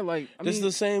first. Yeah, like this is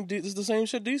the same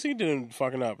shit DC did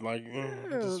fucking up. Like,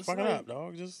 just fucking up,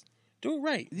 dog. Just do it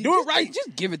right. Do it right.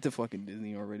 Just give it to fucking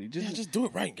Disney already. Just do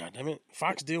it right. Goddammit.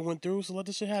 Fox deal went through, so let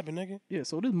this shit happen, nigga. Yeah.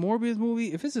 So this Morbius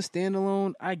movie, if it's a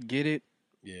standalone, I get it.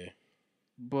 Yeah.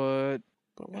 But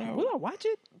will I watch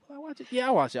it? Yeah,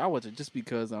 I'll watch it. I'll watch it just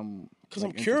because I'm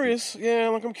curious. Yeah,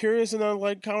 like I'm curious, and I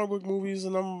like comic book movies,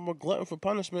 and I'm a glutton for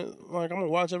punishment. Like I'm gonna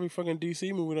watch every fucking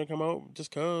DC movie that come out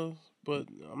just cause. But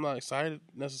I'm not excited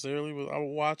necessarily. But I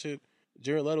will watch it.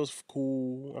 Jared Leto's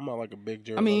cool. I'm not like a big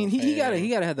Jared. I mean, Leto fan. he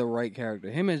gotta have the right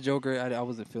character. Him as Joker, I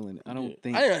wasn't feeling it. I don't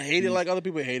think I didn't hate it like other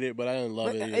people hate it, but I didn't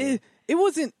love it. It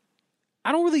wasn't.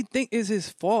 I don't really think it's his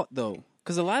fault though.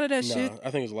 Because a lot of that shit...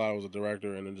 I think it's a lot was a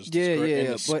director and then just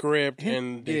the script.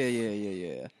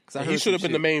 Yeah. Because he should have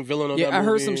been the main villain of that movie. I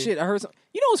heard some shit. You know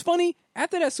what's funny?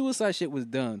 After that Suicide shit was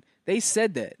done, they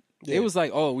said that. Yeah. It was like,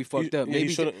 oh, we fucked up.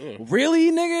 Maybe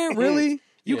really, nigga? Really?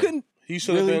 You couldn't... He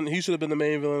should have been the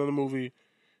main villain of the movie.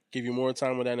 Give you more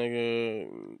time with that nigga.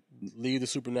 Leave the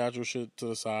supernatural shit to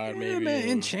the side, maybe. Man,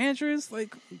 Enchantress,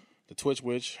 like... The Twitch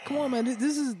Witch. Come on, man.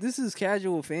 This is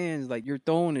casual fans. Like you're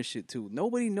throwing this shit too.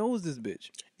 Nobody knows this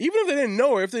bitch. Even if they didn't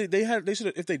know her, if they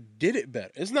did it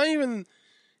better. It's not even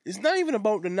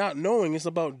about the not knowing. It's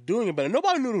about doing it better.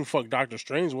 Nobody knew who the fuck Doctor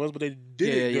Strange was, but they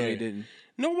did it. Yeah, they didn't.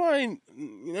 Nobody.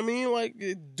 I mean, like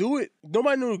do it.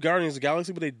 Nobody knew Guardians of the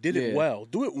Galaxy, but they did it well.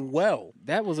 Do it well.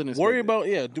 That wasn't worry about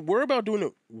doing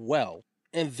it well.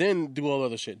 And then do all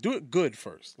other shit. Do it good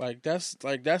first. That's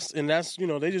they just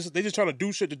trying to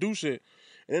do shit to do shit,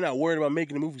 and they're not worried about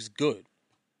making the movies good.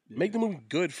 Yeah. Make the movie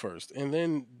good first, and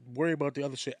then worry about the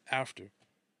other shit after.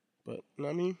 But you know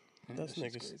what I mean, that's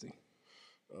niggas. Crazy.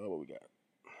 What we got?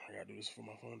 I gotta do this before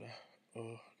my phone die.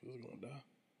 This is gonna die.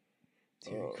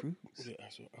 Terry Crews.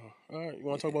 All right, you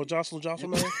want to talk about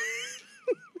Jocelyn, man?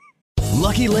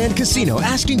 Lucky Land Casino,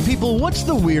 asking people, what's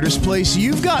the weirdest place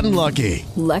you've gotten lucky?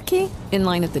 Lucky? In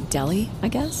line at the deli, I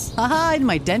guess? Aha, in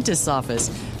my dentist's office.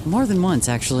 More than once,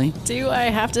 actually. Do I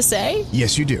have to say?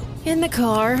 Yes, you do. In the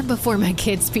car before my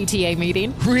kids' PTA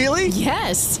meeting. Really?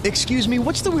 Yes. Excuse me,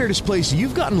 what's the weirdest place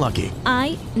you've gotten lucky?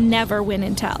 I never win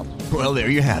and tell. Well, there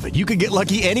you have it. You can get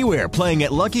lucky anywhere, playing at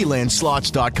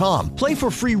LuckyLandSlots.com. Play for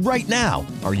free right now.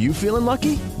 Are you feeling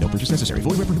lucky? No purchase necessary.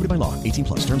 Void where prohibited by law.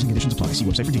 18+. Terms and conditions apply. See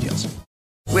website for details.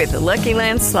 With the Lucky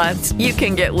Land Slots, you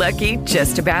can get lucky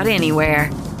just about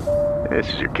anywhere.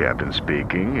 This is your captain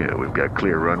speaking. We've got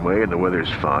clear runway and the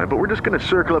weather's fine, but we're just going to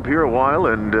circle up here a while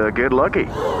and get lucky.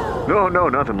 No,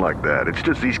 nothing like that. It's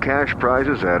just these cash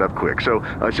prizes add up quick. So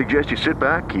I suggest you sit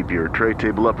back, keep your tray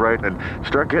table upright, and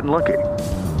start getting lucky.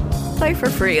 Play for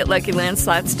free at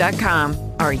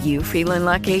LuckyLandSlots.com. Are you feeling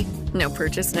lucky? No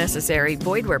purchase necessary.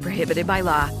 Void where prohibited by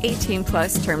law.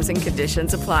 18+ terms and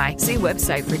conditions apply. See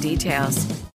website for details.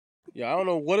 Yeah, I don't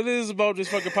know what it is about this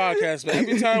fucking podcast, but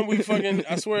every time we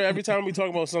I swear, every time we talk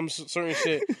about some certain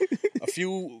shit, a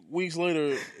few weeks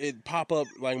later, it pop up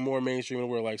like more mainstream. And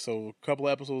we're like, so a couple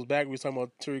of episodes back, we was talking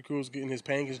about Terry Crews getting his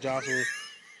pancakes jostled.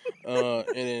 And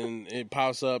then it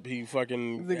pops up. He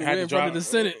fucking had to drop the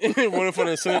Senate. Went in front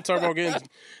of the Senate, talking about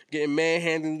getting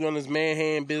manhandled on his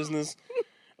manhand business.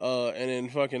 And then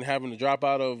fucking having to drop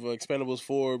out of Expendables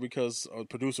 4 because a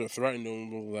producer threatened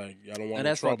him, like, I don't want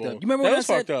no trouble. You remember when I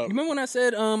said? You remember when I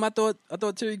said, I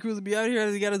thought Terry Crews would be out here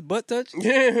as he got his butt touched?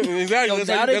 Yeah, exactly. Yo,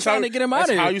 now they're trying to get him out of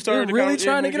here. How you started They're really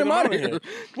trying to get him out of here.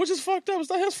 Which is fucked up. It's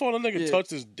not his fault. The nigga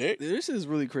touched his dick. This is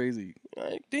really crazy.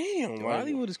 Like, damn,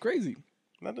 Hollywood is crazy.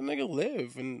 Let the nigga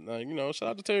live, and shout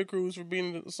out to Terry Crews for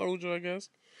being a soldier, I guess.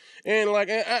 And like,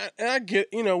 and I get,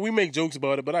 we make jokes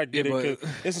about it, but I get it because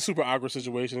it's a super awkward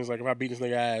situation. It's like, if I beat this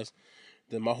nigga ass,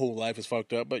 then my whole life is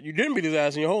fucked up. But you didn't beat his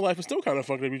ass, and your whole life is still kind of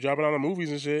fucked up. You dropping out of movies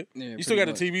and shit. Yeah, you still got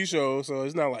a TV show, so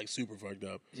it's not like super fucked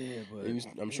up. Yeah, but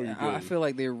I'm sure you good. I feel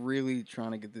like they're really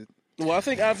trying to get this. Well, I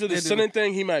think after the Senate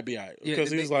thing, he might be out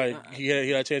because he's like he had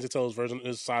a chance to tell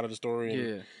his side of the story,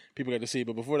 and people got to see it.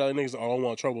 But before that, niggas, I don't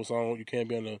want trouble, so you can't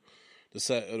be on the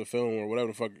set of the film or whatever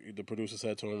the fuck the producer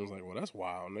said to him. Was like, well, that's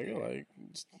wild, nigga. Like,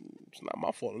 it's not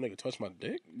my fault. The nigga touched my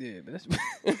dick. Yeah, but that's like,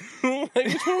 what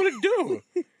you want to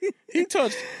do? He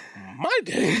touched my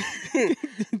dick,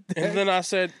 and then I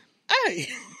said, "Hey,"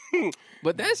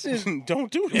 but that's just don't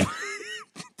do that.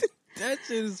 That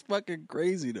shit is fucking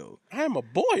crazy though. I am a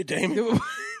boy, Damon.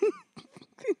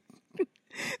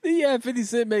 Then you had 50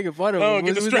 Cent making fun of him. Oh,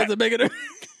 get the strap. Yo,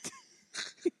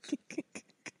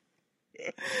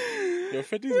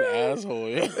 50's an asshole,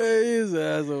 yo. He is an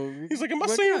asshole. He's like, am I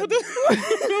singing with this?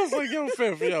 I was like, yo,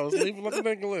 Fifth, yo, let the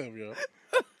nigga live, yo.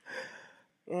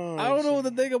 Oh, I don't know what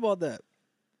to think about that.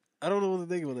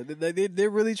 They're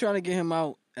really trying to get him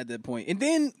out at that point. And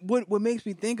then what makes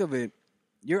me think of it,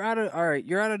 you're out of the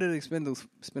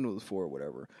Expendables 4 or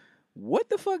whatever. What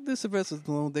the fuck does Sylvester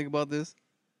Stallone think about this?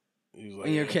 He's like,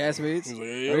 and your castmates? He's like,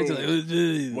 yo,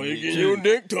 why you getting your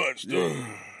dick touched?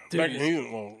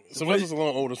 Sylvester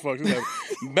Stallone old as fuck. He's like,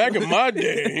 back in my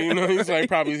day, he's like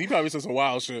he probably said some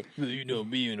wild shit. Me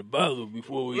and the Bible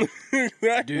before we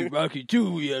did Rocky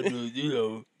 2, we had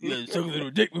to, suck a little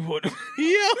dick before the...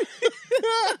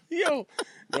 Yo.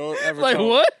 Don't ever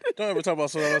Don't ever talk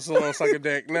about Sylvester Stallone suck a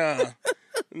dick.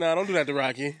 Nah, don't do that to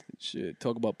Rocky. Shit,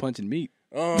 talk about punching meat.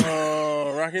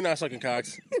 Oh, Rocky not sucking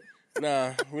cocks.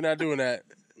 Nah, we're not doing that.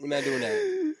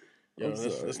 Yo,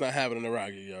 let's not have it in the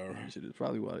Rocky, yo. Shit is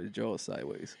probably why his jaw is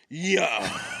sideways.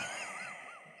 Yeah.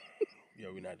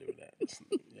 Yo, we're not doing that. It's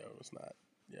not.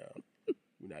 Yo,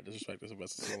 we're not disrespecting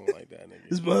Sylvester Stallone like that, nigga.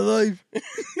 It's my life.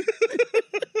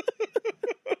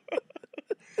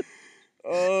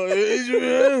 Oh,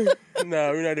 Adrian.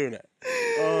 Nah, we're not doing that.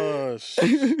 Oh,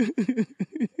 shit.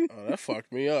 Oh, that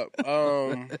fucked me up.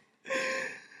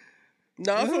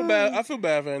 No, I feel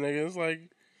bad for that nigga. It's like,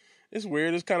 it's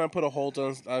weird. It's kind of put a hold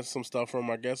on some stuff from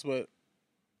him, I guess. But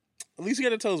at least he got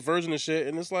to tell his version of shit.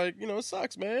 And it's like, it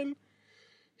sucks, man.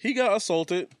 He got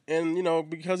assaulted. And,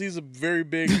 because he's a very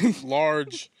big,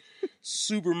 large,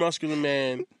 super muscular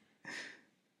man,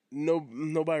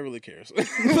 nobody really cares. And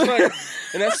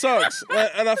that sucks.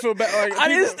 And I feel bad. Like, I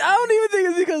don't even think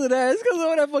it's because of that. It's because of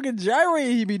all that fucking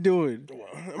gyrate he be doing.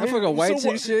 That fucking white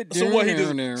shit. So what he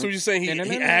did? So you're saying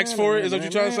he asked for it? Is that what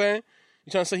you're trying to say? You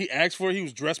trying to say he asked for it? He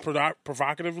was dressed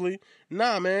provocatively?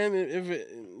 Nah, man.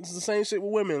 It's the same shit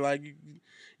with women. Like,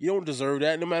 you don't deserve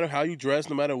that. No matter how you dress,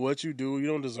 no matter what you do, you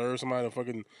don't deserve somebody to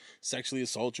fucking sexually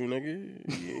assault you,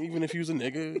 nigga. Even if you was a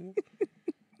nigga.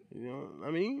 You know, I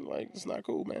mean, like, it's not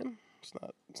cool, man.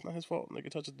 It's not his fault.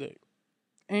 Nigga touch his dick.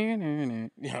 Yeah,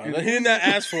 he did not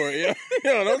ask for it.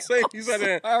 Yeah, don't say he said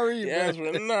that. Sorry, he asked for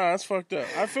it. Nah, it's fucked up.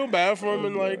 I feel bad for him,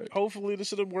 and like, hopefully this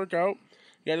should work out.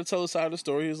 He had to tell his side of the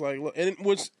story. He's like, look, and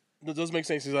which does make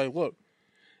sense. He's like, look,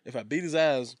 if I beat his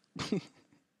ass,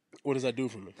 what does that do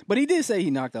for me? But he did say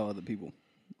he knocked out other people.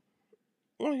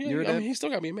 Well, yeah, I mean, he still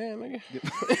got to be a man, nigga.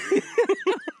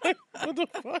 What the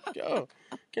fuck, yo?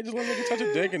 Can't just let nigga touch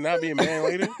a dick and not be a man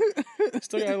later.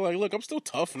 Still got to like, look, I'm still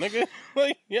tough, nigga.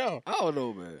 Like, yo, I don't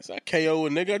know, man. So I KO a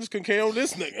nigga, I just couldn't KO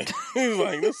this nigga. He's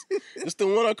like, this the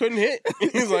one I couldn't hit.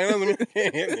 He's like, that doesn't mean I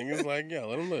can't hit niggas. Like, yeah,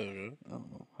 let him live, yo. I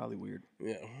don't know, Hollywood.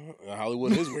 Yeah,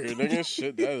 Hollywood is weird, nigga.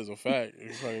 Shit, that is a fact.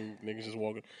 Fucking niggas just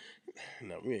walking.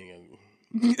 No, we ain't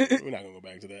gonna. We're not gonna go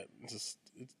back to that. It's just.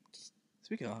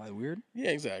 Speaking of Hollywood.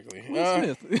 Yeah, exactly.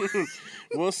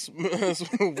 Will Smith.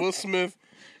 Will Smith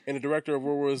and the director of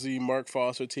World War Z, Mark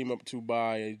Foster, team up to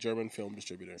buy a German film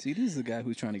distributor. See, this is the guy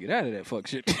who's trying to get out of that fuck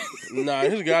shit. Nah,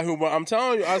 this is a guy who, I'm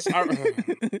telling you, I'm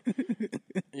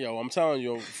telling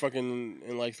you, fucking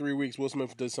in like 3 weeks, Will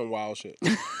Smith did some wild shit.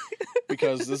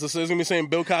 Because this is gonna be saying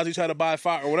Bill Cosby tried to buy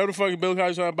Fox or whatever the fuck Bill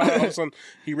Cosby tried to buy. All of a sudden,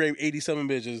 he raped 87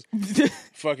 bitches.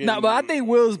 Fucking. Nah, but I think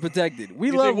Will's protected.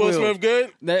 We love Will Smith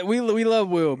good? That we love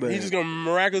Will, man. He's just gonna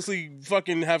miraculously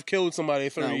fucking have killed somebody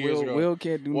 30 years ago. Will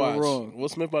can't do no wrong. Will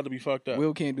Smith about to be fucked up.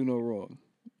 Will can't do no wrong.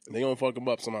 They gonna fuck him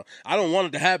up somehow. I don't want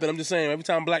it to happen. I'm just saying, every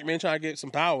time black men try to get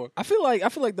some power, I feel like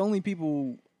the only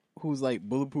people who's like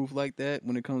bulletproof like that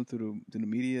when it comes to the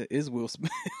media is Will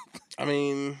Smith. I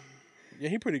mean, yeah,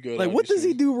 he pretty good. Like, what does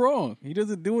he do wrong? He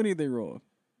doesn't do anything wrong.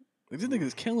 Like, this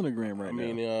nigga's killing a gram right now.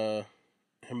 I mean,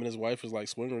 him and his wife is like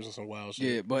swingers or some wild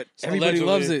shit. Yeah, but everybody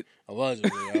loves it.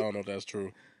 Allegedly, I don't know if that's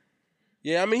true.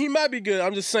 Yeah, I mean, he might be good.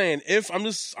 I'm just saying, I'm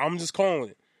just calling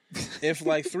it. If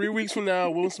like 3 weeks from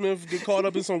now, Will Smith get caught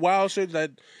up in some wild shit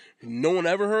that no one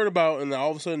ever heard about, and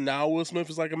all of a sudden now Will Smith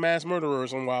is like a mass murderer or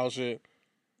some wild shit,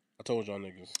 I told y'all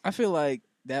niggas. I feel like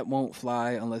that won't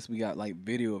fly unless we got like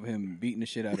video of him beating the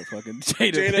shit out of fucking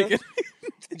Jada.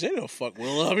 Jada fuck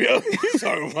Will up, yo. What you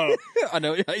talking about? I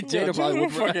know. Jada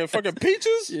probably fucking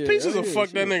Peaches. Yeah, Peaches will fuck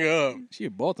that nigga up. She a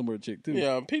Baltimore chick too.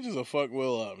 Yeah, Peaches will fuck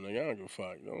Will up, nigga. I don't give a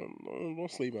fuck.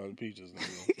 Don't sleep on Peaches,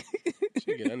 nigga.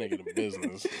 She get that nigga to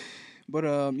business. But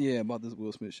yeah, about this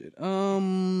Will Smith shit.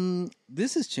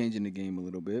 This is changing the game a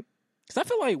little bit. Cause I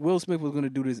feel like Will Smith was gonna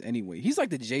do this anyway. He's like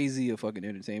the Jay-Z of fucking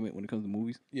entertainment when it comes to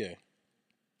movies. Yeah.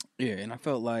 Yeah, and I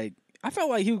felt like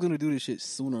he was gonna do this shit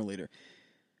sooner or later.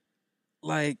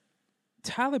 Like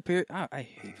Tyler Perry, I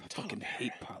fucking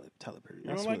hate Tyler Perry.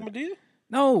 You don't like Madea?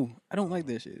 No, I don't like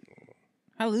that shit.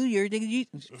 Hallelujah, nigga,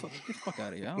 get the fuck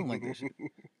out of here. I don't like that shit.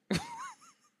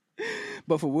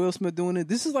 But for Will Smith doing it,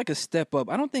 this is like a step up.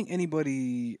 I don't think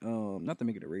anybody, not to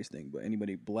make it a race thing, but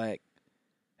anybody black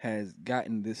has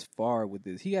gotten this far with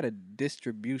this. He had a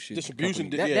distribution.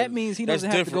 That means he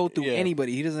doesn't have to go through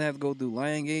anybody. He doesn't have to go through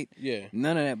Lionsgate. Yeah,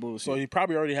 none of that bullshit. So he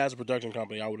probably already has a production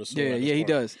company, I would assume. Yeah, he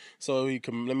does. So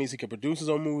that means he can produce his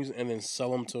own movies and then sell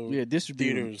them to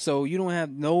theaters. So you don't have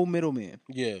no middleman.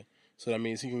 Yeah, so that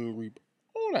means he can reap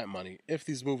all that money if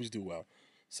these movies do well.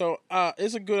 So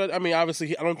it's a good. I mean,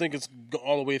 obviously, I don't think it's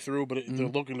all the way through, but they're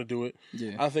looking to do it.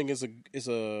 Yeah, I think it's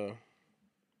a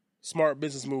smart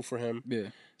business move for him. Yeah,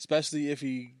 especially if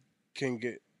he can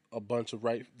get a bunch of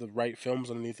the right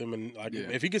films underneath him, and like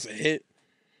if he gets a hit,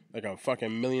 like a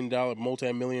fucking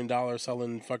multi-million-dollar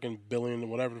selling fucking billion,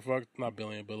 whatever the fuck, not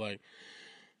billion, but like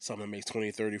something that makes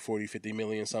 20, 30, 40, 50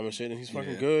 million, some shit, and he's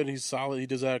fucking good. He's solid. He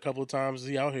does that a couple of times.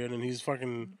 He out here, and he's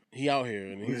out here,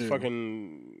 and he's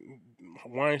fucking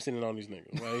Weinstein and all these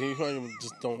niggas. Like, he fucking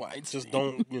just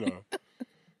don't, you know,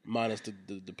 minus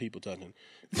the people touching.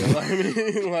 So, I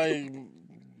mean, like,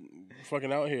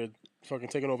 fucking out here, fucking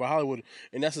taking over Hollywood,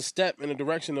 and that's a step in the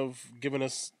direction of giving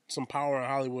us some power in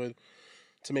Hollywood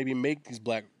to maybe make these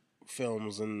black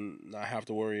films and not have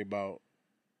to worry about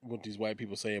what these white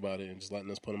people say about it and just letting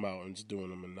us put them out and just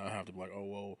doing them and not have to be like, oh,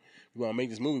 well, we want to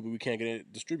make this movie, but we can't get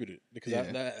it distributed. Because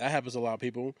that happens to a lot of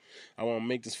people. I want to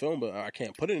make this film, but I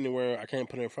can't put it anywhere. I can't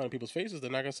put it in front of people's faces. They're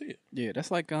not going to see it. Yeah,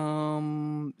 that's like,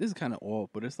 this is kind of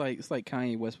off, but it's like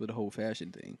Kanye West with the whole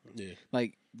fashion thing. Yeah.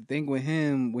 Like, the thing with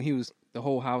him, when he was the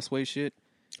whole Houseway shit.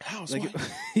 Houseway?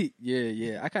 Like,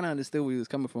 yeah. I kind of understood where he was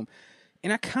coming from.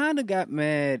 And I kind of got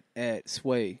mad at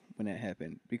Sway when that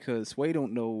happened because Sway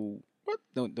don't know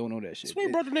What? Don't know that shit.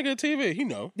 Swing brought the nigga a TV. He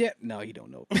know. Yeah, no, he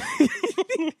don't know.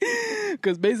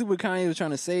 Because basically what Kanye was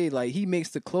trying to say, like, he makes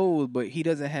the clothes, but he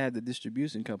doesn't have the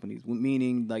distribution companies,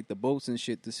 meaning like the boats and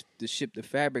shit to ship the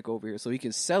fabric over here, so he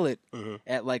can sell it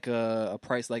at like a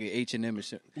price like an H&M and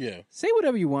shit. Yeah. Say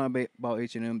whatever you want about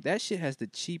H&M. That shit has the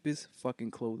cheapest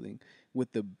fucking clothing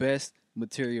with the best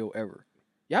material ever.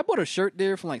 Yeah, I bought a shirt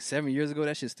there from like 7 years ago.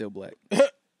 That shit's still black.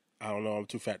 I don't know. I'm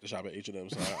too fat to shop at H&M,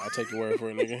 so I take your word for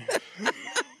it, nigga.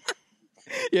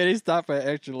 Yeah, they stop at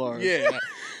extra large. Yeah.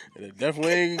 It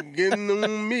definitely ain't getting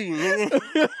on me, nigga.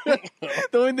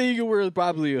 The only thing you can wear is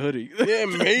probably a hoodie. Yeah,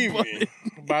 maybe.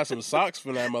 Buy some socks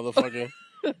for that motherfucker.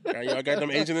 I got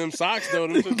them H&M socks, though.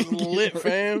 Them shit's lit,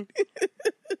 fam.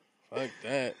 Fuck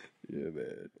that. Yeah,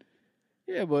 man.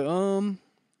 Yeah, but,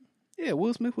 yeah,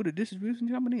 Will Smith with a distribution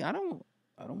company, I don't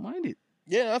mind it.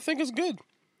 Yeah, I think it's good.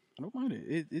 I don't mind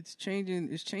it. It's changing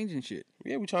shit.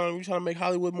 Yeah, we trying to make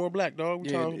Hollywood more black, dog. We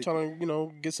trying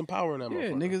to get some power in that. Yeah,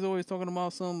 motherfucker. niggas always talking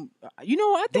about some. I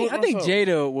think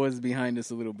Jada was behind this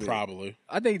a little bit. Probably.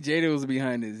 I think Jada was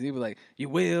behind this. He was like, "You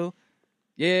will."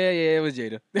 Yeah, it was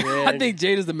Jada. Yeah. I think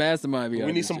Jada's the mastermind behind.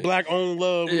 We need some black owned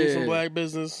love. We need some black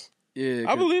business. Yeah,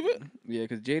 I believe it. Yeah,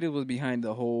 because Jada was behind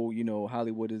the whole,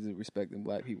 Hollywood isn't respecting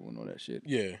black people and all that shit.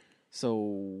 Yeah.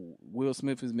 So Will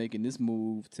Smith is making this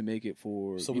move to make it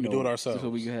for so we can do it ourselves. So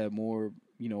we can have more,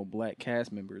 black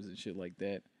cast members and shit like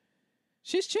that.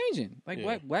 Shit's changing. Like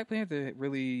Black Panther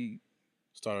really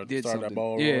started something. that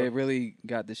ball. Yeah, rolling. it really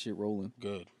got this shit rolling.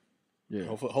 Good. Yeah.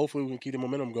 Hopefully we can keep the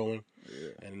momentum going.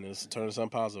 Yeah. And this turn to something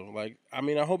positive. Like, I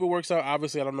mean, I hope it works out.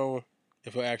 Obviously, I don't know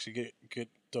if we'll actually get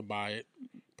to buy it,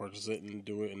 purchase it, and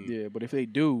do it. And yeah, but if they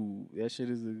do, that shit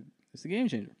is it's a game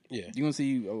changer. Yeah. You're gonna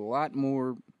see a lot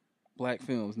more black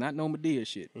films, not no Medea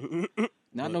shit.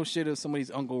 Not no shit of somebody's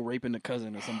uncle raping the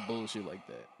cousin or some bullshit like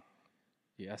that.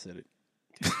 Yeah, I said it.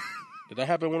 Did that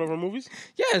happen in one of our movies?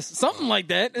 Yes, something like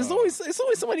that. It's always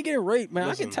somebody getting raped, man.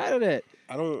 Listen, I get tired of that.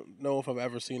 I don't know if I've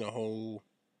ever seen a whole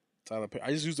Tyler Perry.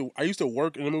 I used to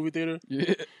work in a movie theater.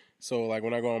 Yeah. So like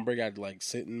when I go on break, I'd like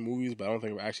sit in movies, but I don't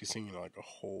think I've actually seen like a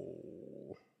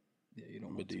whole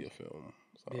Medea film.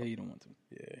 So, yeah, you don't want to.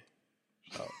 Yeah.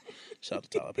 Shout out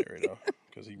to Tyler Perry though,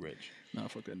 because he rich. Nah,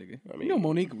 fuck that nigga. I mean,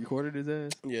 Monique recorded his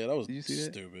ass. Yeah, that was Did you see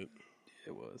that? stupid.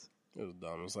 Yeah, it was. It was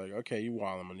dumb. It's like, okay, you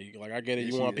wildin', Monique. Like, I get it. Yeah,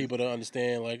 You she want is. people to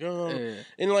understand, like, Yeah.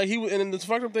 and like and the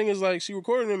fucked up thing is like she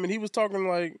recorded him and he was talking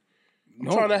like, I'm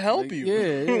No, trying to help like, you.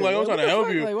 yeah. Like, I'm What trying the to help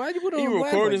fuck? you. Like, why'd you put him he on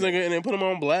blast recorded like this nigga and then put him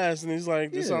on blast, and he's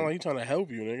like, this Yeah. sound like he trying to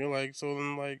help you, nigga. Like, so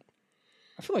then like,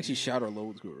 I feel like she shot her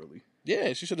loads too early.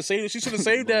 yeah, she should have saved it. She should have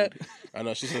saved that. I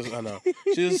know. She should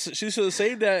have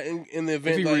saved that in the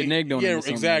event. he Like, reneged on him yeah, or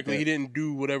something exactly. like He that. didn't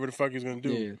do whatever the fuck he was gonna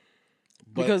do. Yeah.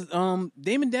 But- Because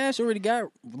Damon Dash already got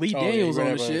Lee Oh, yeah, Daniels he on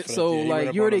ran the up on shit, for that. so Yeah, he ran like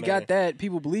up you already on got that. that.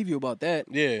 People believe you about that.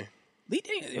 Yeah, Lee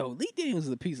Daniels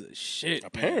is a piece of shit.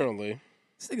 apparently. Man.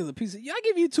 This nigga's a piece of. I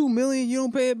give you $2 million, you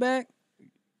don't pay it back.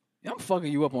 I'm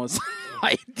fucking you up on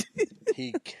site.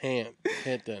 He can't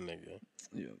hit that nigga.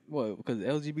 Yeah, what? Because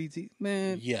LGBT,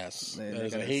 man. Yes, Man, that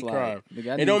is they a gotta hate slide. crime. Nigga,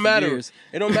 I It knew don't for matter. years.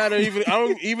 It don't matter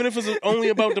even if it's only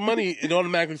about the money. It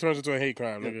automatically turns into a hate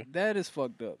crime, nigga. That is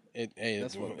fucked up.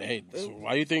 That's fucked up. hey. So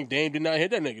why you think Dame did not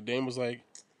hit that nigga? Dame was like,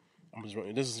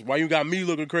 this is why you got me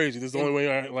looking crazy. This is the only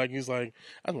way. He's like,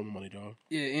 I want my money, dog.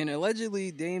 Yeah, and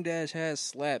allegedly Dame Dash has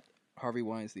slapped Harvey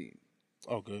Weinstein.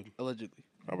 Oh, good. Allegedly.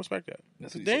 I respect that.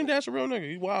 That's what he Dame said. Dash a real nigga.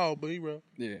 He's wild, but he real.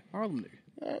 Yeah, Harlem nigga.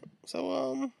 All right.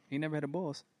 So he never had a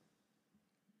boss.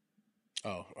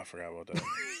 Oh, I forgot about that.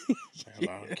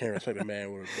 I can't respect a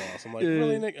man with a boss. I'm like,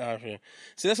 really, nigga? Oh, yeah.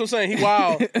 See, that's what I'm saying. He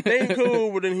wild. They ain't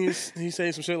cool, but then he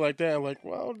say some shit like that. I'm like,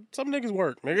 well, some niggas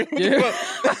work, nigga.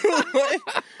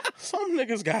 Like, some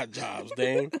niggas got jobs,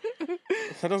 Dame.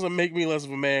 That doesn't make me less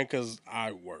of a man because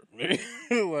I work, nigga.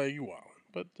 Like, you wild.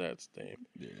 But that's Dame.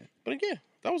 Yeah. But again,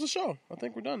 that was a show. I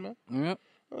think we're done, man. Yep.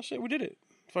 Oh, shit, we did it.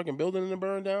 Fucking building didn't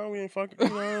burn down. We didn't fucking, you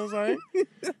know what I was like?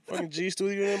 Fucking G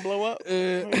Studio didn't blow up. We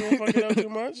didn't fuck it up too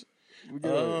much. You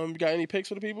got any picks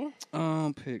for the people?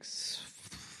 Picks.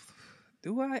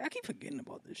 Do I? I keep forgetting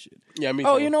about this shit. Yeah, me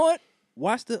Oh, too. you know what?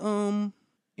 Watch the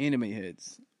anime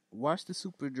heads. Watch the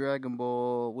Super Dragon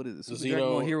Ball. What is it? Super Dragon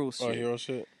Ball Heroes shit. Hero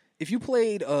shit. If you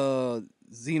played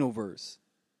Xenoverse,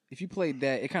 if you played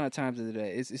that, it kind of times into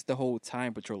that. It's the whole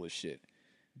Time Patroller shit.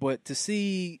 But to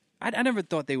see, I never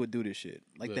thought they would do this shit.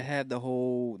 Like to have the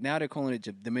whole. Now they're calling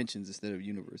it dimensions instead of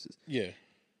universes. Yeah.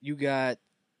 You got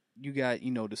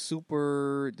the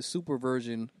super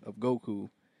version of Goku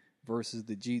versus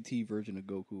the GT version of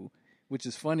Goku, which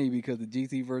is funny because the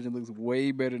GT version looks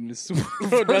way better than the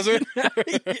Super. Does it? Yeah.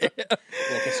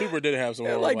 Yeah, 'cause Super did have some.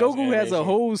 Yeah, like Goku has a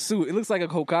whole suit. It looks like a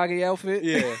Hokage outfit.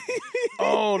 Yeah.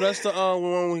 Oh, that's the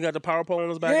one we got the power pole on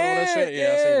his back and all that shit?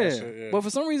 Yeah, I seen that shit, yeah. But for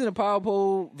some reason, the power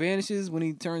pole vanishes when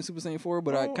he turns Super Saiyan 4,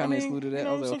 but I kind of excluded that.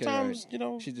 I was like, sometimes,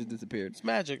 okay, she just disappeared. It's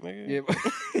magic, nigga.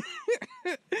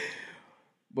 Yeah.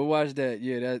 But watch that.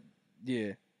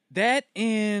 Yeah. That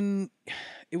and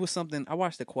it was something. I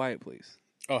watched The Quiet Place.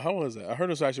 Oh, how was that? I heard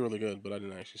it was actually really good, but I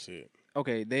didn't actually see it.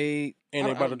 Okay, they're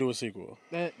about to do a sequel.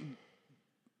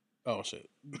 Oh, shit.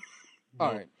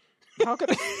 All right. How could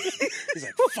He's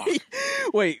like, fuck.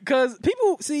 Wait, because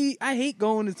people, see, I hate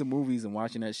going into movies and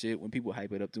watching that shit when people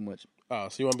hype it up too much. Oh,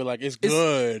 so you want to be like, it's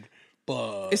good,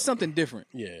 but... It's something different.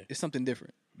 Yeah. It's something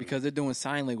different because they're doing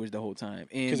sign language the whole time.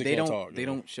 And they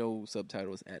don't show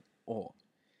subtitles at all.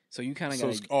 So you kind of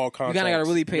gotta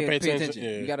really pay attention.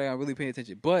 Yeah. You gotta really pay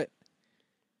attention. But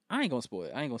I ain't gonna spoil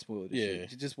it. This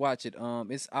shit. Just watch it.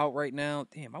 It's out right now.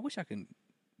 Damn, I wish I could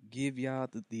give y'all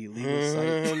the illegal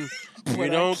site. We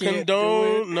don't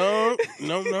condone. No.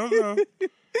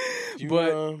 You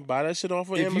buy that shit off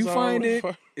of Amazon. If you find it,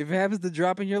 if it happens to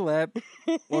drop in your lap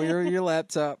or your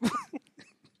laptop,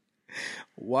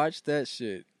 watch that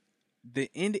shit.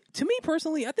 The end. To me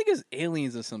personally, I think it's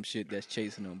aliens or some shit that's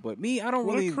chasing them. But me, I don't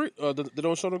really. They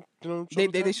don't show them.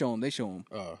 They show them.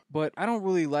 But I don't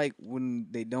really like when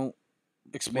they don't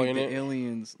explain the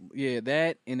aliens. Yeah,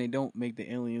 that and they don't make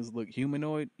the aliens look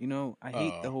humanoid. You know, I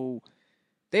hate the whole.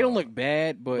 They don't look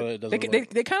bad, but they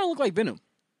kind of look like Venom.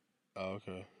 Oh,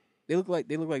 okay. They look like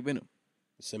Venom.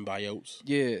 Symbiotes.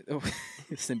 Yeah,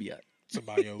 symbiote.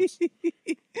 Symbiotes.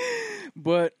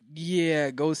 But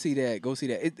yeah, go see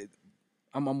that.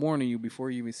 I'm warning you before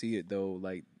you even see it though.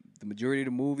 Like the majority of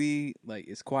the movie, like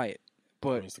it's quiet,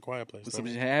 but it's the quiet place. When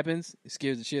something happens, it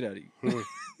scares the shit out of you. All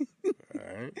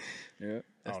right. Yeah.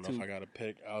 I don't know if I got to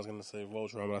pick. I was gonna say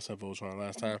Voltron, but I said Voltron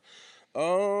last time.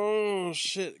 Oh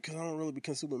shit! Because I don't really be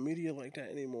consuming media like that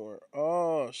anymore.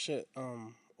 Oh shit!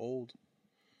 Old,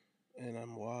 and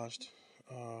I'm washed.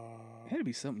 It had to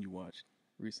be something you watched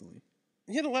recently.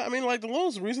 Yeah, the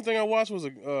most recent thing I watched was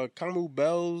Camu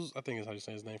Bell's. I think is how you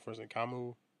say his name first.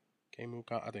 Camu.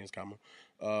 I think it's Camu.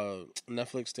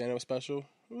 Netflix stand-up special.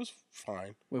 It was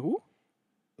fine. Wait, who?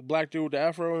 The black dude with the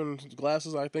afro and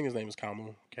glasses. I think his name is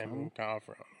Camu. Camu. All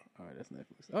right, that's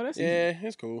Netflix. Oh, that's easy.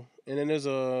 It's cool. And then there's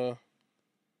a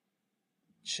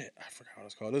shit. I forgot what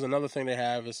it's called. There's another thing they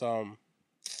have. It's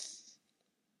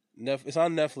it's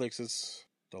on Netflix. It's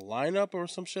The Lineup or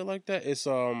some shit like that.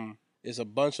 It's a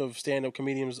bunch of stand-up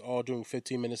comedians all doing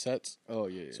 15-minute sets. Oh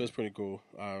yeah. So it's pretty cool.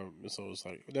 So it's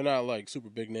like they're not like super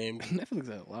big names. Netflix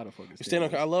has a lot of fucking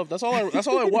stand-up. I love. That's all I watch. That's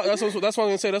what I'm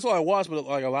gonna say. That's all I watch. But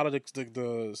like a lot of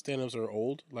the stand-ups are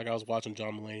old. Like I was watching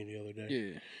John Mulaney the other day.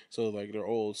 Yeah. So like they're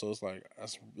old. So it's like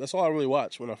that's all I really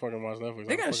watch when I fucking watch Netflix.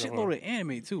 They got a shitload of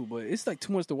anime too, but it's like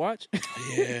too much to watch.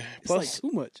 Yeah. It's Plus,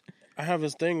 like too much. I have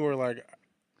this thing where like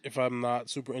if I'm not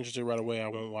super interested right away, I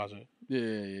won't watch it.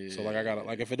 Yeah. So like I gotta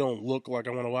if it don't look like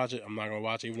I want to watch it, I'm not gonna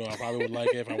watch it. Even though I probably would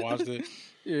like it if I watched it.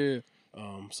 Yeah.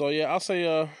 So yeah, I'll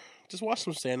say just watch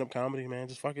some stand up comedy, man.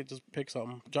 Just fuck it, just pick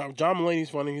something. John Mulaney's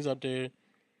funny. He's up there.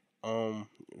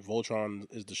 Voltron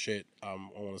is the shit. I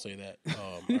want to say that.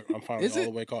 I'm finally all the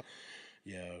way caught.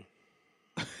 Yeah.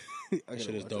 That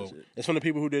shit is dope. Shit. It's from the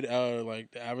people who did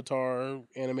like the Avatar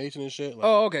animation and shit. Like,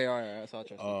 oh, okay, all right. That's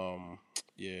all.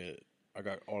 Yeah, I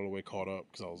got all the way caught up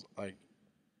because I was like.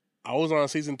 I was on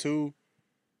season 2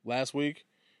 last week,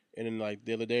 and then like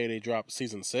the other day they dropped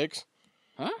season 6.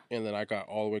 Huh? And then I got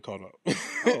all the way caught up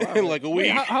in like a week.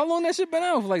 Wait, how long that shit been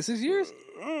out for? Like 6 years?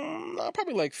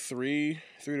 Probably like 3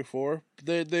 to 4.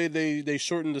 They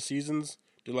shortened the seasons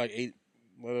to like 8,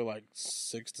 whether like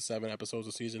 6 to 7 episodes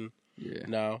a season. Yeah.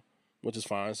 Now, which is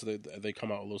fine. So they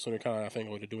come out a little sooner. Kind of I think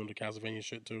what they're doing the Castlevania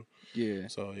shit too. Yeah.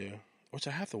 So yeah. Which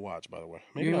I have to watch, by the way.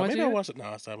 Maybe I watch it. No,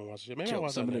 I still haven't watched it. Maybe I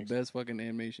watch some of the best fucking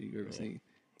animation you've ever seen.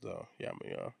 So yeah, I'm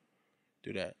gonna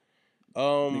do that.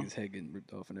 Niggas head getting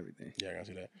ripped off and everything. Yeah, I gotta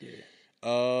see that. Yeah.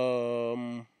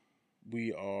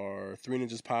 We are 3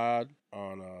 Ninjas Pod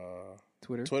on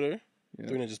Twitter. Yeah.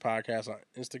 3 Ninjas Podcast on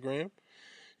Instagram.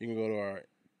 You can go to our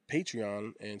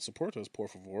Patreon and support us, por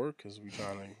favor, because we're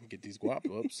trying to get these guap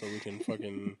up so we can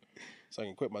so I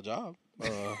can quit my job.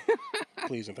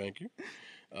 Please and thank you.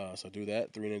 So do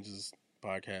that. 3 Ninjas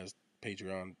Podcast,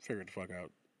 Patreon. Figure it the fuck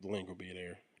out. The link will be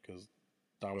there because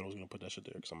Domino's going to put that shit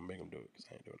there because I'm going to make him do it because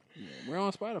I ain't doing it. Yeah, we're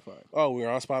on Spotify. Oh, we're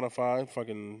on Spotify.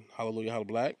 Fucking Hallelujah, Holla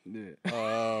Black.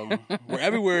 Yeah. We're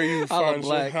everywhere you find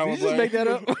shit. Did you just make that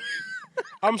up?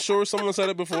 I'm sure someone said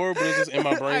it before, but it's just in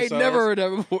my brain. I ain't never heard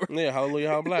that before. Yeah, Hallelujah,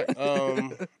 Holla Black.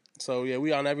 So yeah,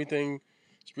 we on everything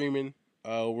streaming.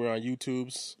 We're on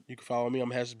YouTube's. You can follow me.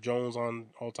 I'm Hesb Jones on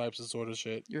all types of sort of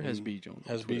shit. You're Hesb Jones.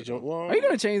 Hesb Jones. Well, are you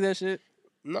gonna change that shit?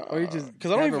 No, or you just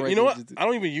because I don't even. You know what? I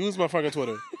don't even use my fucking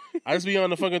Twitter. I just be on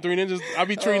the fucking Three Ninjas. I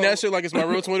be treating that shit like it's my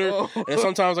real Twitter, and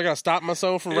sometimes I gotta stop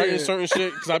myself from writing certain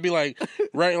shit because I be like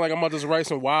writing like I'm about to just write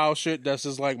some wild shit that's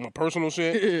just like my personal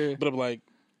shit. But I'm like,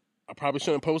 I probably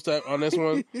shouldn't post that on this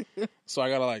one, so I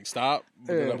gotta like stop.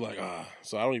 But then I'm like,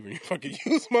 so I don't even fucking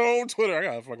use my own Twitter. I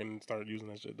gotta fucking start using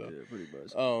that shit though. Yeah, pretty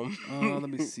much. Let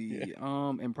me see.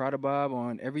 And Prada Bob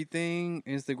on everything: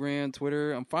 Instagram,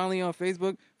 Twitter. I'm finally on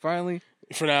Facebook. Finally.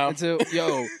 For now. Until they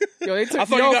took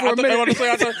me off for a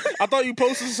minute. I thought you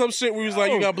posted some shit where you was like,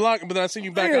 you got blocked, but then I seen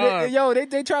you back on.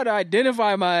 They tried to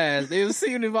identify my ass. They was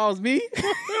seeing if I was me.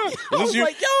 I was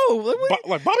like,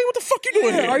 like, Bobby, what the fuck you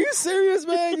doing here? Are you serious,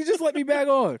 man? You just let me back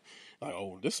on. Like,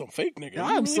 oh, this some fake nigga.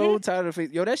 I'm so tired of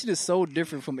fake. Yo, that shit is so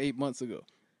different from 8 months ago.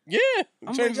 Yeah.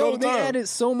 I'm like, yo, they added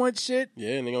so much shit.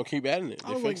 Yeah, and they're going to keep adding it.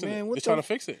 They're fixing it. They're trying to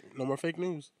fix it. No more fake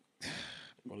news.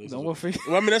 No more fake.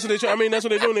 Well, I mean, that's what they try. I mean, that's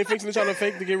what they're doing. They're fixing. They're trying to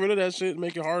fake to get rid of that shit,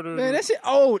 make it harder. Man, that shit.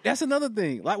 Oh, that's another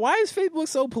thing. Like, why is Facebook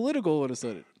so political all of a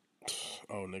sudden?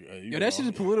 Oh, nigga, yo, that shit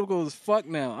is political as fuck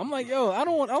now. I'm like, yo, I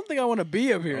don't think I want to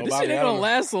be up here. This shit ain't gonna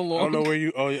last so long. I don't know where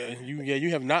you. Oh, yeah,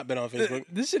 you have not been on Facebook.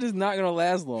 This shit is not gonna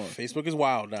last long. Facebook is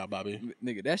wild now, Bobby.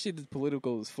 Nigga, that shit is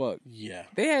political as fuck. Yeah,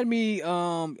 they had me.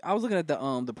 I was looking at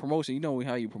the promotion. You know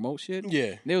how you promote shit? Yeah.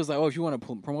 And they was like, oh, if you want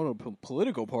to promote a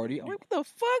political party, I'm like, what the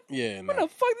fuck? Yeah. When the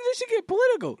fuck did this shit get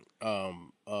political?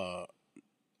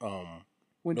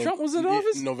 When Trump was in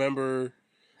office, November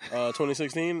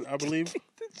 2016, I believe.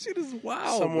 That shit is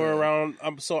wild. Somewhere around,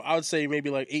 so I would say maybe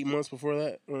like 8 months before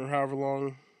that, or however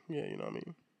long. Yeah, you know what I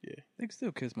mean? Yeah. They can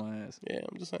still kiss my ass. Yeah,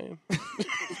 I'm just saying.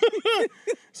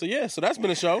 So that's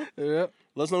been a show. Yep.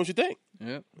 Let us know what you think.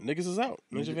 Yep. Niggas is out.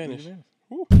 Ninja Vanish.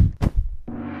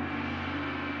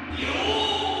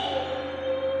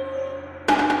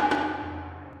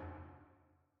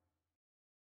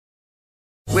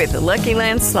 With the Lucky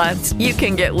Land Slots, you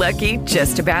can get lucky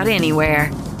just about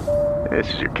anywhere.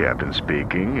 This is your captain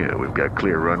speaking. We've got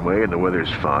clear runway and the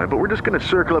weather's fine, but we're just going to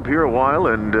circle up here a while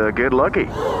and get lucky.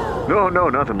 No,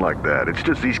 nothing like that. It's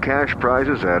just these cash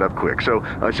prizes add up quick. So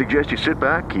I suggest you sit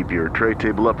back, keep your tray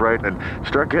table upright, and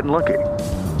start getting lucky.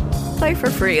 Play for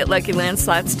free at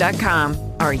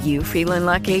LuckyLandSlots.com. Are you feeling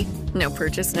lucky? No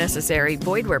purchase necessary.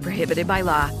 Void where prohibited by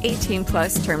law.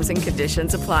 18+ terms and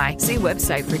conditions apply. See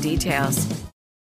website for details.